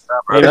go. It's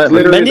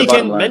literally the Mendy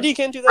bottom line.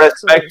 can do that.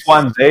 Respect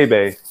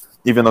Wanzebe,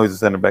 even though he's a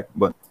center back,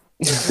 but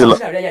still.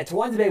 Yeah,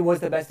 Tawanzebe was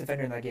the best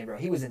defender in that game, bro.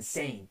 He was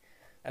insane.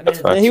 I That's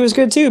fine. Yeah, he was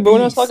good too, but we're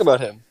not talking about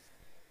him.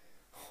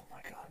 Oh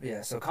my god.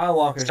 Yeah, so Kyle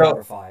Walker's So-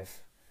 number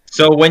 5.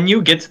 So when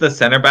you get to the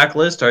center back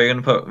list, are you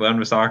gonna put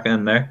Bissaka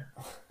in there?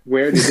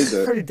 We already did We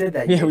that. already did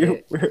that. Yeah, you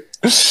idiot.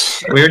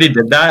 We already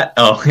did that.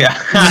 Oh yeah.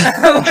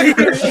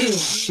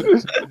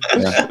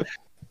 Yeah.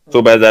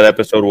 Too bad that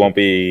episode won't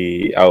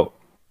be out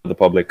to the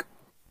public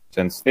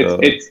since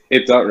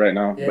It's out right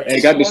now. Yeah, But it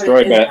it's got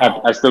destroyed, already but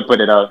out. I still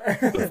put it out.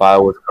 the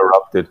file was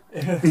corrupted.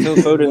 Phil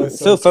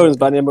Foden's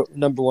by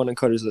number 1 on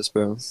Cutter's list,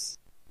 bro.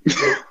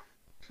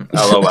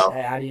 LOL.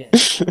 Hey, how do you...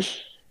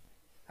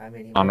 I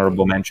mean, he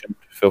Honorable might mention,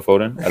 Phil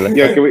Foden. I like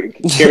Yeah, that.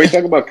 can we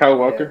talk about Kyle be-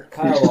 Walker? Yeah,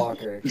 Kyle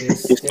Walker.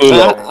 He's Just- too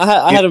low.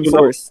 I had him He's too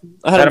low. fourth.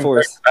 I had him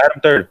fourth. I had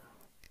him third.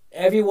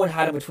 Everyone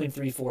had him between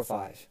 3, 4,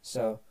 5.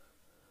 So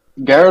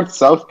Gareth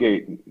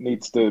Southgate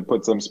needs to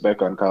put some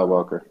spec on Kyle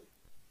Walker.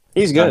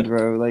 He's good,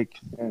 bro. Like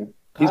Kyle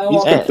he's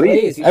Walker complete.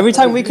 plays. He's Every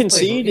time played- we he's played-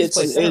 concede, he's it's-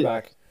 played center it-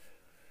 back.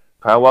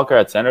 Kyle Walker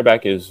at center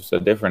back is a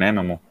different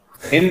animal.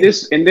 In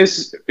this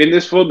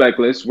fullback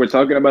list, we're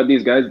talking about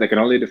these guys that can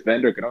only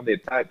defend or can only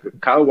attack.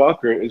 Kyle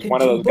Walker is Can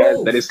one of do those guys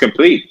both. that is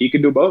complete. He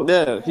can do both.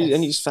 yeah,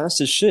 he's fast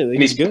as shit. Like,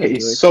 And he's good.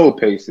 He's Like, so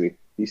pacey.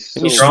 He's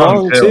and he's so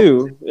strong, strong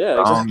too. Yeah,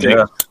 Um, exactly.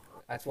 yeah.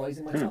 That's why he's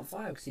in my top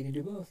 5 because he can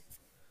do both.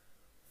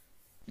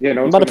 yeah.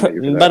 No I'm one's about to coming put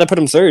at you for about that. to put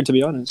him third, to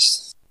be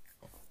honest.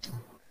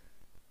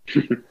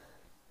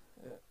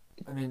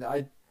 I mean,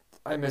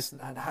 I miss him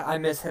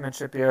and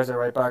Trippier as our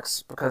right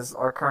backs because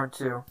our current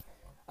two.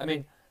 I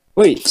mean,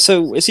 Wait,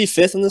 so is he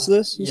fifth on this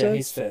list? You yeah, said?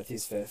 he's 5th.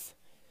 He's 5th.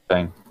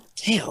 Thing.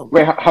 Damn.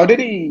 Wait, how did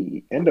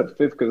he end up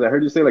fifth? Because I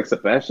heard you say like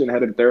Sebastian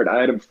had him third, I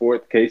had him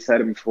fourth, Case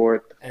had him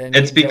fourth. And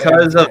It's me and Joe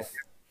because had him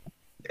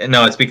of-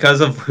 No, it's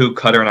because of who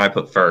Cutter and I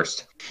put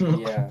first.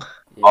 5th. Yeah.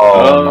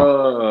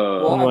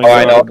 Oh, Oh my Well,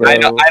 God, I know, bro.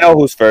 I know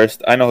who's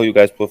first. I know who you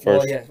guys put Well,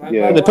 first. yeah.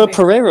 Yeah. They put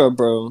Pereira,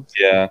 bro.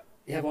 Yeah.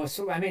 Yeah, well,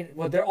 so I mean,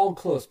 well, they're all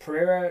close.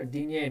 Pereira,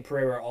 Digne, and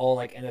Pereira are all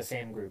like in the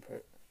same group.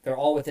 They're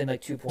all within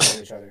like 2 points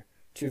of each other,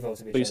 2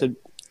 votes of each But you other. said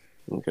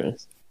okay.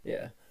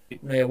 Yeah.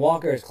 No, yeah,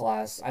 Walker is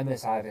class. I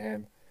miss having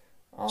him.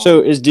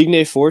 So is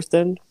Digne fourth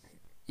then?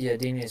 Yeah,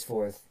 Digne is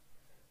 4th.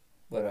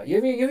 But you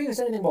haven't even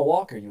said anything about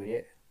Walker, you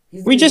idiot.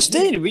 We just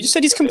did. We just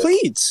said he's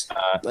complete.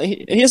 Uh, Like,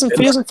 he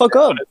doesn't fuck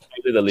up. It's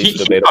usually the He least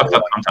fucks debatable.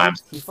 up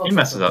sometimes. fucks He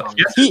messes up.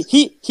 sometimes.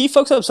 Yeah. He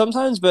fucks up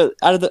sometimes, but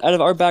out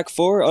of our back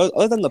four,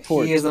 other than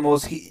Laporte, He is the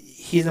most.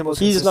 He's the most.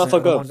 he does not consistent fuck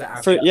of the ones that up.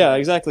 actually Yeah, play.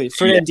 exactly.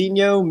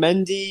 Fernandinho,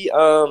 Mendy,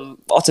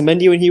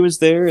 Otamendi when he was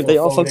there, they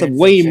all fucked up Foden,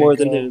 way more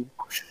than Zinchenko. him.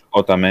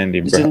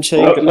 Otamendi, bro.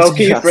 Zinchenko,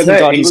 Low-key, for thank that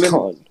God he's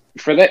England- gone.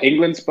 For that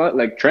England spot,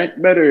 like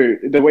Trent better,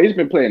 the way he's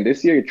been playing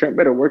this year, Trent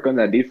better work on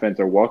that defense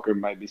or Walker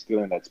might be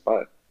still in that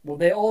spot. Well,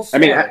 they all. I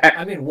mean, Start. I-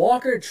 I mean,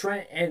 Walker,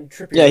 Trent, and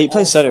Trippier. Yeah, he all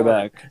plays center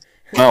start. back.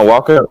 No,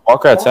 Walker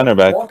at center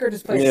back. Walker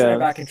just plays Yeah. center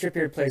back, and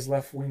Trippier plays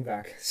left wing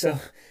back. So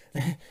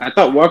I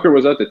thought Walker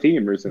was out the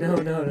team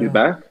recently. No. He's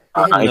back?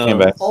 He No. came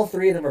back. all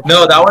 3 of them are.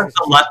 No, that was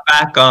the left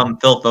back,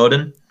 Phil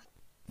Foden.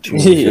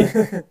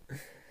 Yeah.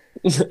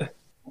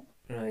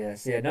 Oh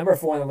yes, yeah. Number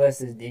 4 on the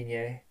list is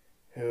Digne,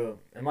 who,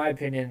 in my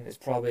opinion, is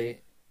probably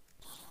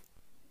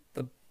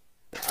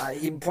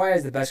he probably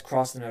has the best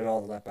crossing out of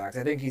all the left backs.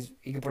 I think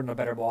he can put in a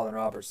better ball than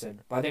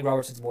Robertson, but I think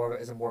Robertson's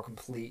is a more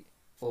complete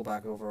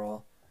fullback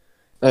overall.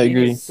 I Digne's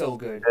agree. so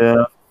good.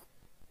 Yeah.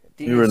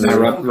 Digne's You were so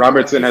right. good.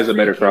 Robertson His has a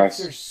better free kicks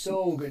cross. are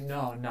so good.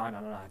 No.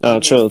 Oh,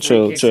 Digne's chill, free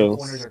chill, kicks chill. and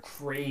corners are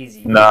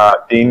crazy. Nah,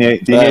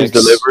 Digne's Facts.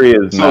 delivery is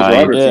So is nice.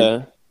 Robertson.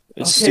 Yeah.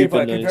 It's Okay, stupid but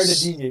compared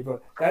nice. to Digne,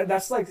 bro,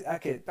 that's like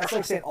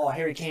saying, oh,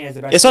 Harry Kane is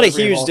the best. It's not a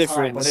delivery of huge all time,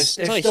 difference. but It's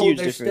there's not a still, huge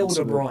there's still difference,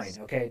 De but- Bruyne.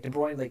 Okay, De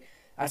Bruyne, like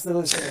that's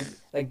the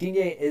like Digne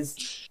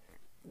is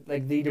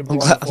like the De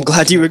Bruyne. I'm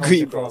glad you when it comes agree,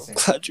 to bro. crossing.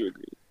 Glad you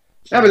agree.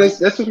 Yeah, but that's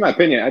just my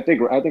opinion. I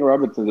think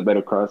Robertson's a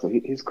better crosser.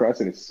 His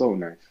crossing is so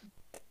nice.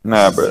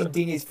 Nah, I've bro. seen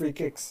Digne's free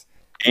kicks.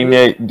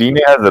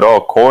 Digne has it all.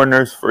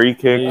 Corners, free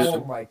kicks.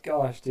 Oh my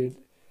gosh, dude.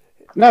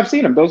 No, I've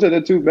seen him. Those are the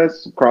 2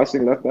 best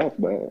crossing left backs,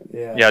 but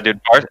Yeah. Yeah, dude.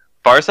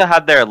 Barca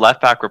had their left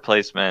back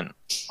replacement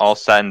all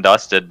set and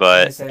dusted,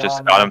 but They say,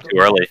 just oh, got no, him too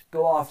early.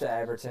 Go off to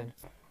Everton.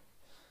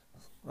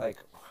 Like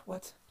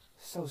what?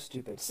 So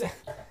stupid.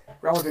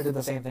 Real Madrid did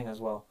the same thing as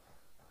well,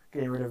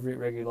 getting rid of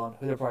Reguilon,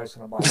 who they're probably just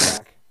gonna buy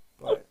back.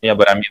 But Yeah,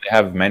 but I mean, they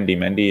have Mendy.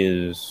 Mendy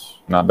is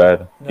not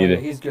bad no, either.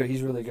 he's good.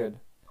 He's really good.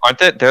 Aren't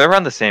they? They're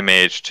around the same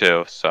age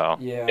too. So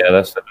Yeah. Yeah,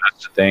 that's the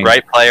thing.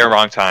 right player,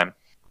 wrong time.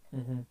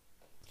 Mm-hmm.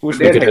 Wish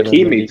they had we could have done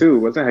Hakimi Mendy. too.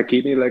 Wasn't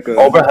Hakimi like a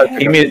Over Yeah,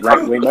 Hakimi,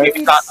 right wing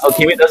back?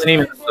 Hakimi doesn't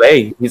even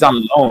play. He's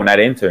on loan at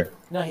Inter.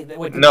 No,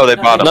 wait, No, they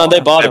bought him. No, they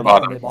bought him. They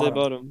bought him. They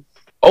bought him.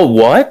 Oh,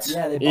 what?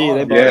 Yeah, they bought Yeah,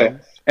 they him. bought Yeah. him.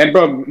 And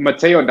bro,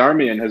 Matteo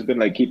Darmian has been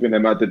like keeping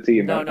them out the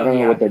team. No, I don't know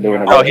yeah, what they're doing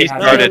yeah. about Oh, it. he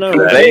started No,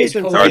 today. he's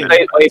been He playing.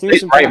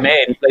 plays right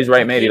mid. He plays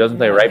right mid. He doesn't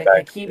play right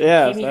back. Hakimi,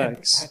 Yeah, Hakimi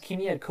facts.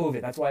 Hakimi had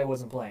COVID. That's why he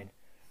wasn't playing.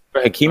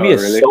 Hakimi Oh,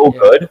 is really? so Yeah.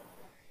 good.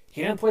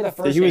 He didn't play the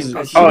first He game was.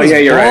 because Oh, yeah,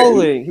 you're right.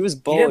 balling. He was He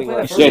didn't balling play the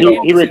last first Yeah, year. game he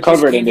 'cause just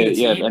recovered came and to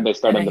the yeah, team, and they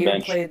started on then the he didn't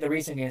bench. play the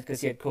recent games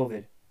because he had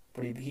COVID.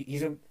 But he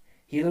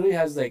literally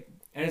has like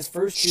in his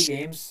first 2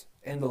 games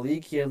in the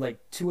league he had like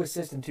 2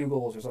 assists and 2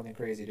 goals or something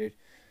crazy, dude.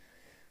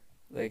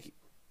 Like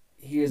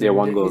he is Yeah,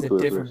 1 goal, he's a 2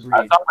 different assists.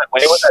 breed.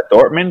 When he was at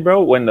Dortmund,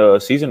 bro, when the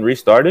season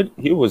restarted,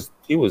 he was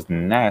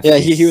nasty. Yeah,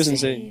 he was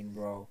insane.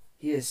 bro.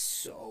 He is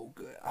so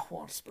good. I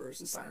want Spurs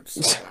to sign him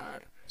so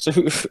bad. So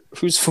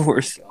who's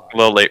fourth A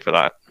little late for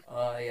that.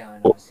 Yeah, I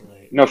know it's too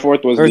late. No,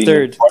 4th was or Dino.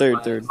 third?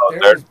 Third. There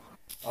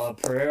was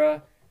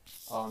Pereira.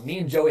 Me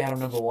and Joey had him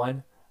number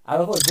 1. I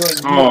love how Joey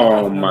had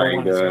Oh him number my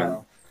 1 as God.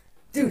 well.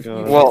 Dude, you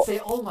Well, can't say,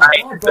 oh my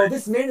god, bro,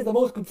 this man is the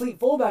most complete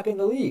fullback in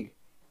the league.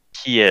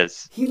 He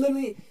is. He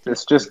literally,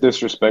 It's just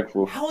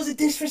disrespectful how is it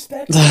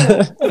disrespectful?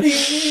 What do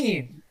you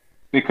mean?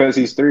 because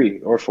he's 3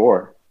 or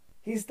 4.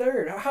 He's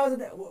third. How is it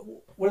that? Well,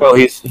 Where do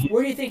you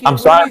think? I'm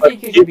sorry, where do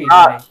you think but he should be? he's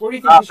not- Jimmy? Where do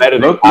you think not he should better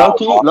be?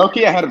 than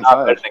Low-key, I had him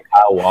Not better 5. than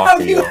Kyle How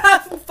Walker. do you yo.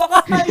 have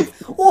 5?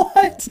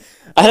 What?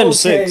 I had him Okay,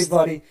 sixth.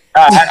 buddy.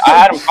 I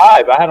had him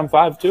 5. I had him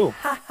 5 too.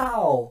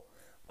 How?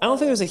 I don't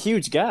think there's a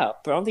huge gap,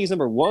 but I don't think he's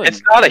number 1.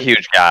 It's not a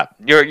huge gap.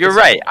 You're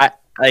right.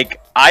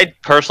 I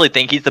personally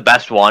think he's the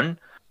best one,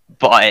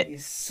 but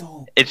He's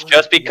so. it's good,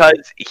 just dude.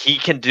 because he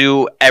can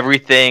do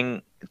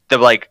everything to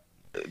like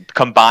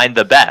combine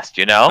the best.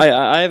 You know,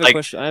 I have a Like,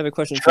 question. I have a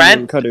question for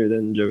Trent- you, Cutter,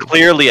 then Joey.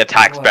 clearly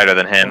attacks What? better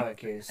than him, What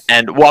case?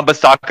 and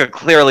Wan-Bissaka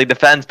clearly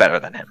defends better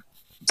than him.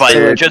 But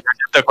So, just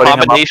the putting him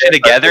up combination there,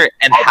 together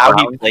and how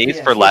he around. plays Yeah, for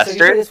so you play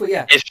Leicester this way,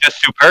 yeah. is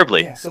just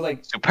superbly Yeah, so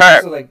like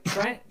superb.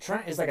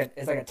 Trent is like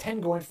a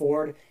 10 going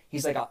forward.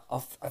 He's like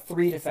a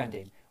 3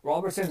 defending.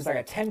 Robertson is like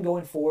a 10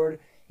 going forward.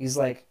 He's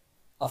like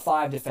a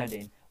 5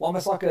 defending.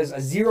 Wan-Bissaka is a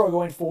 0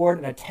 going forward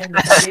and a 10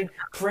 defending.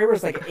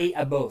 Pereira's like an 8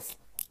 at both.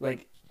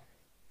 Like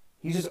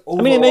he's just overall.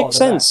 I mean, it makes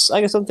the sense.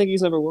 I just don't think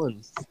he's number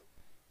 1.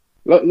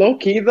 Low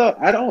key though,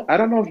 I don't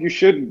know if you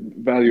should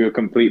value a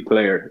complete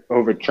player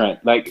over Trent.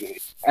 Like,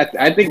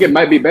 I think it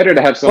might be better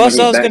to have someone Well,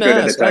 so I who's was that gonna good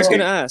at ask. I was attacking.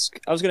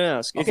 gonna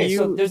ask. If Okay,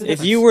 so there's a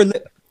if you were,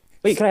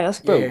 wait, can I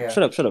ask, bro? Yeah.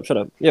 Shut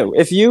up. Yo,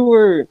 if you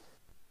were,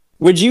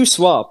 would you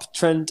swap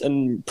Trent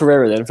and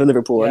Pereira then for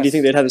Liverpool? And do you Yes.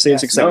 think they'd have the same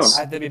Yes. success?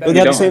 They'd be Would they have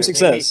the don't. same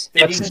success?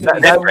 Their defense would be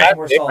That's so much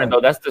more different solid.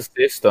 though. That's the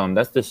system.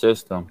 That's the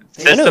system.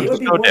 They System's would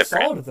be so more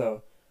different. solid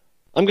though.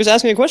 I'm just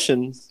asking a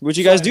question. Would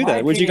you guys So do in my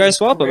that? Would you opinion, guys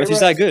swap him if he's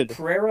that good?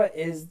 Pereira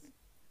is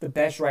the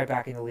best right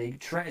back in the league.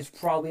 Trent is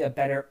probably a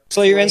better.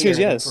 So your answer is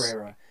player than yes.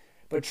 Pereira.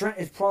 But Trent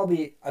is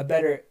probably a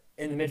better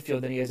in the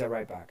midfield than he is at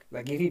right back.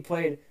 Like if he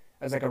played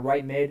as like a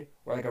right mid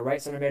or like a right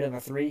center mid in the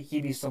 3,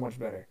 he'd be so much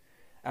better.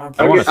 And I'm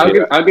I wanna pretty see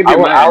sure. I'll give you I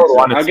would- my I would answer.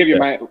 wanna I'll see give you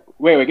that. my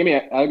wait.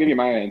 I'll give you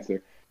my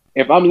answer.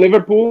 If I'm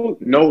Liverpool,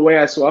 no way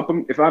I swap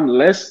him. If I'm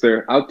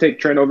Leicester, I'll take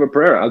Trent over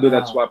Pereira. I'll do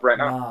that swap right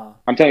now. Nah,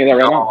 I'm telling you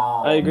that right now.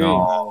 nah, I agree.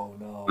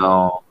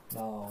 No.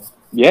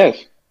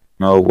 Yes.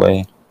 No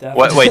way.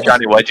 What? Wait,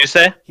 Johnny, what'd you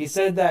say? He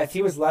said that if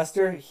he was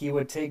Leicester, he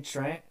would take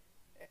Trent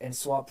and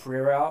swap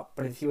Pereira out.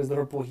 But if he was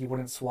Liverpool, he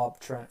wouldn't swap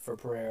Trent for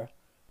Pereira.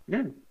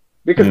 Yeah.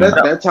 Because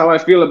that's how I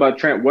feel about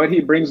Trent. What he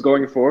brings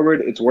going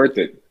forward, it's worth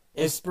it.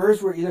 If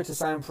Spurs were either to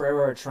sign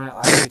Pereira or Trent,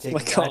 I would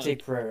My God. I'd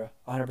take Pereira,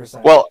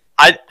 100%. Well,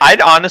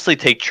 I'd honestly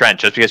take Trent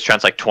just because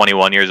Trent's like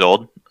 21 years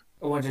old.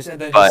 And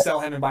then but- just sell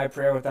him and buy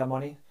Pereira with that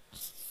money.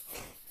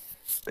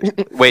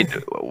 Wait,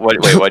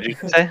 what'd you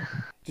say?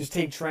 Just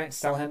take Trent,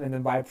 sell him, and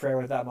then buy Pereira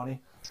with that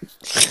money.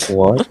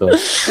 What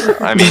the?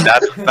 I mean,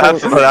 that's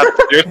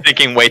you're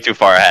thinking way too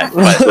far ahead.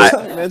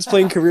 But Man's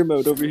playing career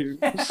mode over here.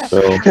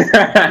 So, I've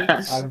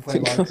been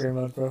playing a lot of career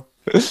mode, bro.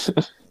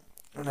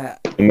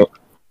 And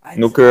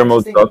no career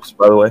mode sucks,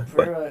 by the way.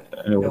 But Pereira,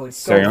 anyway, no,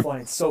 it's carry so on.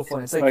 fun. It's so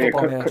fun. It's like Oh, yeah,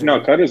 football manager.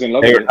 no, Cutter's in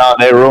love with it.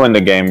 They ruined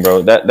the game,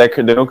 bro.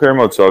 The no career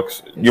mode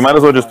sucks. You might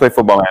as well just play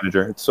Football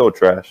Manager. It's so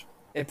trash.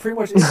 It pretty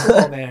much is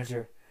football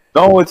manager.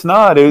 No, it's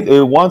not.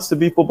 It wants to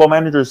be Football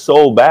Manager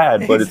so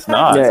bad, but it's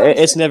not. Yeah,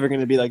 it's never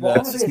gonna be like Well, that.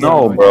 I'm not saying it's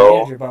No, not bro.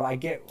 Manager, but I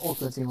get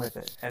Ultimate Team with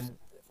it, and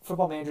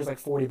football manager is like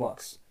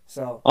 $40.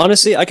 So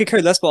Honestly, I could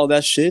care less about all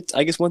that shit.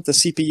 I just want the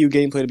CPU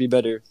gameplay to be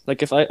better.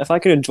 Like if I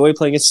could enjoy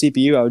playing at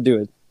CPU, I would do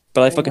it.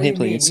 But I Well, fucking what do hate you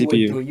playing mean at you would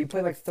do CPU. it? You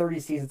played like 30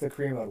 seasons of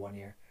career mode one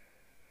year.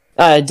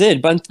 I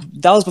did, but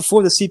that was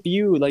before the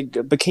CPU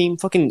like became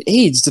fucking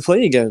AIDS to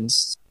play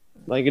against.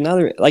 Like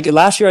another like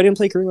last year, I didn't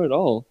play career mode at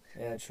all.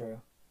 Yeah,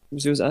 true.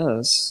 It was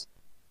ass.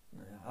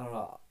 Yeah, I don't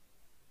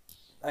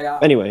know.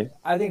 Anyway,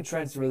 I think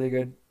Trent's really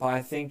good, but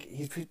I think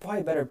he's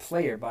probably a better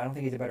player, but I don't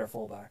think he's a better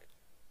fullback.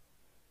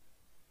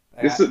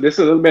 This is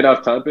a little bit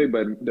off topic,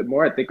 but the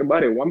more I think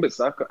about it,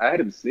 Wan-Bissaka, I had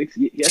him 6.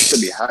 He has to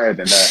be higher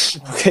than that.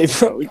 okay,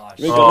 bro. We gosh. got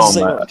the Oh,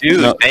 same man. one.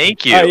 dude, No.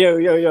 thank you. Alright,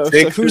 yo. So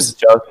 6 is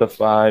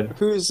justified.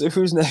 who's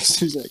next?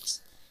 Who's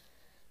next?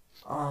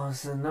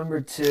 So number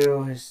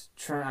 2 is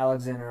Trent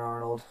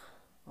Alexander-Arnold.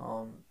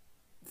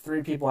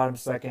 3 people had him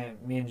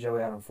second. Me and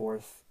Joey had him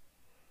 4th.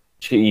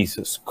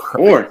 Jesus Christ.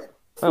 4th.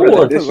 Oh, What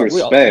we- a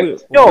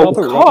disrespect. we all Yo,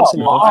 put come Robinson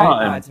in on.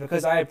 there. Fine. It's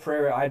because I had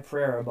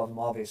Pereira above him,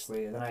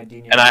 obviously, and then I had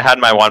Digne. And I had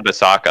my and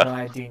Wan-Bissaka. then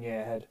I had Digne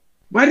ahead.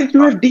 Why did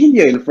you have Digne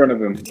in front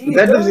of him? Digne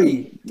That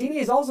doesn't.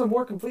 is also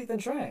more complete than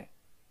Trent.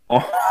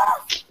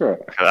 Sure.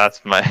 That's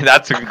going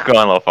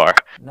a little far.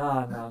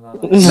 No.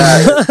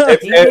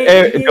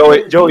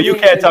 Joey, you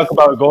can't talk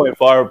about going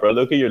far, bro.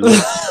 Look at your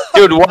list.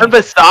 Dude,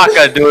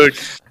 Bissaka, dude.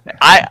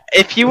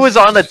 If he was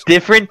on a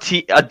different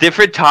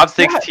top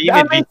 6 team,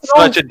 it'd be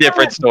such a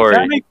different story.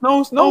 That makes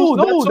no,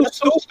 that's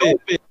so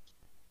stupid.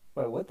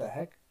 Wait, what the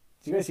heck?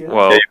 Did you guys hear that?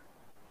 Whoa.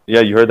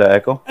 Yeah, you heard that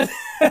echo?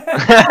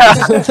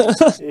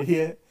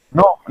 Idiot.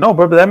 No,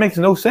 bro, but that makes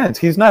no sense.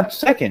 He's not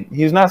second.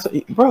 He's not,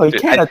 bro. He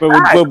can't.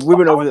 We've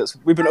been over this.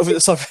 We've been over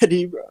this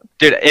already, bro.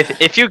 Dude,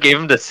 if you gave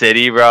him to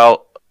City,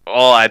 bro,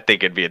 I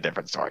think it'd be a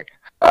different story.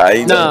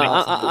 I'd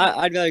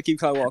rather keep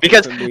Kyle Walker.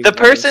 Because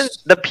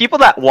the people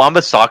that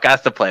Wan-Bissaka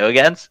has to play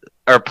against,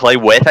 or play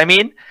with, I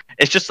mean,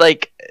 it's just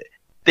like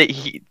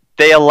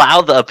they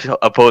allow the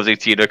opposing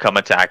team to come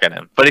attacking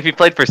him. But if he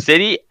played for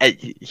City,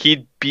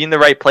 he'd be in the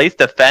right place,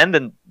 defend,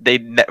 and they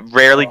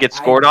rarely get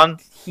scored on.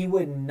 He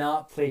would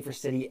not play for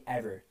City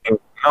ever.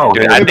 No,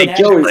 dude,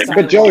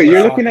 But Joey,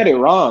 you're looking at it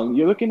wrong.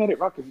 You're looking at it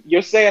wrong. 'Cause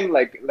you're saying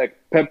like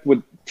Pep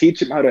would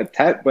teach him how to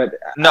attack, but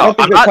No, I don't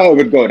think that's how it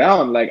would go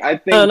down. Like I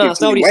think No, if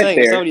that's not what he he's went saying.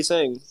 there, That's not what he's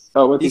saying.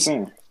 oh, what's he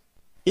saying?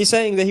 He's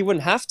saying that he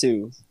wouldn't have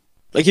to.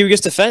 Like, he would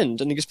just defend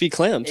and he just be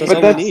clamped. That's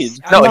But all we need.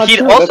 No, not he'd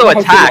true. also That's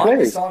not how attack. City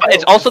plays. But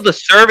it's also the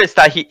service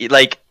that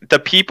the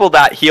people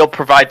that he'll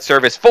provide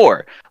service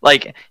for.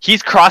 Like,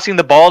 he's crossing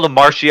the ball to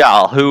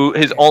Martial, who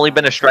has only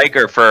been a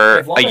striker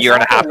for a year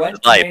and a half of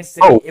his life.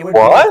 City, it would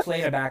be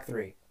play a back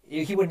three.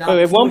 He would not.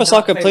 If he would not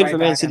Wan-Bissaka play played right for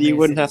Man back City, at he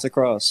wouldn't City. have to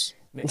cross.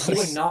 He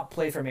would not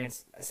play for Man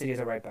City as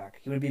a right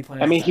back. He would be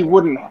playing. I mean, as he a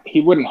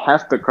wouldn't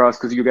have to cross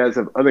because you guys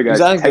have other guys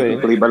Exactly.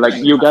 technically, but like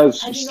you guys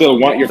still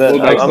want your I'm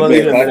fullbacks to gonna be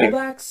leave it there. attacking.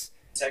 fullbacks.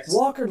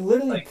 Walker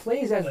literally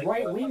plays as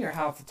right winger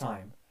half the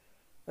time.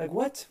 Like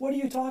what? What are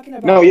you talking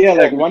about? No, yeah,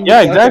 like one.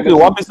 Yeah, exactly.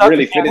 Wan-Bissaka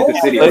really fit into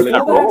City. play Really.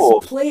 that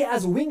role. Fullbacks play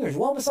as wingers.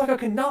 Wan-Bissaka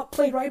could not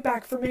play right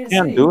back for Man City.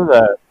 Can't do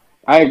that.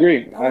 I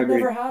agree. That I would agree.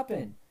 never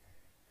happen.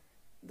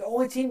 The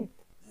only team,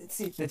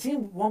 the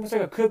team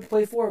Wan-Bissaka could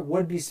play for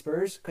would be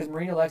Spurs because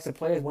Mourinho likes to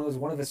play as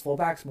one of his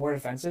fullbacks more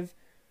defensive,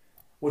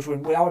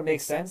 that would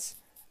make sense.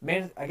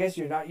 Man, I guess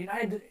you're not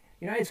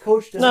United's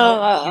coach.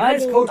 I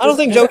don't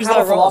think Joey's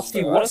that wrong.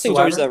 I don't think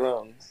Joey's that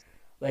wrong.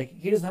 Like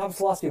he doesn't have a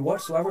philosophy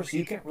whatsoever, so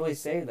you can't really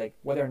say like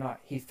whether or not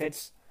he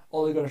fits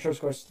Ole Gunnar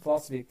Solskjaer's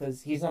philosophy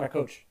because he's not a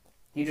coach.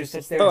 He just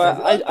sits there. Bro,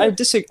 and I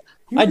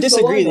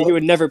disagree that he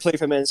would never play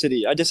for Man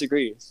City. I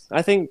disagree.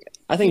 I think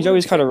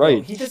Joey's kind of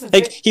right.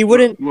 Like he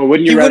wouldn't. Well,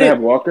 wouldn't you rather have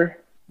Walker?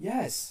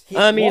 Yes.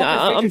 I mean,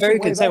 I'm very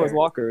content with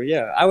Walker.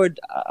 Yeah, I would.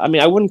 I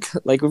mean, I wouldn't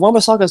like.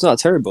 Wan-Bissaka's not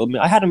terrible. I mean,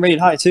 I had him rated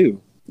high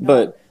too,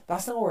 but.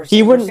 That's not what we're He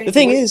saying. wouldn't. The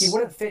thing is, he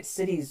wouldn't fit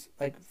City's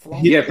like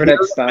philosophy. Yeah, for that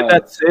style.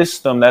 That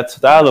system, that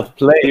style of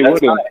play, He that's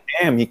wouldn't. not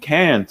him. He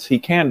can't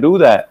do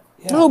that.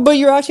 Yeah. No, but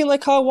you're acting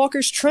like Kyle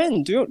Walker's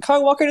Trent. Dude,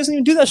 Kyle Walker doesn't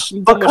even do that.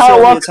 But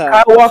Kyle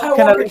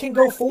Walker can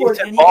go forward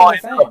and he ball can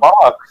into the defend.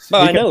 box.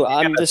 But I He know. can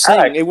I'm just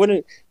attack. saying it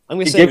wouldn't. I'm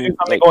He just gives saying you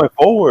something like, going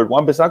forward.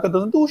 Wan-Bissaka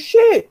doesn't do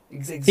shit.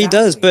 he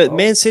does, but bro.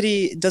 Man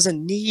City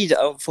doesn't need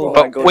a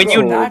fullback going when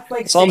you- forward.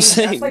 That's all I'm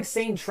saying. That's like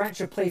saying Trent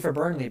should play for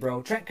Burnley,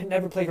 bro. Trent could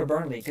never play for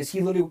Burnley because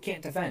he literally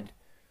can't defend.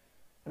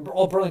 And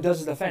all Burnley does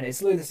is defend.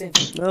 It's literally the same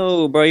thing.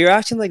 No, bro, you're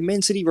acting like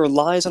Man City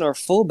relies on our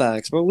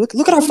fullbacks, bro. Look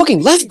at our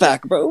fucking left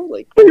back, bro.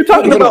 Like, What are you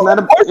talking But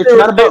about? it's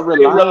not about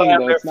relying,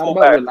 though. It's not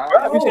about relying.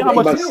 Have you seen how It's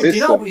much about Dude,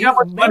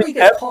 system. Manny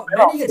gets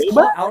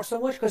caught out so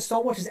much because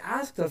so much is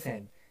asked of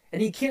him.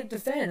 And he can't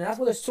defend. And that's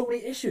why there's so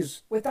many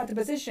issues with that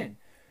position.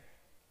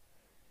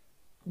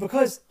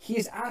 Because he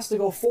is asked to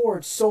go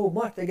forward so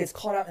much that he gets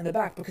caught out in the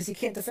back because he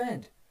can't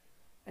defend.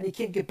 And he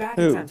can't get back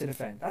in time to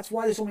defend. That's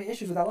why there's so many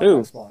issues with that left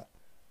back spot.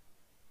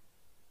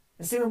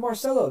 And same with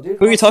Marcelo, dude.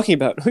 who are you talking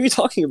about? Who are you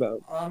talking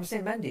about? I'm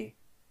saying Mendy.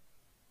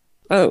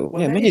 Oh,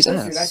 When yeah, Mendy Mendy's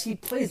plays through that, ass. he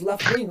plays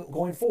left wing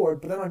going forward,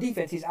 but then on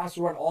defense he's asked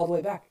to run all the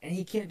way back, and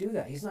he can't do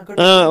that. He's not good.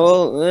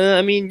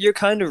 I mean, you're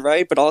kind of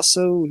right, but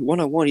also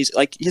one-on-one, he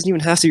doesn't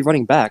even have to be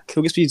running back.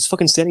 He'll just be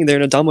fucking standing there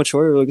in a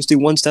Damo-Chori, he'll just do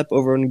one step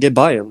over and get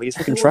by him. Like, he's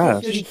fucking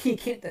trash. He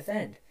can't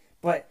defend,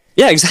 but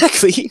Yeah,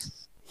 exactly.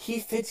 he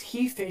fits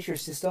your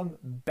system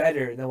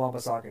better than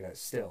Wan-Bissaka does.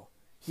 Still,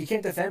 he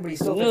can't defend, but he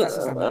still fits that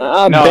system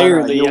better.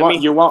 Barely. You I want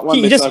mean, you want one.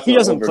 he doesn't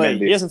over play. Mendy.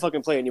 He doesn't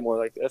fucking play anymore.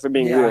 Like, if we're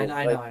being Yeah, real,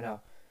 I know.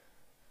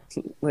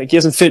 like he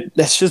doesn't fit.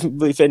 That doesn't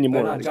really fit But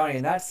anymore. no, Johnny,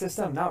 in that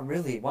system, not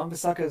really.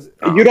 Wan-Bissaka's.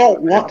 You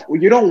don't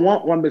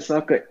want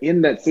Wan-Bissaka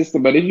in that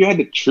system, but if you had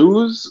to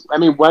choose, I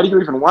mean, why do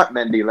you even want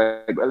Mendy?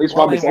 Like at least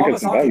Wan-Bissaka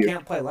has some Wan-Bissaka value.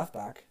 can't play left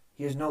back.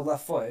 He has no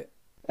left foot.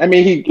 I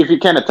mean, if he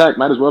can't attack,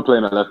 might as well play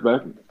in a left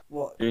back.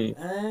 Well,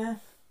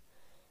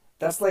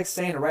 that's like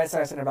saying a right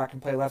side center back can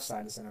play left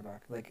side center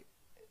back. Like,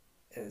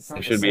 it's not. They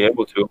the should be same.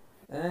 able to.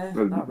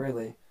 Not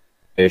really.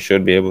 They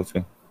should be able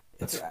to.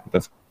 It's,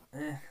 That's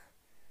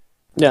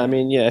Yeah, I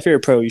mean, yeah, if you're a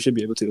pro, you should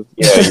be able to.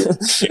 yeah,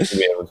 you should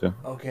be able to.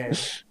 okay,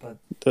 but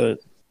But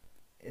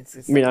it's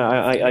I mean,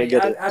 I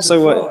get it. As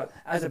So a pro, what?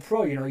 As a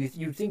pro,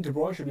 you think De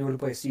Bruyne should be able to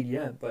play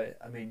CDM, but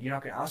I mean, you're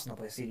not going to ask him to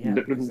play CDM.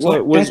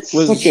 That's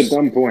such a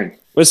dumb point.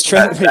 Was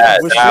Trent?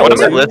 That was What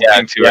Trent- am I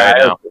listening to right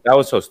now? That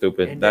was so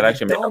stupid. And that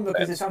it's actually made dumb no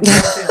because sense. it's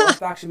not saying left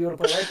back should be able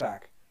to play right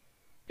back.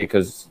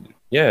 because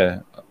yeah,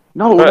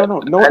 No But-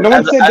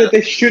 one said that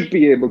they should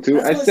be able to.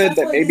 I said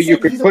that maybe you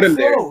could put him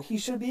there. He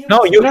should be able no,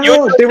 to. you No,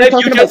 you they were just said-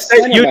 talking you about just said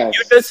center you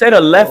backs. just said a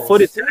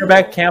left-footed still. center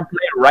back can't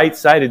play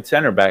right-sided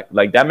center back.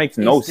 Like that makes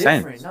no It's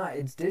different. sense, Nah,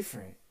 it's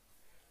different.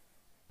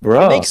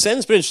 bro. It makes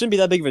sense, but it shouldn't be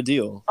that big of a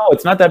deal. No,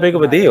 it's not that big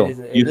of a Nah, deal. it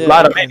is- You it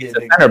slot him can in, be he's a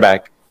a big center deal.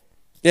 back.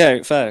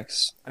 Yeah,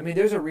 facts. I mean,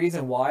 there's a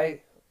reason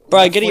why. Bro,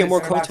 I get it, you're left-footed more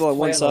center backs comfortable on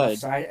one play the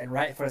left side. and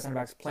right-footed center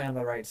backs play on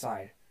the right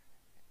side.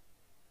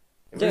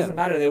 It Yeah. doesn't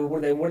matter. They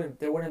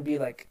wouldn't be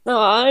like. No,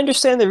 I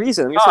understand the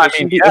reason. I'm just No, saying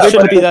I mean, it yeah,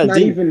 shouldn't but be that's that not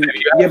deep. even, If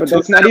you have yeah, but two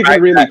that's not center even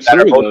backs really that are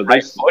true both though.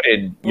 There's,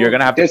 right-footed, you're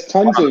gonna have to there's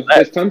tons on the of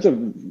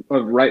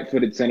left.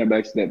 right-footed center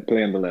backs that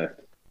play on the left.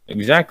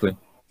 Exactly.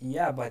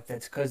 Yeah, but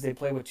that's because they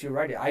play with two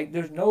righty. I've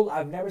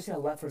never seen a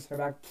left-footed center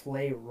back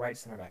play right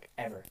center back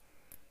ever.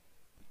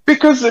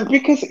 Because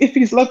if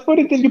he's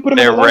left-footed, then you put him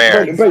They're on the left.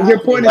 rare. But your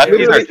point is Lefties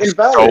literally are just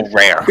invalid. so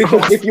rare.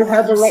 Because if you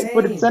have a That's what I'm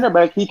right-footed saying. center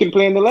back, he can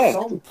play on the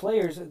left. Some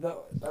players, that's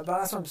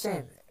what I'm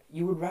saying.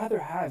 You would rather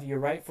have your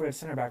right-footed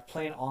center back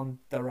playing on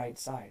the right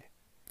side.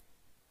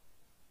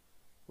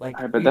 Like,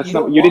 But that's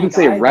don't not. You want didn't a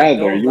say guy that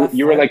rather. goes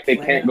You were left like they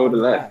foot can't go to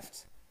playing on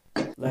left.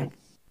 Like,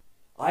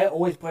 I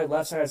always played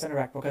left side center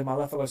back because my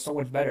left foot was so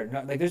much better.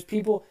 Like, there's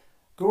people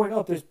growing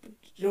up. There's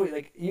Joey,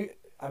 like you.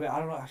 I mean, I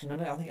don't know. Actually,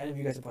 I don't think any of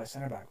you guys have played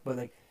center back. But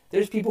like,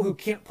 there's people who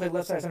can't play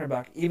left side center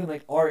back, even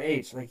like our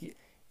age, like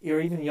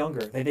you're even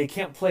younger. They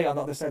can't play on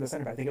the other side of the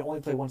center back. They can only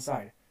play one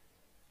side.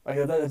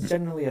 Like that's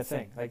generally a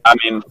thing. Like, I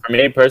mean, for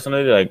me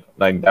personally, like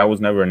that was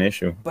never an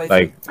issue. But if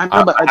Like, I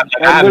know, but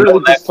I have literally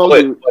no just told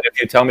left you. foot, but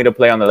if you tell me to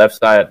play on the left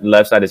side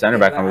of center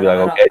back, I'm gonna be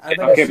like,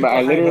 okay. Okay, but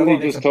I literally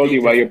just told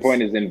you why your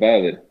point is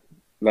invalid.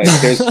 Like,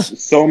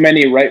 there's so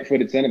many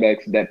right-footed center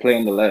backs that play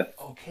on the left.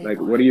 Okay, Like,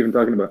 what are you even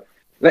talking about?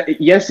 Like,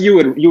 yes, you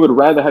would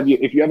rather have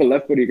if you have a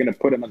left foot, you're gonna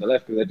put him on the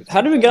left.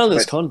 How did we get on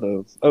this But-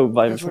 convo? Oh,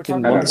 by Because we're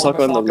fucking talking about Wan-Bissaka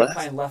on the Wan-Bissaka left.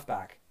 playing left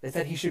back. They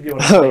said he should be able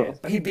to play it,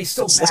 but he'd be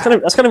so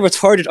bad. That's kind of a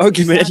retarded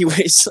argument, Exactly.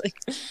 anyways. Like,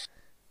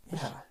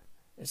 Yeah,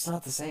 it's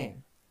not the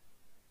same.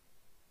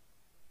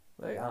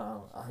 Like, I don't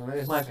know. I mean,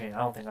 it's my opinion. I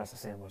don't think that's the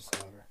same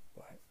whatsoever.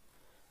 But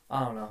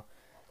I don't know.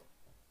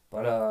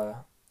 But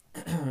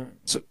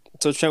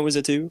so Trent was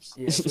it too?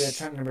 yeah, so we had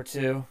Trent number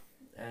 2,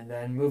 and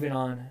then moving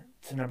on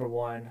to number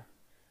 1.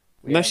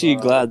 I'm actually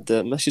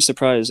I'm actually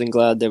surprised and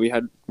glad that we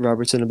had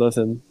Robertson above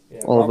him. Yeah,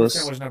 all of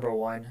Robertson us. was number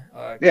 1.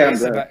 Yeah, I'm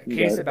glad.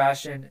 K.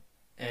 Sebastian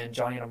and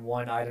Johnny Adam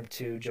 1, Item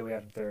 2, Joey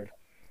Adam 3rd.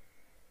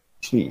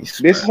 Jeez.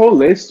 This whole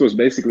list was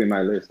basically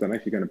my list. I'm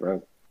actually kind of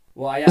proud.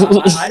 Well,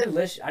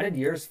 I did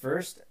yours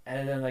first,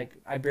 and then like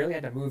I barely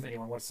had to move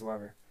anyone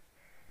whatsoever.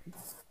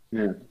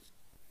 Yeah.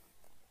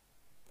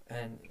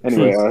 And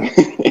Anyway,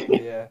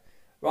 yeah,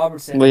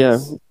 Robertson. But yeah,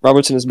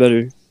 Robertson is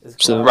better. is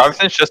so- class.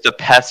 Robertson's just a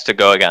pest to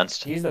go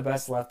against. He's the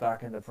best left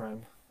back in the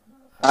Prem.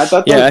 I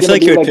thought that Yeah, I was feel gonna like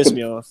be he would like piss the,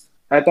 me off.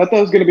 I thought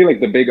that was gonna be like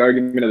the big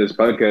argument of this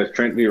podcast,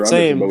 Trent v. Robinson,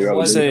 Same. but we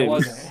all Same. It agree.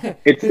 wasn't.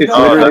 It's No,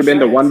 literally that's been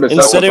the right. one Bissaka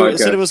Instead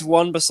podcast. it was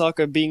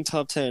Wan-Bissaka being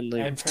top 10.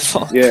 Like, And Trent.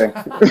 fuck. Yeah.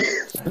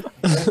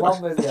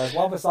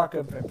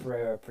 Wan-Bissaka and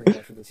Pereira pretty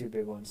much were the two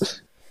big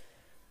ones.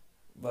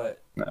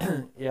 But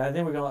yeah, I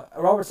think we're gonna.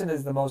 Robertson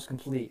is the most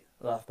complete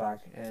left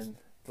back in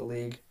the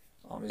league.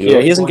 Yeah,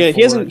 he doesn't Going get.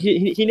 He doesn't. forward,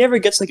 He never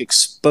gets like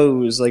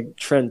exposed like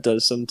Trent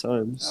does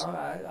sometimes.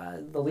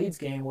 the Leeds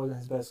game wasn't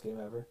his best game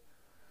ever.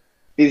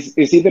 Is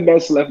he the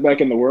best left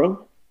back in the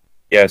world?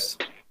 Yes.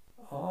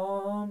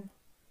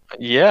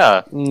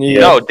 Yeah. Yeah.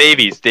 No,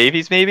 Davies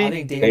maybe? I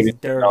think Davies is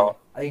dirty. no.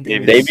 I think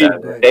Davies Davies is is so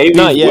so good. Davies,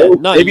 Not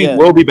yet, not Davies yet.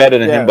 will be better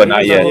than Yeah, him, but not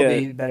Davies yet. will Yeah.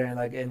 be better in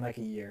like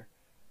a year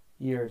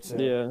or two.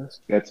 Yeah.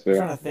 That's I'm fair.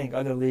 trying to think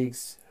other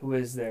leagues who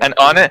is there. And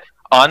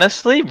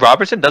honestly,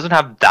 Robertson doesn't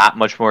have that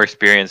much more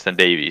experience than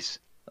Davies.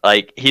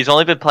 Like, he's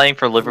only been playing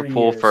for 3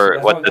 Liverpool years. for,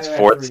 That's what, why this they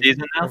had 4th 3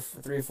 season now?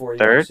 3 4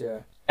 Third? years, yeah.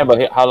 Yeah,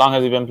 but how long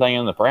has he been playing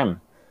in the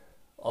Prem?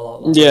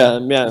 Yeah.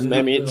 He's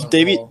I mean,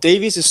 really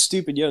Davies is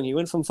stupid young. He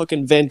went from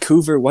fucking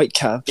Vancouver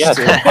Whitecaps Yeah,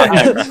 to,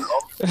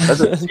 that's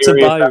a to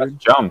serious Bayern.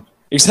 jump.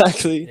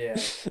 Exactly. Yeah,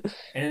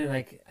 and then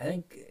like I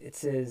think it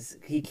says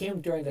he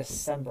came during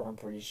December. I'm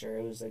pretty sure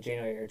it was a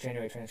January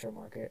transfer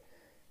market,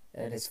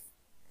 and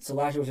so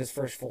last year was his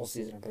first full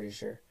season. I'm pretty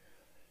sure,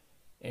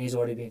 and he's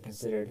already being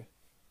considered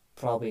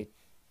probably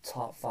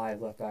top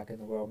 5 left back in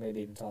the world,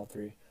 maybe even top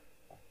 3.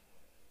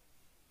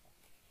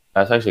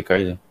 That's actually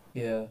crazy.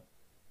 Yeah,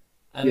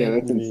 I Yeah, mean,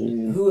 that's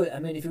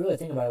insane. if you really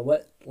think about it,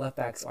 what left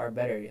backs are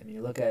better? I mean,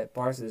 you look at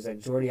Barca. There's like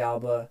Jordi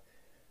Alba,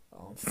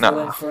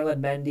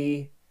 Ferland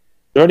Mendy.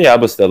 Jordi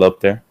Alba's still up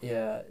there.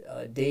 Yeah,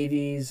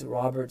 Davies,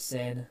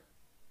 Robertson.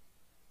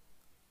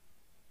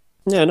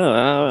 Yeah. No,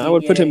 I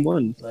would put him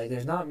one. Like,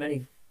 there's not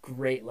many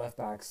great left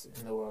backs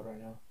in the world right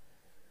now.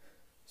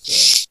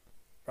 So,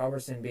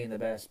 Robertson being the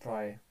best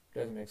probably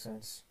doesn't make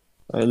sense.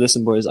 All right,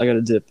 listen, boys. I got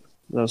a dip.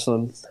 That was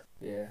fun.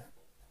 Yeah.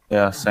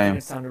 Yeah, I think same.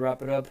 it's time to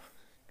wrap it up.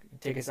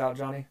 Take us out,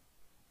 Johnny.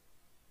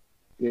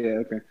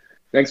 Yeah, okay.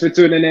 Thanks for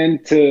tuning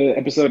in to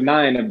episode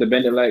 9 of the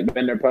Bend It Like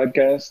Bender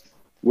podcast.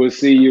 We'll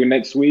see you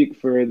next week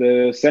for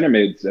the Center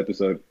Mids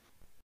episode.